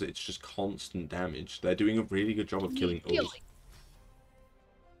because it's just constant damage. They're doing a really good job of killing us. Healing.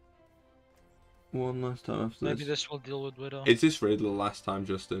 One last time after Maybe this. this will deal with widow. Is this really the last time,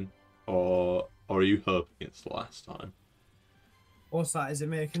 Justin? Or Or are you hoping it's the last time? What's that? Is it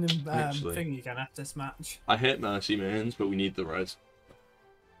making them Actually. thing again after this match? I hate Mercy mains, but we need the res.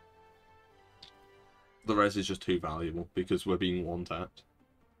 The res is just too valuable because we're being one-tapped.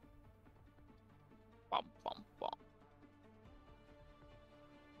 Bum, bum, bum.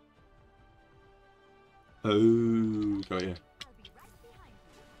 Oh, got you.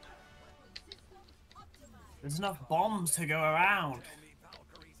 There's enough bombs to go around.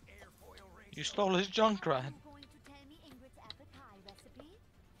 You stole his Junkrat.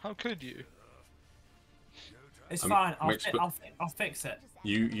 How could you? It's I'm fine. mixed, but- I'll fix it.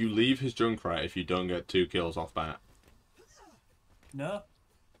 You leave his Junkrat if you don't get 2 kills off bat. No.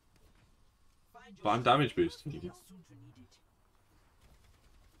 But I'm damage boosting you.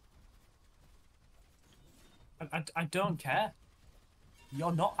 I don't care.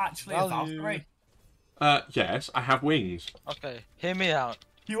 You're not actually Value. a Valkyrie. Yes, I have wings. Okay, hear me out.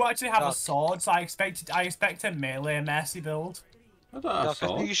 You actually have a Doc. sword, so I expect a melee Mercy build. I don't have Doc, I think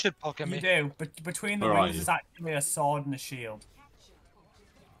sword. you should pocket You me. do, but between the Where are wings you? is actually a sword and a shield.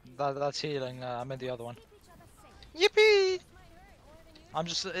 That's healing. I'm in the other one. Yippee! I'm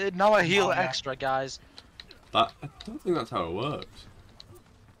just now I heal Oh, yeah. extra, guys. I don't think that's how it works.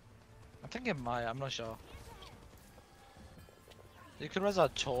 I think it might. I'm not sure. You could res our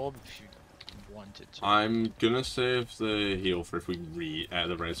Torb if you wanted to. I'm gonna save the heal for if we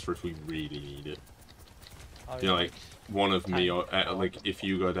the res for if we really need it. Oh, You know, like one of me or Tank. like if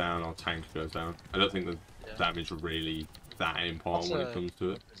you go down or tank goes down. I don't think the Yeah. damage are really that important when it Also- comes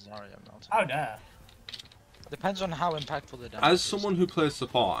to it. Sorry, I'm not. Oh no. Depends on how impactful the damage As is. someone who plays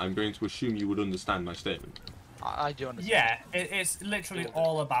support, I'm going to assume you would understand my statement. I do understand. Yeah, it's literally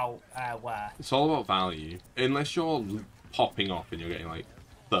all about where. It's all about value. Unless you're popping off and you're getting like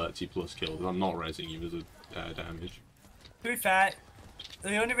 30 plus kills, I'm not resing you as a damage. To be fair,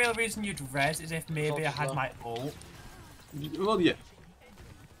 the only real reason you'd res is if maybe I Focus had low. my ult. Well, yeah.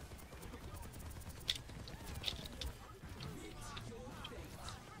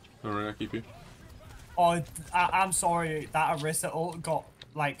 Alright, I'll keep you. Or I'm sorry, that Arisa ult got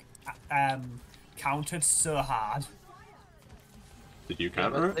like countered so hard. Did you Yeah,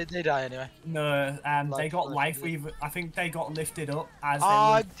 counter but it? they die anyway. No, they Life got lifted. life weaver. I think they got lifted up as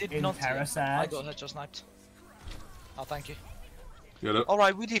I they were did in not. Terra I Surge. got headshot sniped. Oh, thank you. Get it?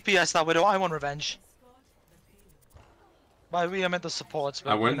 Alright, we DPS that widow. I want revenge. By we, I meant the supports.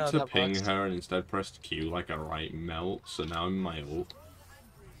 But I we went know to that ping works. her and instead pressed Q like a right melt, so now I'm in my ult.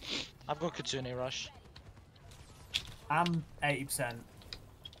 I've got Kitsune Rush. I'm 80%.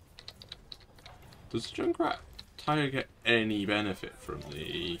 Does Junkrat Tire get any benefit from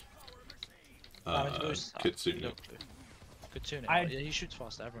the Damage boost? Kitsune? No clue. Kitsune. I- Yeah, he shoots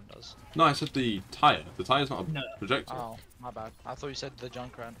fast. Everyone does. No, I said the tire. The tire's not a No. projectile. Oh, my bad. I thought you said the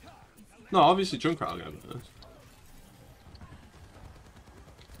Junkrat. No, obviously Junkrat will get a bonus.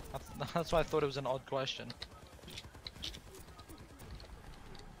 That's why I thought it was an odd question.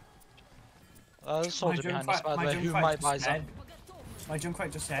 There's a soldier behind us, by the way, who might buy some. My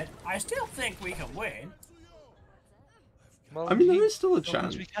Junkrat just said, I still think we can win. Well, I mean, there he is still a still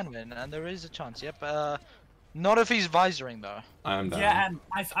thinks chance. we can win, and there is a chance. Yep. Not if he's visoring though. I am down. Yeah,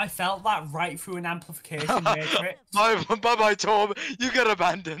 I felt that right through an amplification matrix. Bye, Torb. You get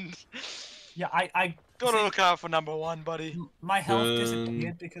abandoned. Yeah, I Gotta see, look out for number one, buddy. my health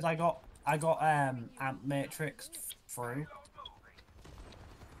disappeared because I got amp matrix through.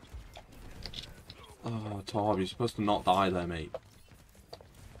 Oh, Torb, you're supposed to not die there, mate.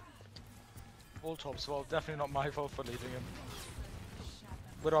 All Torb's fault. Definitely not my fault for leaving him.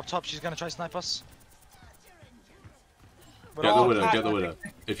 Widow up top. She's gonna try snipe us. Get the widow, get the widow.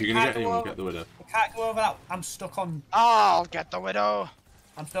 If you're gonna get anyone, get the widow. I can't go over that. I'm stuck on. I'll get the widow.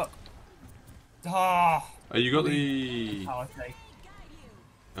 I'm stuck. Ah, Oh, you got the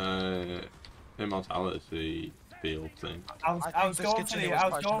immortality field thing. I was I think this going for Kitsune the was I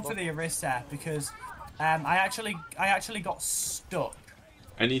was going for questionable. the Arisa because I actually got stuck.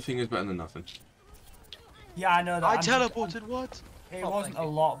 Anything is better than nothing. Yeah, I know that. I I'm- teleported. What? It Oh, wasn't thank a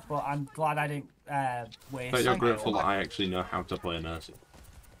you. lot, but I'm glad I didn't waste. But you're my grateful ult. that I actually know how to play a nursing.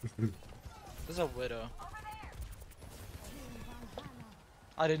 There's a widow.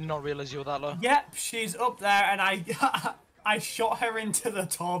 I did not realize you were that low. Yep, she's up there, and I I shot her into the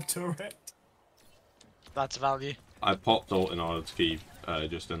top turret. That's value. I popped ult in order to keep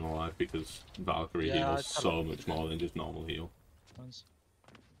Justin alive because Valkyrie Yeah, heals I so much more than just normal heal.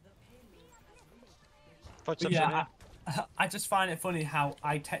 Footsteps Yeah, in here. I just find it funny how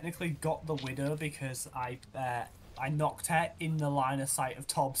I technically got the widow because I knocked her in the line of sight of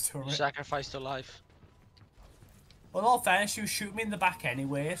Tob's turret. Sacrificed a life. Well, in all fairness, she was shooting me in the back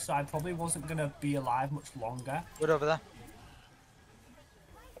anyway, so I probably wasn't gonna be alive much longer. Wood over there.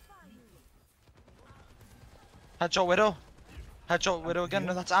 Headshot Widow. Headshot Widow again.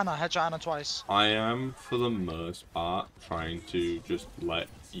 No, that's Anna. Headshot Anna twice. I am, for the most part, trying to just let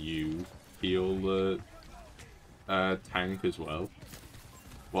you heal the tank as well.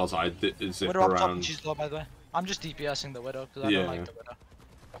 Whilst I zip Widow up top. around. She's low, by the way. I'm just DPSing the Widow because I don't like the Widow.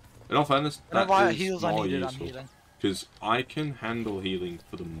 In all fairness, that Whenever is heals I more needed, I'm useful. healing. Because I can handle healing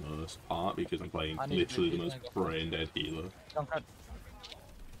for the most part because I'm playing I need literally the to most heal. brain dead healer. Junkrat.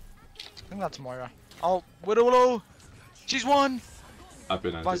 I think that's Moira. Oh, Widow low. She's won. I've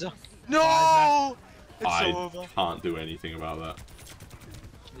been at Visor. it. No! It's I so over. can't do anything about that.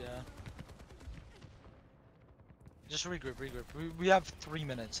 Yeah. Just regroup. We have 3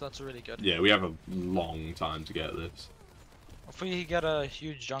 minutes. That's really good. Yeah, we have a long time to get this. If we get a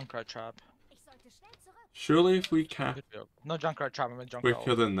huge Junkrat trap. Surely if we cap Good build. No Junkrat trap, I mean Junkrat.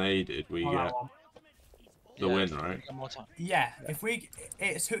 quicker than they did, we Oh, get that one. the win, right? Get more time. Yeah, if we,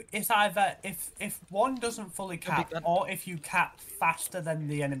 it's either if one doesn't fully cap, gun. or if you cap faster than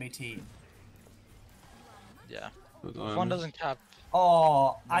the enemy team. Yeah. But, If one doesn't cap.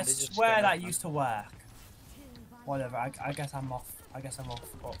 Oh, Then I they just swear get that knocked used to work. Whatever, I guess I'm off. I guess I'm off.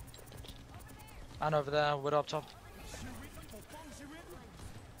 But And over there, Widow up top.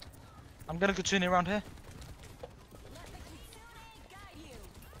 I'm gonna continue around here.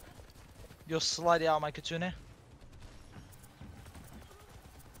 You'll slide it out my Kitsune.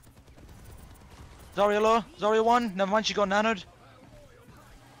 Zarya low. Zarya 1. Never mind, she got nanoed.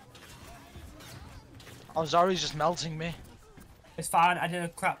 Oh, Zarya's just melting me. it's fine. I did a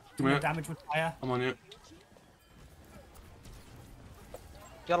crap Come here. damage with fire. I'm on you.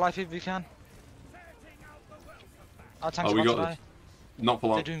 Get life if you can. Our tank's Oh, we about got to this. die. Not for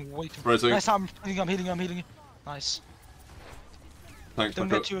They're long. doing way too Pressing. Nice, I'm healing you. Nice. Thanks, Don't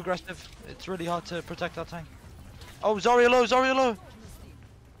Marco. get too aggressive. It's really hard to protect that tank. Oh, Zarya low.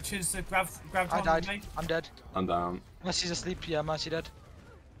 Which is the grab I on died. me. I'm dead. I'm down. Mercy's asleep. Yeah, Mercy dead.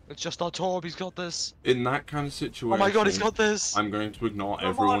 It's just our Torb. He's got this. In that kind of situation, Oh my god, he's got this. I'm going to ignore Come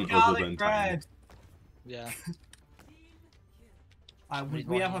everyone on, other garlic than bread. tank. Yeah.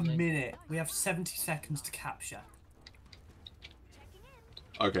 We have a minute. We have 70 seconds to capture.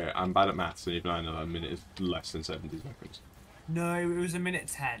 Okay, I'm bad at maths, and even I know that a minute is less than 70 seconds. No, it was a minute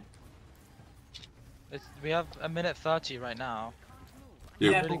 10. We have a minute 30 right now.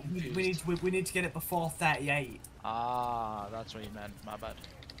 Yeah. Yeah, really but confused. we need to get it before 38. Ah, that's what you meant. My bad.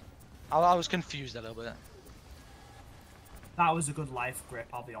 I was confused a little bit. That was a good life grip,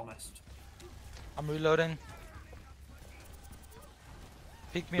 I'll be honest. I'm reloading.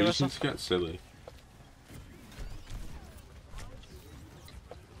 Peek me, We just Orisa. need to get silly.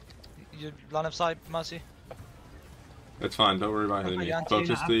 You line of sight, Mercy. It's fine, don't worry about hitting me. yeah,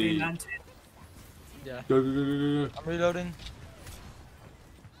 Focus I've been the... anti- Yeah. Go. I'm reloading.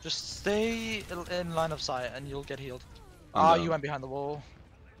 Just stay in line of sight and you'll get healed. I'm down. You went behind the wall.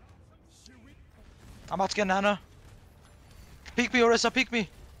 I'm about to get Nana. Peek me, Orisa, peek me.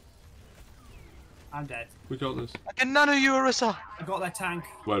 I'm dead. We got this. I can nano you, Orisa. I got their tank.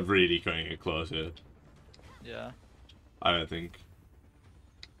 We're really cutting it close here. Yeah. I don't think.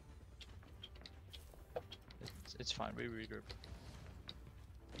 It's fine, we regroup.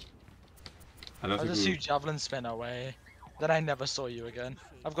 I don't I think just we... see javelin spin away. Then I never saw you again.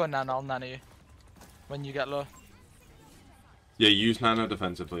 I've got Nana, I'll nano you. When you get low. Yeah, use Nano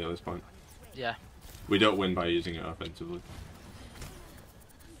defensively at this point. Yeah. We don't win by using it offensively.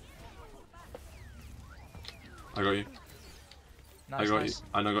 I got you. Nice, I got nice. you.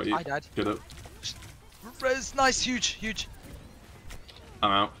 I got you. I died. Get up. Res, nice, huge.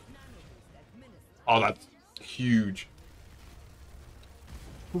 I'm out. Oh, that's huge.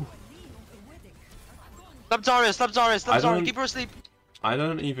 Slap Zarya, don't- keep her asleep. I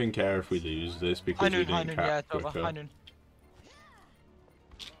don't even care if we lose this because High we noon, didn't yeah, cap it's over, quicker. high noon.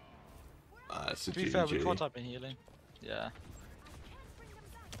 It's a To be fair, we GG. caught up in healing. Yeah.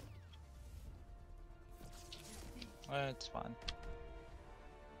 It's fine.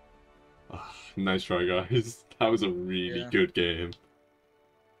 Ah, nice try, guys. That was a really Yeah. good game.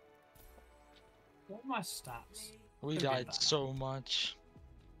 What are my stats? We Could be died better. so much.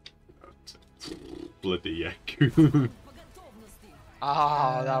 Bloody heck.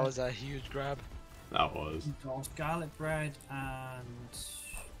 Ah, that was a huge grab. That was. Garlic bread and.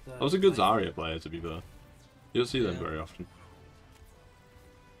 That was a good Zarya player, to be fair. You don't see them Yeah. very often.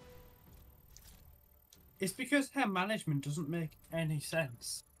 It's because her management doesn't make any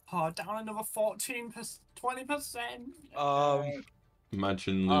sense. Oh, down another 14%, 20%. Um.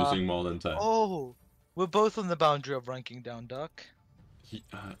 Imagine losing more than 10. Oh, We're both on the boundary of ranking down, Duck.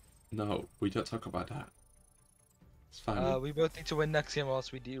 No, we don't talk about that. It's fine. We both need to win next game, or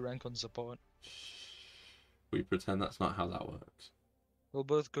else we de-rank on support. We pretend that's not how that works. We'll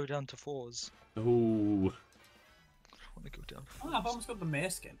both go down to 4s. Oh. I want to go down. Oh, I've almost got the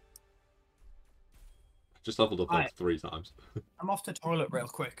mace skin. Just leveled up like 3 times. I'm off to toilet real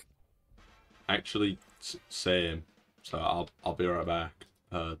quick. Actually, same. So I'll be right back.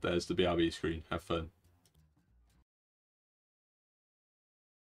 There's the BRB screen. Have fun.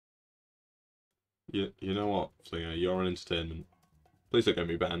 You know what, Flinger? You're an entertainment. Please don't get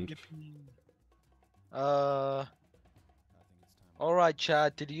me banned. Alright,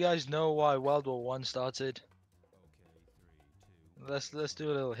 Chad. Did you guys know why World War One started? Let's do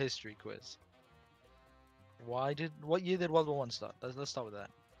a little history quiz. What year did World War One start? Let's start with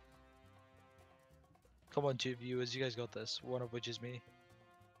that. Come on, 2 viewers, you guys got this. One of which is me.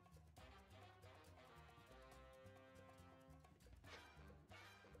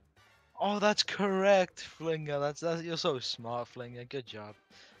 Oh, that's correct, Flinger. That's you're so smart, Flinger. Good job.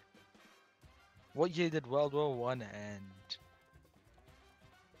 What year did World War One end?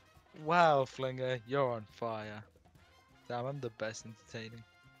 Wow, Flinger, you're on fire. Damn, I'm the best entertaining.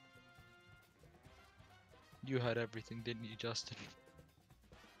 You heard everything, didn't you, Justin?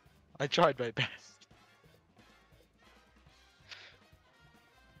 I tried my best.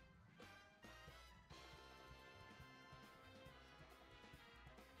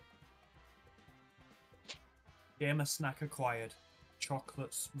 Gamer snack acquired.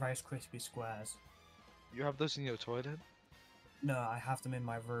 Chocolates, Rice Krispie squares. You have those in your toilet? No, I have them in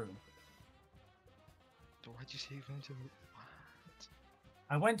my room. Why'd you say you went to what?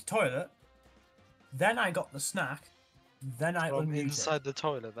 I went to toilet, then I got the snack, then I From unmuted. inside the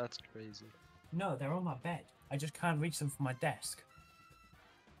toilet? That's crazy. No, they're on my bed. I just can't reach them from my desk.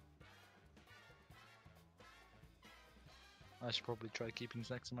 I should probably try keeping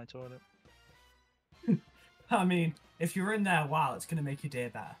snacks in my toilet. I mean, if you're in there a while, it's going to make your day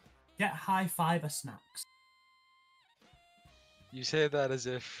better. Get high fiber snacks. You say that as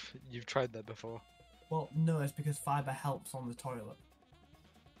if you've tried that before. Well, no, it's because fiber helps on the toilet.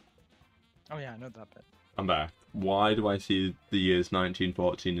 Oh yeah, I know that bit. I'm back. Why do I see the years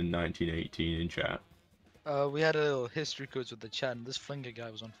 1914 and 1918 in chat? We had a little history quiz with the chat, and this Flinger guy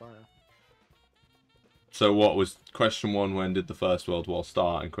was on fire. So what was question 1, when did the First World War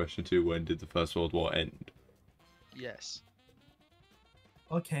start, and question 2, when did the First World War end? Yes.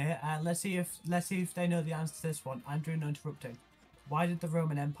 Okay, let's see if they know the answer to this one. Andrew, no interrupting. Why did the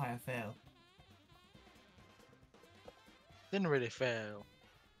Roman Empire fail? Didn't really fail.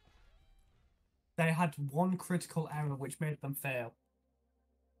 They had one critical error which made them fail.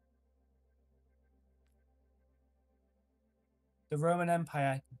 The Roman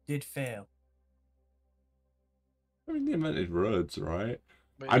Empire did fail. I mean, they invented roads, right?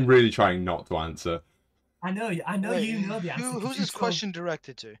 But I'm yeah. really trying not to answer. I know Wait, you know the answer. 'cause Who's you this told- question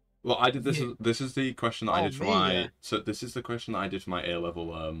directed to? Well, I did this. Yeah. This is the question that I Oh, did for me, my. yeah. So this is the question that I did for my A-level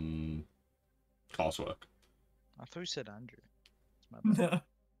coursework. I thought you said Andrew. It's my bad. No.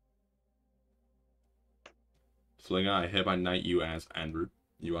 Flinger, I hereby knight you as Andrew.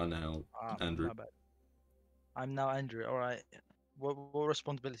 You are now Ah, Andrew. my bad. I'm now Andrew. All right. What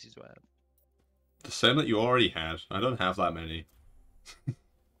responsibilities do I have? The same that you already had. I don't have that many.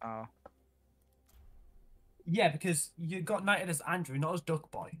 Oh. Yeah, because you got knighted as Andrew, not as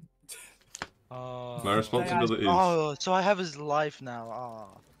Duck Boy. My responsibility is. Oh, so I have his life now.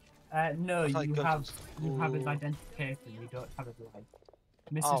 Oh. No, I thought you go to have his school. identification. You don't have his life.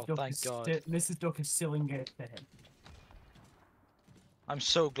 Oh, thank God. Mrs. Duck is still engaged to him. I'm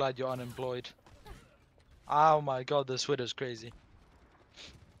so glad you're unemployed. Oh my God, this Twitter's crazy.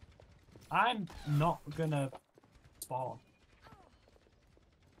 I'm not gonna spawn.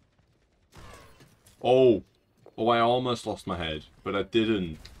 Oh, I almost lost my head, but I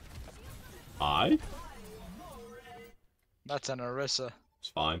didn't. That's an Orisa. It's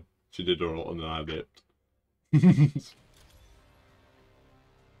fine. She did her ult and then I dipped.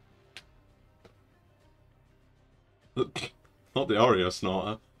 Not the Oreo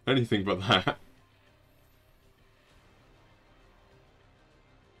snorter. Anything but that.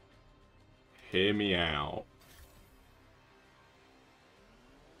 Hear me out.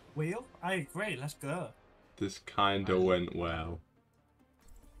 Wheel? I agree, let's go. This kinda went well.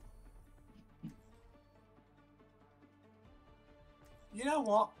 You know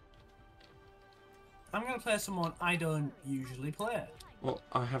what? I'm gonna play someone I don't usually play. Well,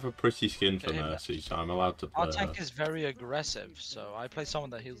 I have a pretty skin for Okay, Mercy, so I'm allowed to play Our tank her. is very aggressive, so I play someone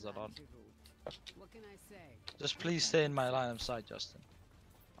that heals a lot. Just please stay in my line of sight, Justin.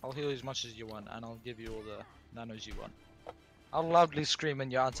 I'll heal as much as you want, and I'll give you all the nanos you want. I'll loudly scream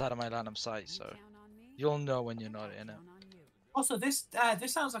when you're outside of my line of sight, so you'll know when you're not in it. Also, this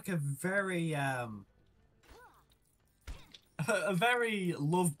sounds like a very a very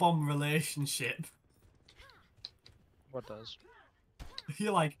love bomb relationship. What does?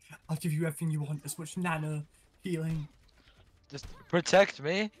 You're like, I'll give you everything you want, as much nano healing. Just protect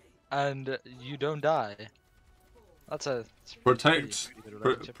me, and you don't die. That's a Protect, pretty good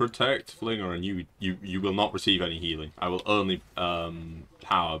relationship. protect Flinger, and you will not receive any healing. I will only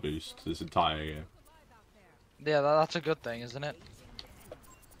power boost this entire game. Yeah, that's a good thing, isn't it?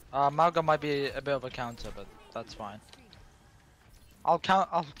 Malga might be a bit of a counter, but that's fine. I'll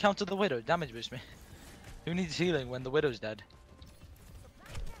counter the Widow. Damage boost me. Who needs healing when the Widow's dead?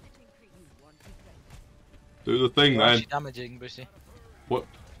 Do the thing, You're man. actually damaging, Boosty.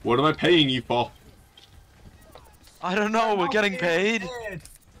 What am I paying you for? I don't know. We're getting paid.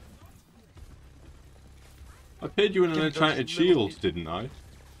 I paid you in an Give those enchanted little shield, bit- didn't I?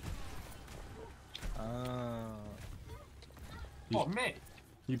 What, me?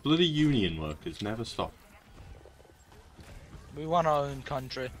 You bloody union workers never stop. We want our own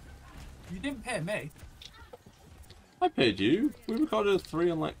country. You didn't pay me. I paid you. We recorded a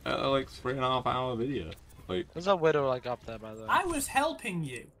 3.5 hour video. Like, There's a Widow like up there, by the way. I was helping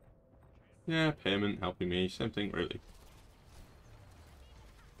you. yeah, payment, helping me, same thing really.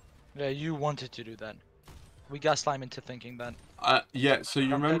 Yeah, you wanted to do that. We gaslight him into thinking that. Yeah, so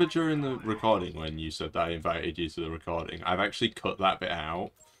you remember during the recording when you said that I invited you to the recording? I've actually cut that bit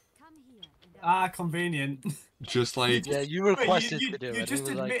out. Ah, convenient. Just like, Yeah, you Wait, requested you to do it. You He just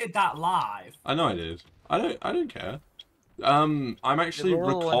was like, admitted that live. I know I did. I don't care. I'm actually we're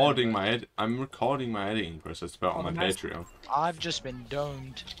all in recording anyway. I'm recording my editing process to put it on my nice. Patreon. I've just been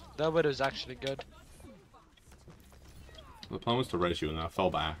domed. The Widow's actually good. The plan was to race you and I fell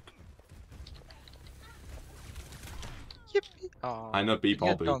back. Yippee. Oh, I know beep you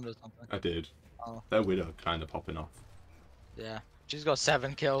or get domed boop. or something. I did. Oh. Their widow kind of popping off. Yeah. She's got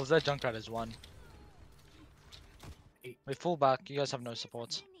 7 kills. Their Junkrat is 1. We fall back. You guys have no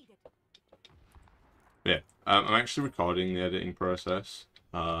supports. Yeah, I'm actually recording the editing process,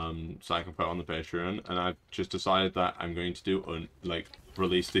 so I can put it on the Patreon, and I've just decided that I'm going to do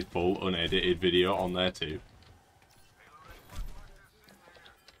release the full unedited video on there too.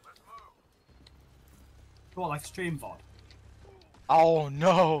 What, like stream VOD? Oh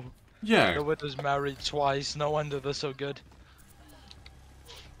no! Yeah. The Widow's married twice. No wonder they're so good.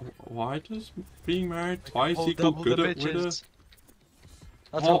 Why does being married twice Hold equal double good the at widow? bitches.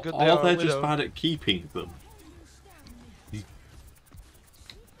 That's how good they Or are. they're at just Widow. bad at keeping them.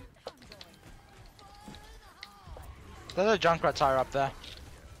 There's a Junkrat tire up there.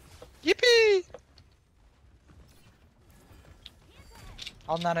 Yippee!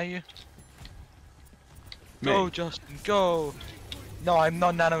 I'll nano you. Go, Me. Justin, go! No, I'm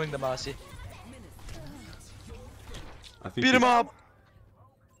not nanoing the Mercy. I think Beat him you- up!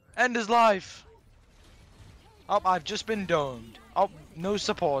 End his life! Oh, I've just been domed. Oh, no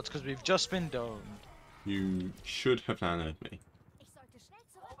supports because we've just been domed. You should have nanoed me.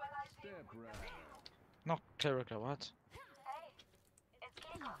 Not Clerica, what?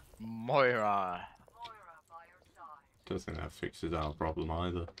 Moira. Don't think that fixes our problem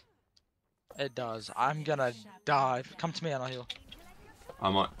either. It does. I'm gonna die. Come to me and I'll heal.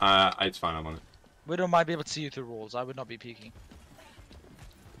 I'm on. It's fine. I'm on it. Widow might be able to see you through walls. I would not be peeking.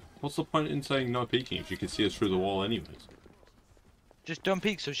 What's the point in saying no peeking if you can see us through the wall anyways? Just don't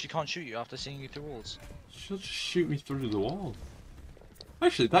peek so she can't shoot you after seeing you through walls. She'll just shoot me through the wall.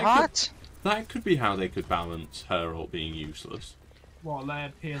 Actually, that could be how they could balance her ult being useless. What, let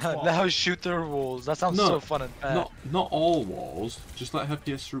her pierce Let what? her shoot through walls. That sounds No, so fun and fair. Not all walls. Just let her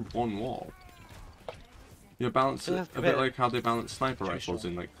pierce through one wall. You know, balance So it that's a a bit bit like how they balance sniper situational. rifles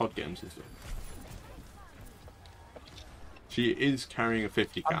in like pod games and stuff. She is carrying a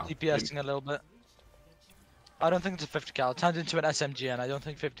 50 I'm cal. DPSing a little bit. I don't think it's a 50 cal. It turned into an SMG, and I don't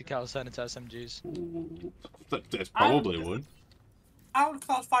think 50 cal turned into SMGs. Ooh, that's probably one. I would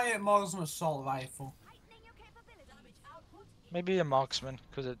classify it more as an assault rifle. Maybe a marksman,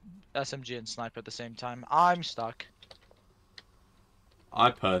 because it SMG and sniper at the same time. I'm stuck.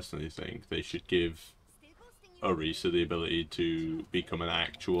 I personally think they should give Orisa the ability to become an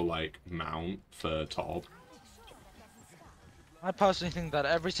actual like mount for top. I personally think that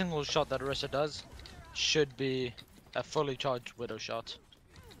every single shot that Orisa does should be a fully charged Widow shot.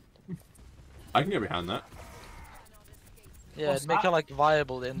 I can get behind that. Yeah, What's it'd make that? her like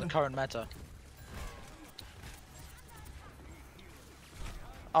viable in the current meta.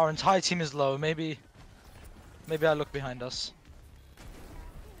 Our entire team is low. Maybe I look behind us.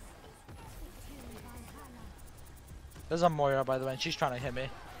 There's a Moira, by the way, and she's trying to hit me.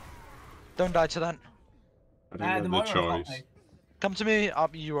 Don't die to that. I didn't get the Moira got choice. me. Come to me.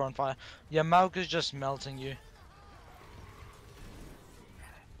 Up, you are on fire. Yeah, Mauk is just melting you.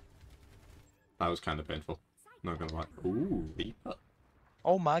 That was kind of painful. Not gonna lie. Ooh, Reaper.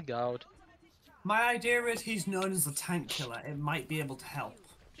 Oh my god. My idea is he's known as the tank killer. It might be able to help.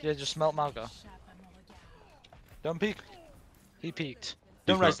 Yeah, just melt Mauga. Don't peek. He peeked.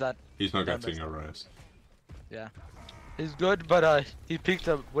 Don't res that. He's not Don't getting res a res. Yeah. He's good, but he peeked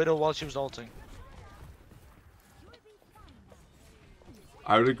a Widow while she was ulting.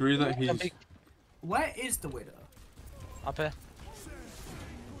 I would agree that he's. Don't peek. Where is the widow? Up here.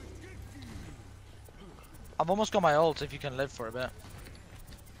 I've almost got my ult if you can live for a bit.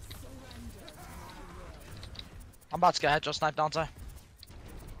 I'm about to get headshot sniped, aren't I?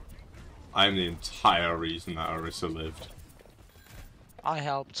 I am the entire reason that Orisa lived. I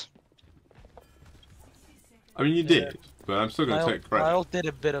helped. I mean, you did, but I'm still gonna take My credit. ult did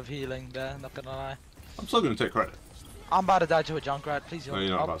a bit of healing there, not gonna lie. I'm still gonna take credit. I'm about to die to a Junkrat, please heal No, me.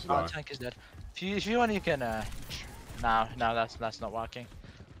 you're not Oh, about to our die. tank is dead. If you want, you can, No, that's not working.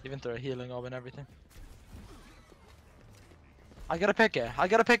 Even through a healing orb and everything. I gotta pick it. I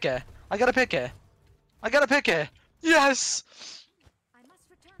gotta pick it. I gotta pick it. I gotta pick it. Yes!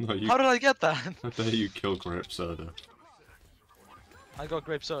 No, you. How did I get that? How dare you kill Grape Soda? I got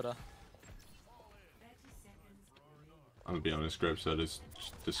grape soda. I'm gonna be honest, Grape Soda's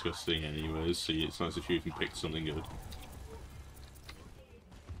disgusting anyways, so it's not as if you even picked something good.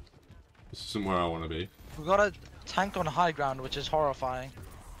 This isn't where I want to be. We got a tank on high ground, which is horrifying.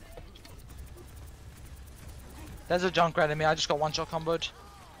 There's a Junkrat in me. I just got one shot comboed.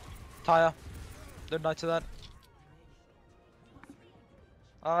 Tire. Don't die to that.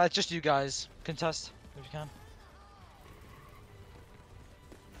 It's just you guys. Contest if you can.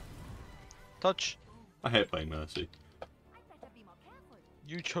 Touch. I hate playing Mercy.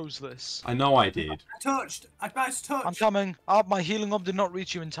 You chose this. I know I did. I touched. I pressed touch. I'm coming. Oh, my healing orb did not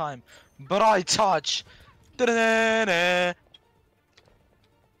reach you in time, but I touch. Da-da-da-da.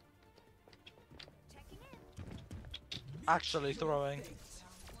 Actually throwing.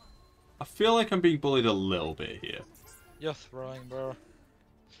 I feel like I'm being bullied a little bit here. You're throwing, bro.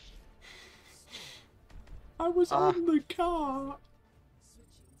 I was on the car.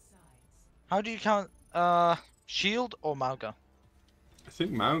 How do you count? Shield or Mauga? I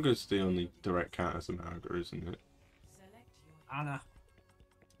think Mauga's the only direct counter to Mauga, isn't it? Anna.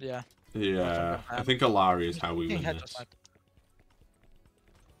 Yeah. Yeah, I think Alari is how we win this.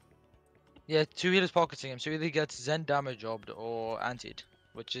 Yeah, 2 healers pocketing him, so either he gets Zen damage orbed or antied,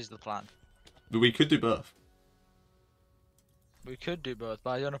 which is the plan. We could do both. We could do both,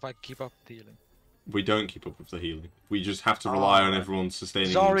 but I don't know if I can keep up with the healing. We don't keep up with the healing. We just have to rely on everyone sustaining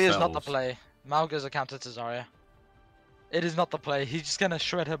Zarya themselves. is not the play. Mauga's a counter to Zarya. It is not the play. He's just gonna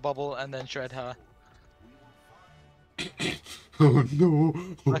shred her bubble and then shred her. Oh no!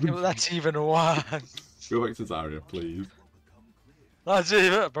 That's even worse. Go back to Zarya, please. That's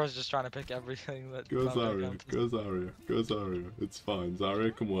even. Bro's just trying to pick everything that. Go Mauga Zarya, counters. go Zarya, go Zarya. It's fine.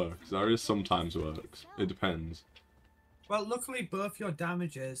 Zarya can work. Zarya sometimes works. It depends. Well, luckily both your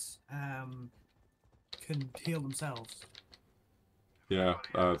damages can heal themselves. Yeah,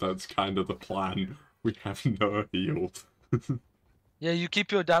 that's kind of the plan. We have no healed. Yeah, you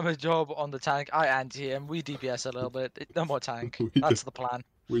keep your damage job on the tank. I anti him. We DPS a little bit. No more tank. We That's don't- the plan.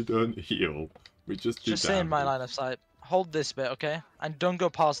 We don't heal. We just do Just stay in my damage. line of sight. Hold this bit, okay? And don't go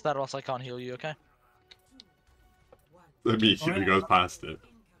past that, or else I can't heal you, okay? Immediately goes past it.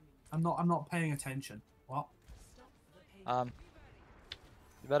 I'm not paying attention. What? You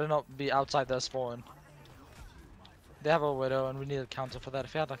better not be outside their spawn. They have a Widow, and we need a counter for that.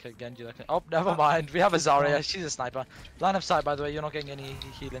 If we had like a Genji, like oh, never mind. We have a Zarya. She's a sniper. Line of sight, by the way. You're not getting any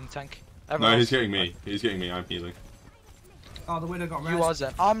healing tank. Everyone No, he's else- getting me. He's getting me. I'm healing. Oh, the widow got You res. are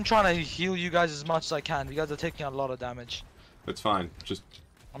Zen. I'm trying to heal you guys as much as I can. You guys are taking a lot of damage. It's fine. Just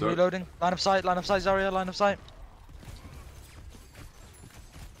I'm Don't- reloading. Line of sight, Zarya, line of sight.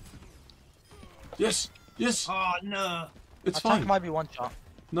 yes, yes. Oh no. It's Our tank fine. might be one shot.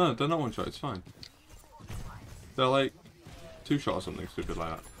 No, they're not one shot. It's fine. They're like 2 shot or something stupid like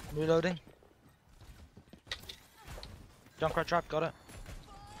that. Reloading. Junkrat trap, got it.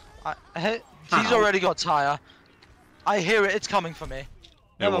 He's How? already got tire. I hear it, it's coming for me.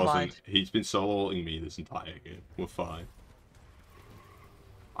 Never it wasn't. mind. He's been soloing me this entire game. We're fine.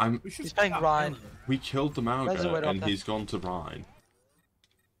 We should He's playing stop Ryan. killing. We killed the There's a Mauga widow up and there. he's gone to Rhine.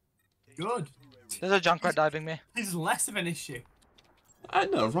 Good. There's a Junkrat diving me. This is less of an issue. I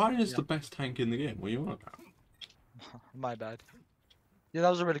know, Rhine is Yeah. the best tank in the game. What are you on about? My bad. Yeah, that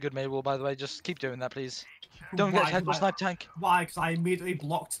was a really good Maywall, by the way. Just keep doing that, please. Don't get Why? attacked by snipe tank. Why? Because I immediately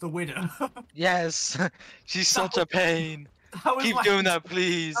blocked the widow. Yes, she's such a pain. That was Keep doing that,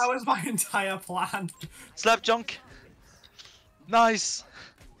 please. That was my entire plan. Slap junk. Nice.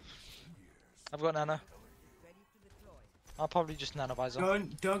 I've got Nana. I'll probably just Nano visor.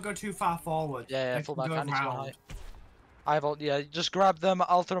 Don't go too far forward. Yeah, If full you back. go I need to go round. high. I have ult. Yeah, just grab them.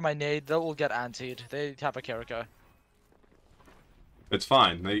 I'll throw my nade. They will get antied. They have a Kiriko. It's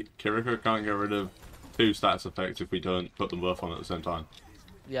fine. Kiriko can't get rid of 2 stats effects if we don't put them both on at the same time.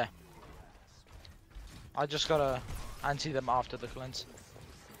 Yeah. I just gotta anti them after the cleanse.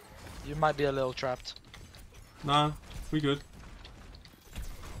 You might be a little trapped. Nah, we good.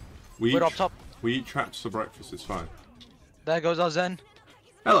 We We're up top. We eat traps for breakfast, it's fine. There goes our Zen.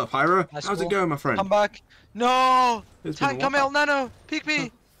 Hello, Pyro. Nice How's ball. it going, my friend? Come back. No! It's been a Tank, come while. out, Nano! Peek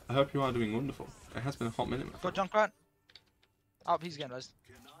me! I hope you are doing wonderful. It has been a hot minute, my Got friend. Junkrat. Oh, he's getting rezzed.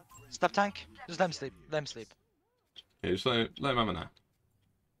 Step tank. Just let him sleep. Let him sleep. Yeah, just let him have a nap.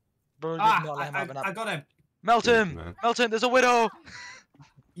 Bro, just Ah, not let him have an I up. got him. Melt Good him! man. Melt him! There's a widow!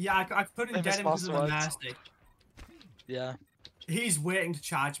 Yeah, I couldn't Famous get him because of the last words. nasty. Yeah. He's waiting to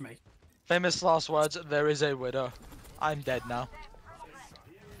charge me. Famous last words, there is a widow. I'm dead now.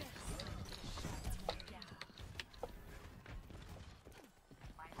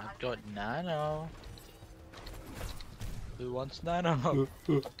 I've got Nano. Who wants Nano?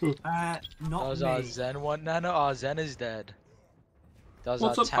 Not Does me. our Zen want Nano? Our Zen is dead. Does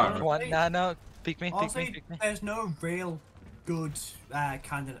What's our up, tank Pyro? want Nano? Peek me, peek me, Honestly, peek me. there's no real good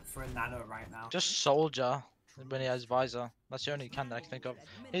candidate for a nano right now. Just Soldier when he has Visor. That's the only candidate I can think of.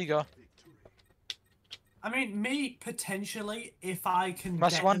 Here you go. I mean, me potentially if I can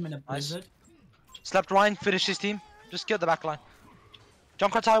Nice get one. him in a Nice. blizzard. Slapped Ryan, finish his team. Just get the back line.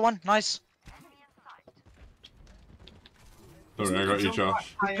 Junkrat Taiwan, nice. Sorry, I got you,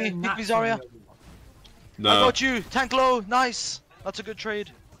 Josh. I Pick me, am pick me, naturally Zarya. over one. No. I got you. Tank low, nice. That's a good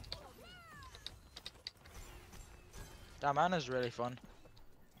trade. That man is really fun.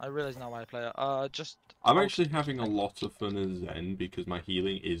 I realize now why I play it. Just. I'm actually having a lot of fun as Zen because my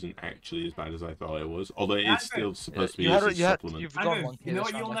healing isn't actually as bad as I thought it was. Although it Yeah, is still supposed to be You used had, as a you had, supplement. you've gone Andrew, one you know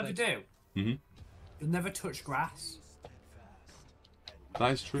what this you'll round, I never think. do? Mm-hmm. You'll never touch grass.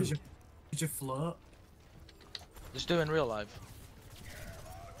 That is true. Because you float. Just do it in real life.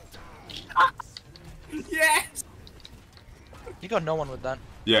 Yes! You got no one with that.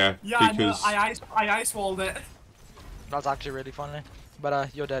 Yeah, Yeah, because I know. I ice walled it. That's actually really funny.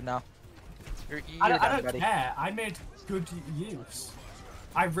 But you're dead now. You're I dead, don't buddy. care. I made good use.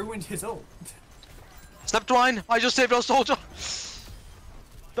 I ruined his ult. Step Twine! I just saved our soldier!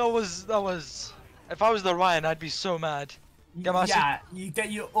 That was... If I was the Ryan, I'd be so mad. Gamasi. Yeah, you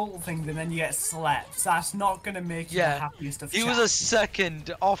get your ult thing and then you get slept. That's not gonna make you Yeah, the happiest of He was a chaps.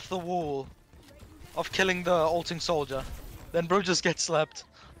 second off the wall of killing the ulting soldier. Then bro just gets slept.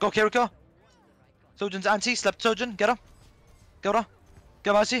 Go Kiriko! Sojan's anti, slept Sojan, get her! Get her!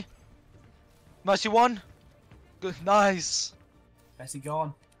 Get Mercy! Mercy one! Good, nice! Bessie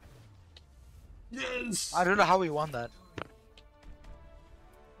gone. yes. I don't know how he won that.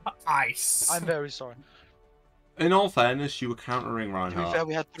 Ice. I'm very sorry. In all fairness, you were countering To be Reinhardt. fair,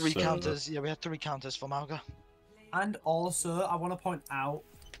 we had three so- counters. Yeah, we had 3 counters for Mauga. And also, I want to point out,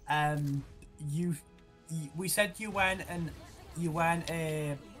 we said you went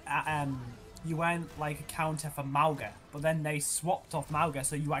like a counter for Mauga, but then they swapped off Mauga,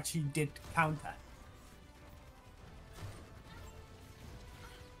 so you actually did counter.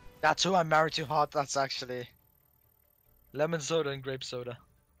 That's who I'm married to hard. That's actually lemon soda and grape soda.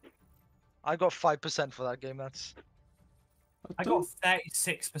 I got 5% for that game. That's. I got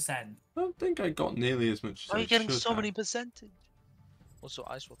 36%. I don't think I got nearly as much as Why are I you getting should so have. many percentage? Also,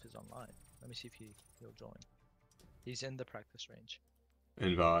 Icewolf is online. Let me see if he'll join. He's in the practice range.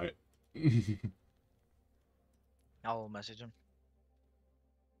 Invite. I'll message him.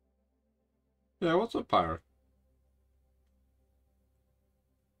 Yeah, what's up, Pyro?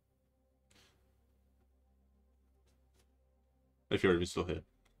 If you're even still here.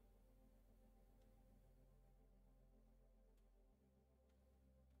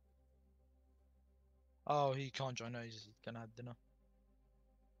 Oh, he can't join. No, he's gonna have dinner.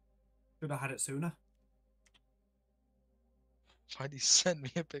 Should have had it sooner. Why'd he send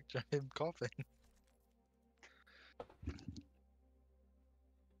me a picture of him coughing?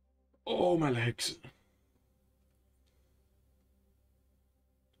 Oh, my legs.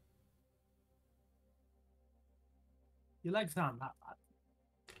 Your legs aren't that bad.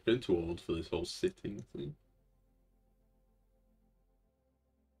 Been too old for this whole sitting thing.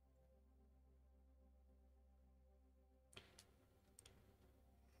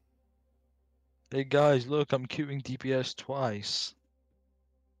 Hey guys, look, I'm queuing DPS twice.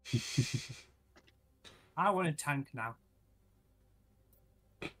 I want a tank now.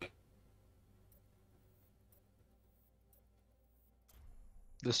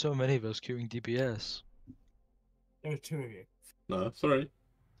 There's so many of us queuing DPS. There are two of you. No, sorry.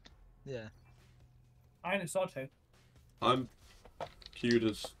 Yeah. I only saw two. I'm queued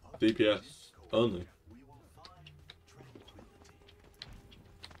as DPS only.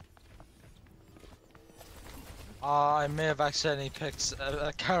 I may have accidentally picked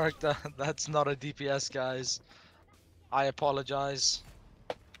a character that's not a DPS, guys. I apologize.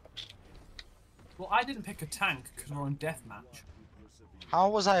 Well, I didn't pick a tank because we're on deathmatch. How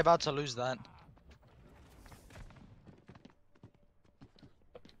was I about to lose that?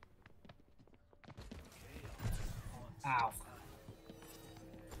 Ow.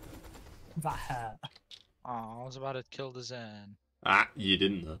 That hurt. Oh, I was about to kill the Zen, Ah, you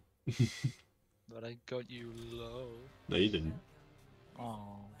didn't though. but I got you low. No, you didn't.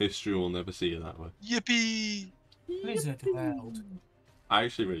 Oh. History will never see it that way. Yippee! Blizzard World. I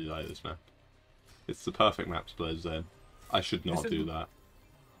actually really like this map. It's the perfect map to play Zen. I should not This is- do that.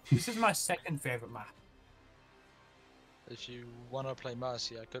 This is my second favourite map. If you want to play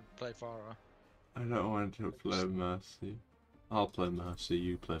Mercy, I could play Farah. I don't want to play Mercy. I'll play Mercy,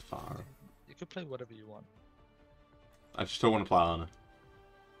 you play Farah. You could play whatever you want. I just don't want to play Ana.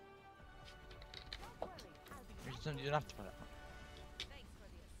 You don't have to play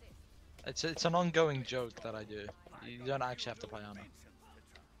it. It's an ongoing joke that I do. You don't actually have to play Ana.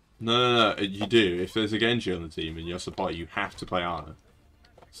 No, you do. If there's a Genji on the team and you're support, you have to play Ana.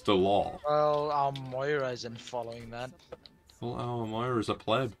 It's the law. Well, our Moira isn't following that. Well, our Moira's a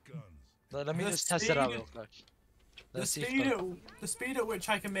pleb. Let me The just test it out speed- real quick. The Let's see if speed at which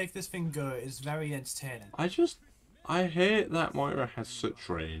I can make this thing go is very entertaining. I hate that Moira has such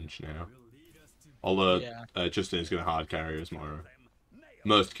range now. Although, Yeah. Justin is going to hard carry as Moira.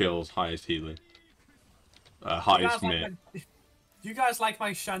 Most kills, highest healing. Highest mid. You guys like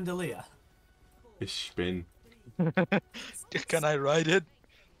my chandelier? It's spin. Can I ride it?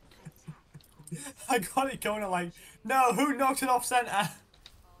 I got it going like, no, who knocked it off center?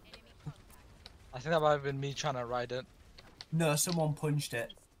 I think that might have been me trying to ride it. No, someone punched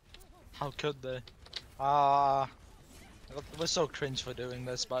it. How could they? We're so cringe for doing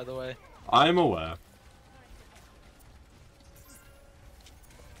this, by the way. I'm aware.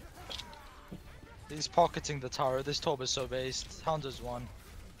 He's pocketing the tower. This Torb is so based. Hound is one.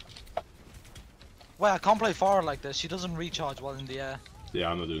 Wait, I can't play Farah like this. She doesn't recharge while in the air. Yeah,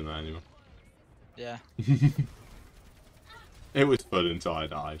 I'm not doing that anymore. Yeah. It was fun until I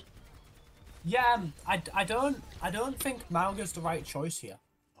died. Yeah, I don't think Malga's the right choice here.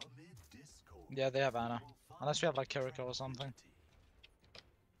 Yeah, they have Anna. Unless we have like Kiriko or something.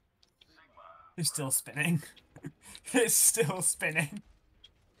 It's still spinning. It's still spinning.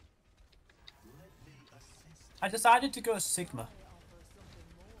 I decided to go Sigma.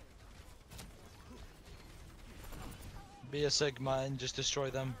 Be a Sigma and just destroy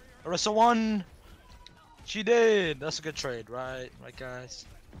them. Arissa won! She did! That's a good trade, right? Right, guys?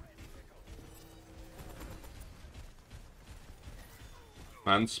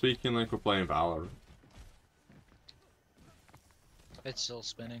 Man, speaking like we're playing Valorant. It's still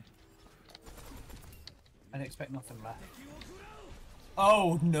spinning. I didn't expect nothing left.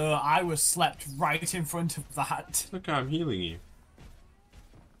 Oh no, I was slept right in front of that. Look, I'm healing you.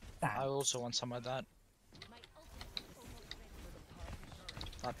 I also want some of that.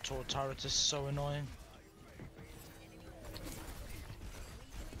 That Tor turret is so annoying.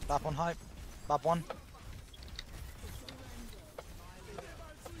 That one hype. That one.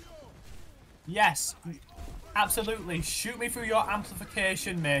 Yes, absolutely. Shoot me through your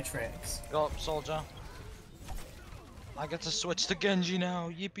amplification matrix. Go up, soldier. I get to switch to Genji now.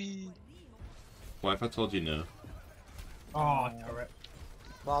 Yippee. What if I told you no? Oh, turret.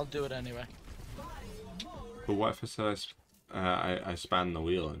 Well, I'll do it anyway. But what if I said I span the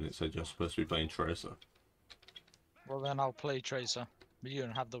wheel and it said you're supposed to be playing Tracer? Well, then I'll play Tracer. But you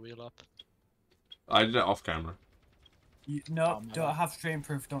don't have the wheel up. I did it off camera. No, Oh, my don't God. have stream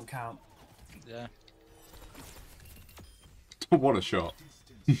proof, don't count. Yeah. What a shot.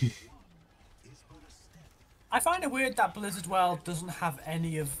 I find it weird that Blizzard World doesn't have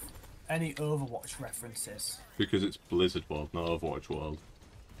any Overwatch references. Because it's Blizzard World, not Overwatch World.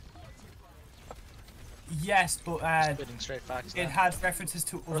 Yes, but Spitting straight facts it there. has references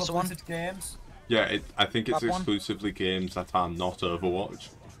to other First one. Blizzard games. Yeah, I think it's That one? exclusively games that are not Overwatch.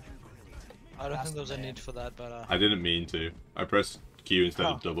 I don't think there was a need for that, but I didn't mean to. I pressed Q instead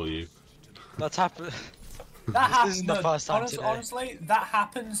of Oh. W. that's happened. That happens. isn't the first time honestly, today. honestly, that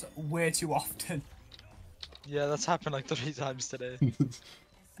happens way too often. Yeah, that's happened like 3 times today.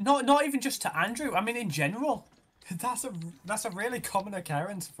 Not even just to Andrew. I mean, in general, that's a really common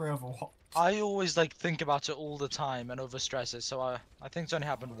occurrence for Overwatch. I always like think about it all the time and overstress it, so I think it's only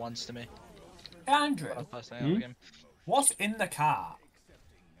happened once to me. Hey, Andrew, First thing out of the game. what's in the car?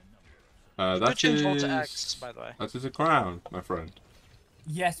 You could That change all to is X, by the way. that is a crown, my friend.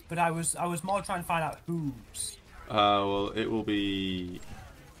 Yes, but I was more trying to find out whose. Well, it will be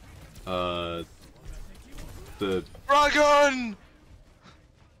the Dragon!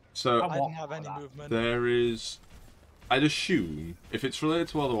 so I didn't have any movement. there is. I'd assume if it's related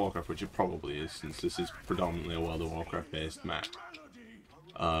to World of Warcraft, which it probably is, since this is predominantly a World of Warcraft based map.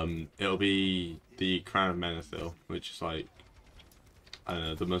 It'll be the Crown of Menethil, which is like, I don't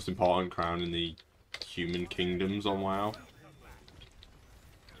know, the most important crown in the human kingdoms on WoW.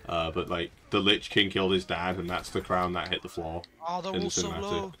 But like, the Lich King killed his dad, and that's the crown that hit the floor. Oh, they're in the all so cinematic.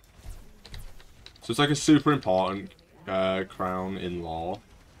 low. So it's like a super important crown in lore,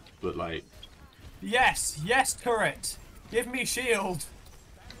 but like, Yes, turret. Give me shield.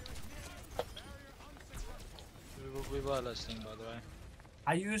 We were listening, by the way.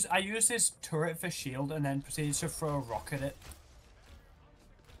 I use this turret for shield and then proceeded to throw a rock at it.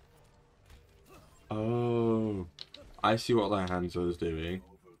 oh, I see what their Hanzo's doing.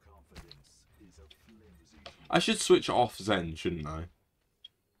 I should switch off Zen, shouldn't I?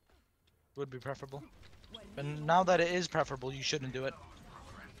 Would be preferable. But now that it is preferable, you shouldn't do it.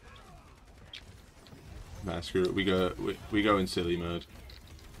 Nah, screw it. We go in silly mode.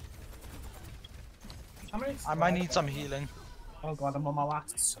 How many I might need some healing. Oh god, I'm on my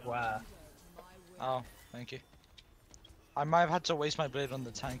last square. Oh, thank you. I might have had to waste my blade on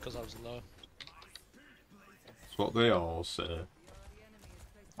the tank because I was low. That's what they all say.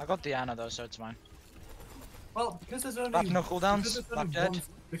 I got Diana though, so it's mine. Well, because there's only Back no cooldowns, because there's back only dead.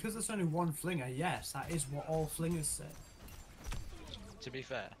 because there's only one flinger. Yes, that is what all flingers say. To be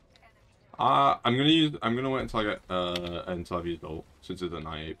fair. I'm gonna wait until I get until I've used ult, since it's at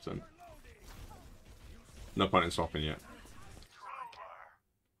 98%. No point in swapping yet.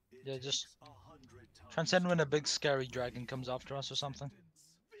 Yeah, just transcend when a big scary dragon comes after us or something.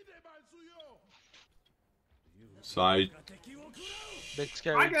 So Big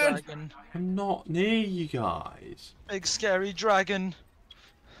scary dragon. I'm not near you guys. Big scary dragon.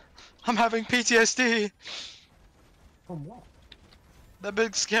 I'm having PTSD. From what? The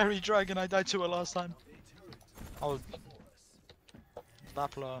big scary dragon I died to it last time. Oh,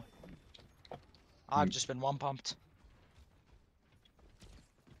 that low. I've just been one pumped.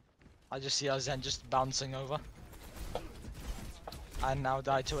 I just see our Zen just bouncing over. And now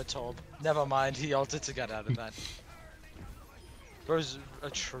died to a Torb. Never mind, he ulted to get out of that. Bro's a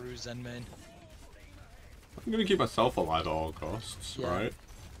true Zen main. I'm gonna keep myself alive at all costs, Yeah. right?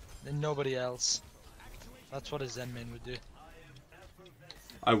 And nobody else. That's what a Zen main would do.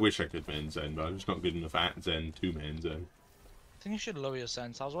 I wish I could main Zen, but I'm just not good enough at Zen to main Zen. I think you should lower your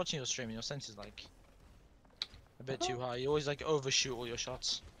sense. I was watching your stream and your sense is like a bit too high. You always like overshoot all your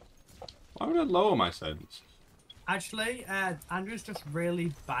shots. Why would I lower my sense? Actually, Andrew's just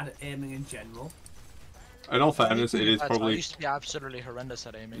really bad at aiming in general. In all fairness, it is I probably used to be absolutely horrendous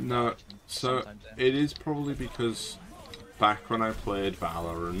at aiming. no. but I can So sometimes aim. it is probably because back when I played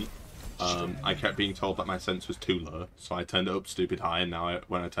Valorant, I kept being told that my sense was too low, so I turned it up stupid high, and now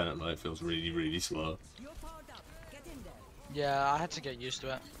when I turn it low, it feels really, really slow. Yeah, I had to get used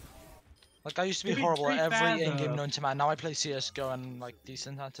to it. Like, I used to be To be horrible at fair, every in-game though- known to man. Now I play CSGO and, like,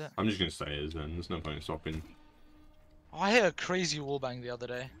 decent at it. I'm just gonna stay as then. There's no point in swapping. Oh, I hit a crazy wallbang the other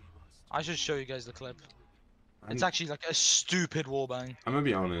day. I should show you guys the clip. It's actually, like, a stupid wallbang. I'm gonna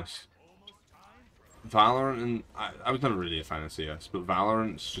be honest. Valorant and I was never really a fan of CS, but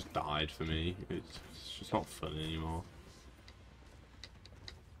Valorant's just died for me. It's just not fun anymore.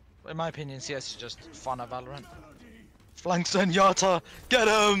 In my opinion, CS is just fun at Valorant. Flanks and Yata! Get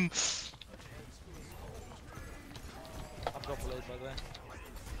him! I've got blade, by the way.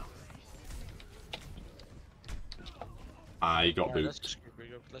 I got Alright, let's booped. just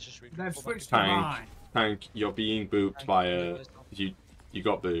regroup. Let's just regroup. They've Fall back switched to- to Tank. mine. Tank, you're being booped Tank, by you a guys don't- you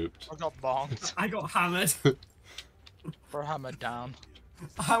got booped. I got bonked. I got hammered. Bro, hammered down.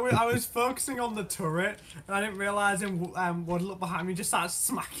 I was focusing on the turret, and I didn't realise him would look behind me, just started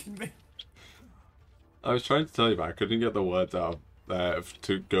smacking me. I was trying to tell you, but I couldn't get the words out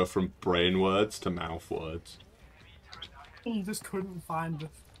to go from brain words to mouth words. You just couldn't find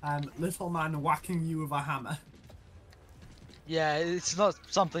little man whacking you with a hammer. Yeah, it's not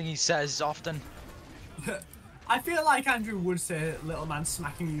something he says often. I feel like Andrew would say little man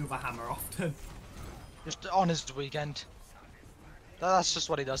smacking you with a hammer often. Just on his weekend. That's just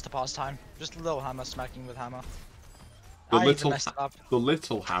what he does to pass time. Just a little hammer smacking with hammer. The I even little, messed it up. the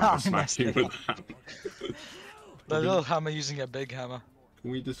little hammer I smacking messed it with hammer. The little hammer using a big hammer.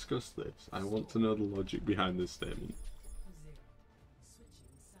 Can we discuss this? I want to know the logic behind this statement.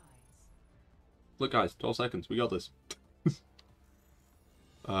 Look guys, 12 seconds, we got this.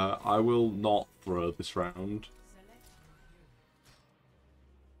 I will not throw this round.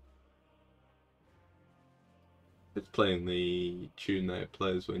 It's playing the tune that it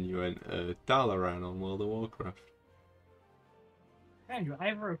plays when you enter Dalaran on World of Warcraft. Andrew, I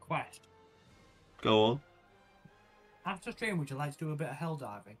have a request. Go on. After stream, would you like to do a bit of hell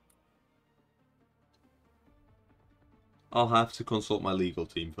diving? I'll have to consult my legal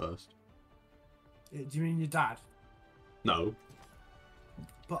team first. Do you mean your dad? No.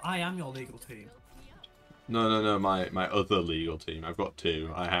 But I am your legal team. No, my other legal team. I've got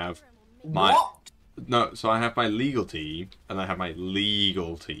two. I have my... What? No, so I have my legal team, and I have my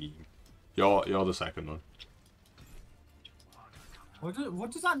legal team. You're the second one.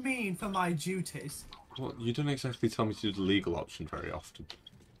 What does that mean for my duties? Well, you don't exactly tell me to do the legal option very often.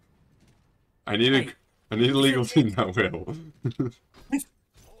 I need a legal team that will.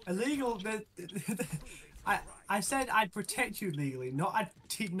 A legal... I said I'd protect you legally, not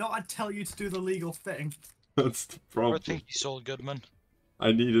I'd tell you to do the legal thing. That's the I problem. think you sold Goodman.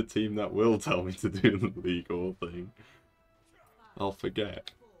 I need a team that will tell me to do the legal thing. I'll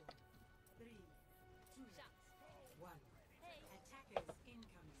forget.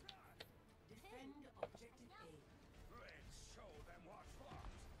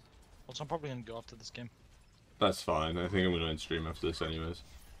 Also, I'm probably gonna go after this game. That's fine. I think I'm going to end stream after this anyways.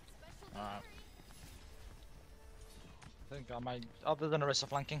 Alright. I think I might, other than Orisa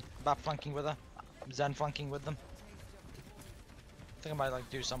flanking, Bap flanking with her, Zen flanking with them. I think I might like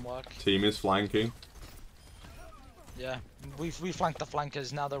do some work. Team is flanking. Yeah, we flanked the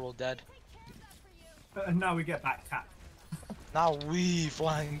flankers, now they're all dead. And now we get back cat. Now we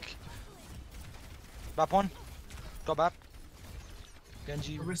flank. Bap one. Go Bap.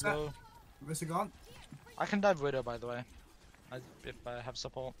 Genji Orisa? low. Orisa gone? I can dive Widow by the way. If I have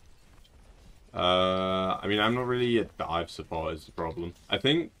support. I mean, I'm not really a dive support is the problem. I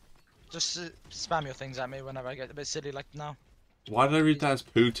think... Just spam your things at me whenever I get a bit silly like now. Why did I read that as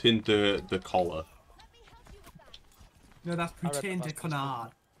Putin the collar? No, that's I read Putin the de first Connard.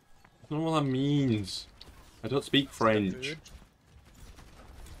 I don't know what that means. I don't speak French. Food.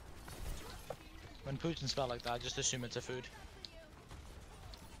 When Putin spelled like that, I just assume it's a food.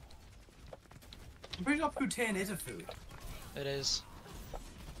 I'm pretty sure poutine is a food. It is.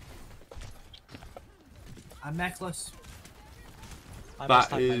 A necklace. I That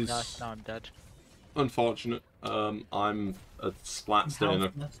missed my is- guy. Now I'm dead. Unfortunate. I'm a splat stain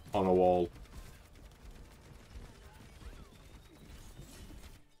Helpless. on a wall.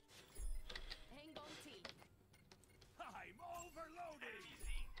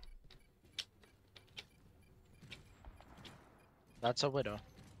 That's a Widow.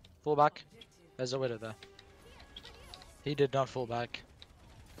 Fall back. There's a Widow there. He did not fall back.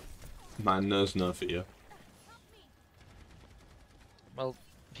 Man knows no fear. Well,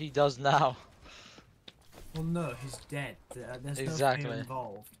 he does now. Well, no, he's dead. There's no Exactly. fear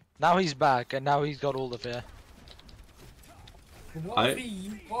involved. Now he's back, and now he's got all the fear. But what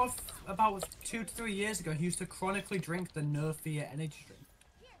if about 2 to 3 years ago he used to chronically drink the no fear energy drink?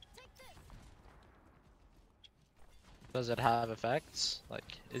 Does it have effects? Like,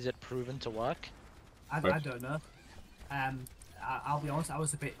 is it proven to work? I don't know. I'll be honest. I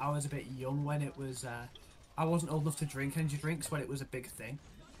was a bit young when it was. I wasn't old enough to drink energy drinks when it was a big thing.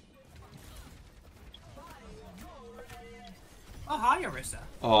 Oh hi, Orisa.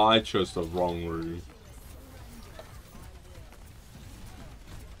 Oh, I chose the wrong room.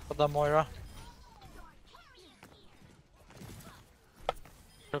 Put that Moira.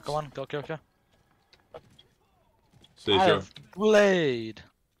 Go on, go kill her. So I your have Blade.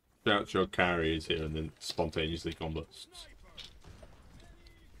 shout your carries here and then spontaneously combusts.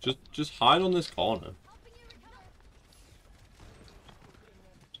 Just hide on this corner.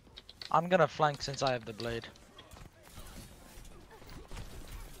 I'm gonna flank since I have the Blade.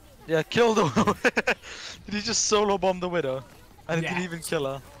 Yeah, kill the Did he just solo bomb the Widow? And he didn't Yeah. even kill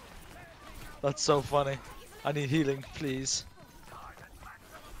her. That's so funny. I need healing, please.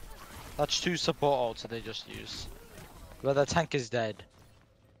 That's 2 support ults that they just used. But the tank is dead.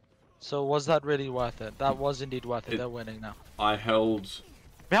 So was that really worth it? That was indeed worth it. They're winning now. I held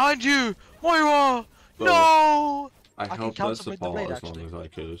Behind you! Moira! the- No! I can held that counter with the support blade, as long actually. as I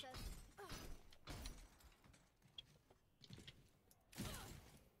could.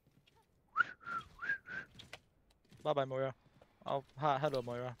 Bye bye, Moira. Oh, hi, hello,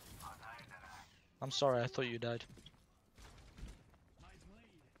 Moira. I'm sorry, I thought you died.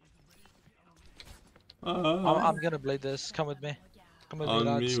 I'm gonna blade this. Come with me. Come with me, On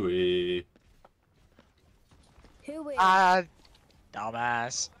lads. me way. Who wins? Ah,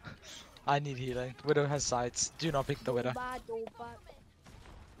 dumbass. I need healing. Widow has sights. Do not pick the Widow.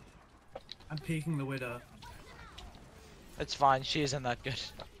 I'm peeking the Widow. It's fine. She isn't that good.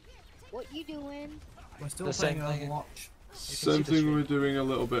 What you doing? We're still The playing same thing. Overwatch. Same the thing we stream. were doing a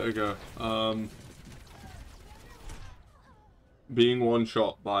little bit ago. Being one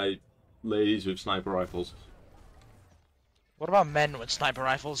shot by ladies with sniper rifles. What about men with sniper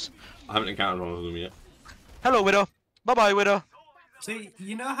rifles? I haven't encountered one of them yet. Hello, Widow. Bye bye, Widow. See,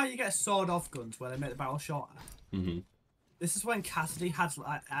 you know how you get sawed-off guns where they make the barrel shorter? Mm-hmm. This is when Cassidy has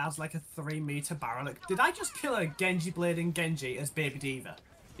like a 3-meter barrel. Like, did I just kill a Genji blading Genji as Baby Diva?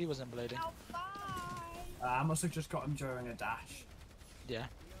 He wasn't bleeding. I must have just got him during a dash. Yeah.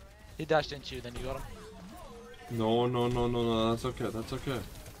 He dashed into you, then you got him. No, no, no, no, no. That's okay. That's okay.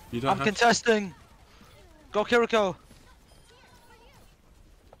 You don't I'm have contesting. Go, Kiriko.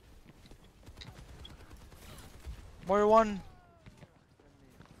 Moira 1.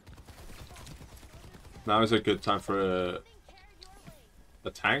 Now is a good time for a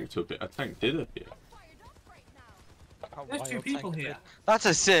tank to appear. A tank did appear. Oh, There's 2 wild people tank here. bit. That's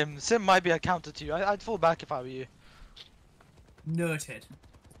a sim. Sim might be a counter to you. I'd fall back if I were you. Noted.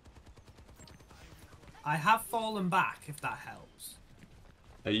 I have fallen back, if that helps.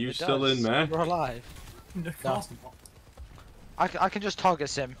 Are you It still does. in there? You're alive. Of course not. I can just target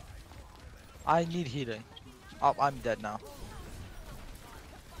Sim. I need healing. Oh, I'm dead now.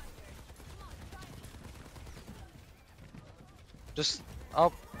 Just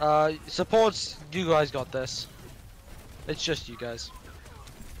supports. You guys got this. It's just you guys.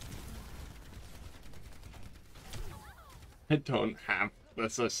 I don't have the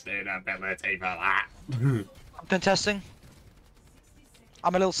sustainability for that. I'm contesting.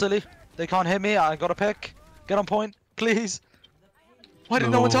 I'm a little silly. They can't hit me. I got a pick. Get on point, please. Why did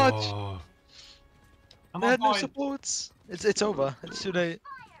no one touch? Oh. I'm They on had no point. supports. It's over. It's too late.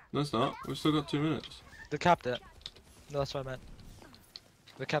 No, it's not. We've still got 2 minutes. They capped it. No, that's what I meant.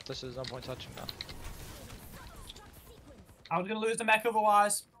 They capped this as no point touching now. I was gonna lose the mech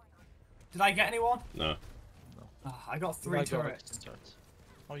otherwise. Did I get anyone? No. I got You 3 might go with turrets. the same turrets.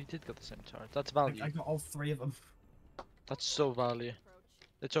 Oh, you did get the same turret. That's I value. got all 3 of them. That's so value.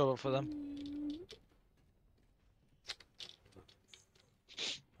 It's over for them.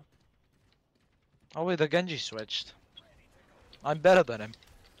 Oh wait, the Genji switched. I'm better than him.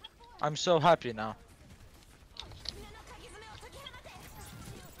 I'm so happy now.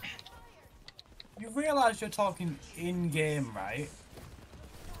 You realise you're talking in-game, right?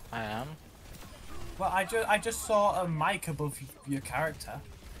 I am. Well, I just saw a mic above your character.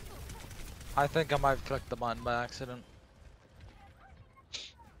 I think I might have clicked the button by accident.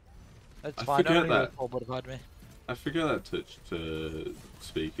 It's I fine. forget Only that. Paul would have had me. I forget that touch to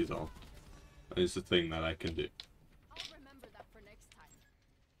speak is on. It's the thing that I can do. I'll remember that for next time.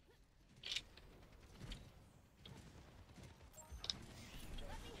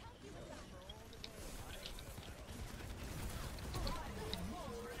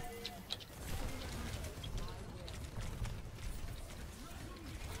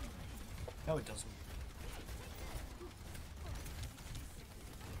 No, it doesn't.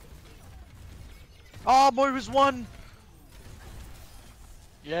 Oh, Moira's won!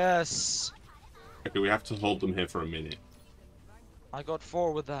 Yes! Okay, we have to hold them here for a minute. I got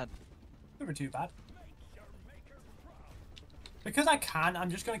 4 with that. Never too bad. Because I can,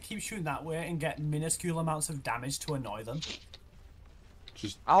 I'm just gonna keep shooting that way and get minuscule amounts of damage to annoy them.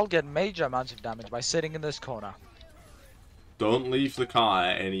 Just I'll get major amounts of damage by sitting in this corner. don't leave the car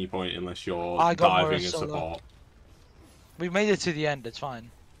at any point unless you're I got diving Moira as solo. support. We made it to the end, it's fine.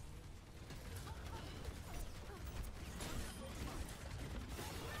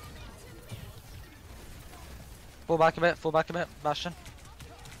 Fall back a bit, Bastion.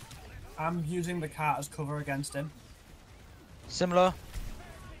 I'm using the cart as cover against him. Similar.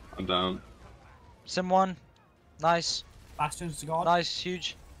 I'm down. Sim 1. Nice. Bastion's gone. Nice,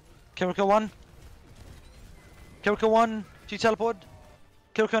 huge. Kiriko 1. Kiriko 1. She teleport.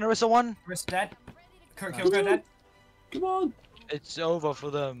 Kiriko and Orisa 1. Chris dead. Nice. Kyoko dead. Come on. It's over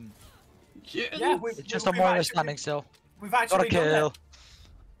for them. Yeah, It's just a Moira standing still. We've Got a actually done kill. it.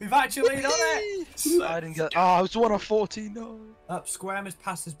 We've actually done it. I didn't get. Oh, I was 1 of 40. No. Up, Squirm is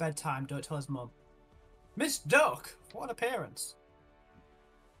past his bedtime. Don't tell his mum. Miss Duck, what an appearance.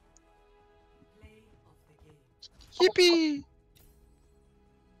 Yippee!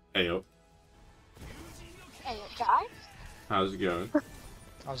 Hey up. Hey guys. How's it going?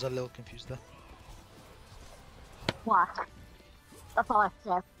 I was a little confused there. Whack. That's all I have to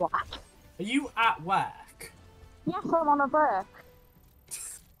say. Whack. Are you at work? Yes, I'm on a break.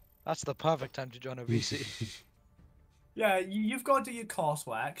 That's the perfect time to join a VC. Yeah, you've got to do your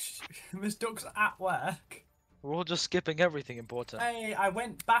coursework. Miss Duck's at work. We're all just skipping everything important. Hey, I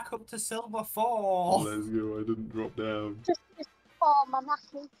went back up to Silver 4. Let's go, I didn't drop down. Just for my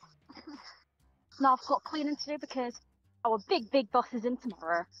nappy. Now I've got cleaning to do because our big boss is in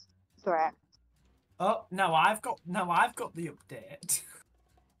tomorrow. Great. Oh, no, I've got the update.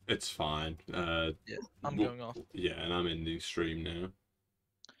 It's fine. Yeah, I'm going off. Yeah, and I'm in the stream now.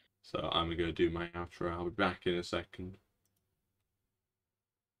 So I'm gonna go do my outro. I'll be back in a second.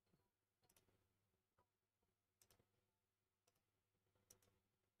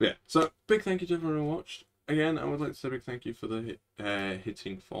 Yeah, so big thank you to everyone who watched. Again, I would like to say a big thank you for the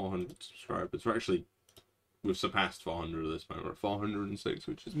hitting 400 subscribers. We've surpassed 400 at this point. We're at 406,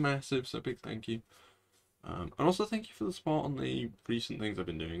 which is massive, so big thank you. And also thank you for the support on the recent things I've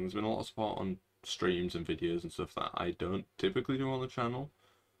been doing. There's been a lot of support on streams and videos and stuff that I don't typically do on the channel.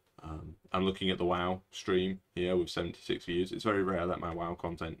 I'm looking at the WoW stream here with 76 views. It's very rare that my WoW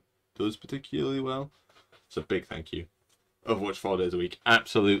content does particularly well. So big thank you. Overwatch 4 days a week?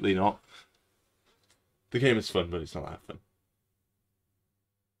 Absolutely not. The game is fun, but it's not that fun.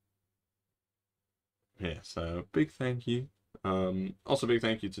 Yeah, so big thank you. Also big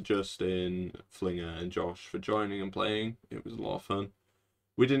thank you to Justin, Flinger, and Josh for joining and playing. It was a lot of fun.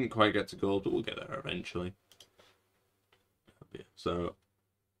 We didn't quite get to gold, but we'll get there eventually. Yeah, so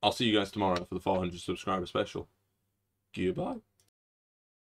I'll see you guys tomorrow for the 400 subscriber special. Goodbye.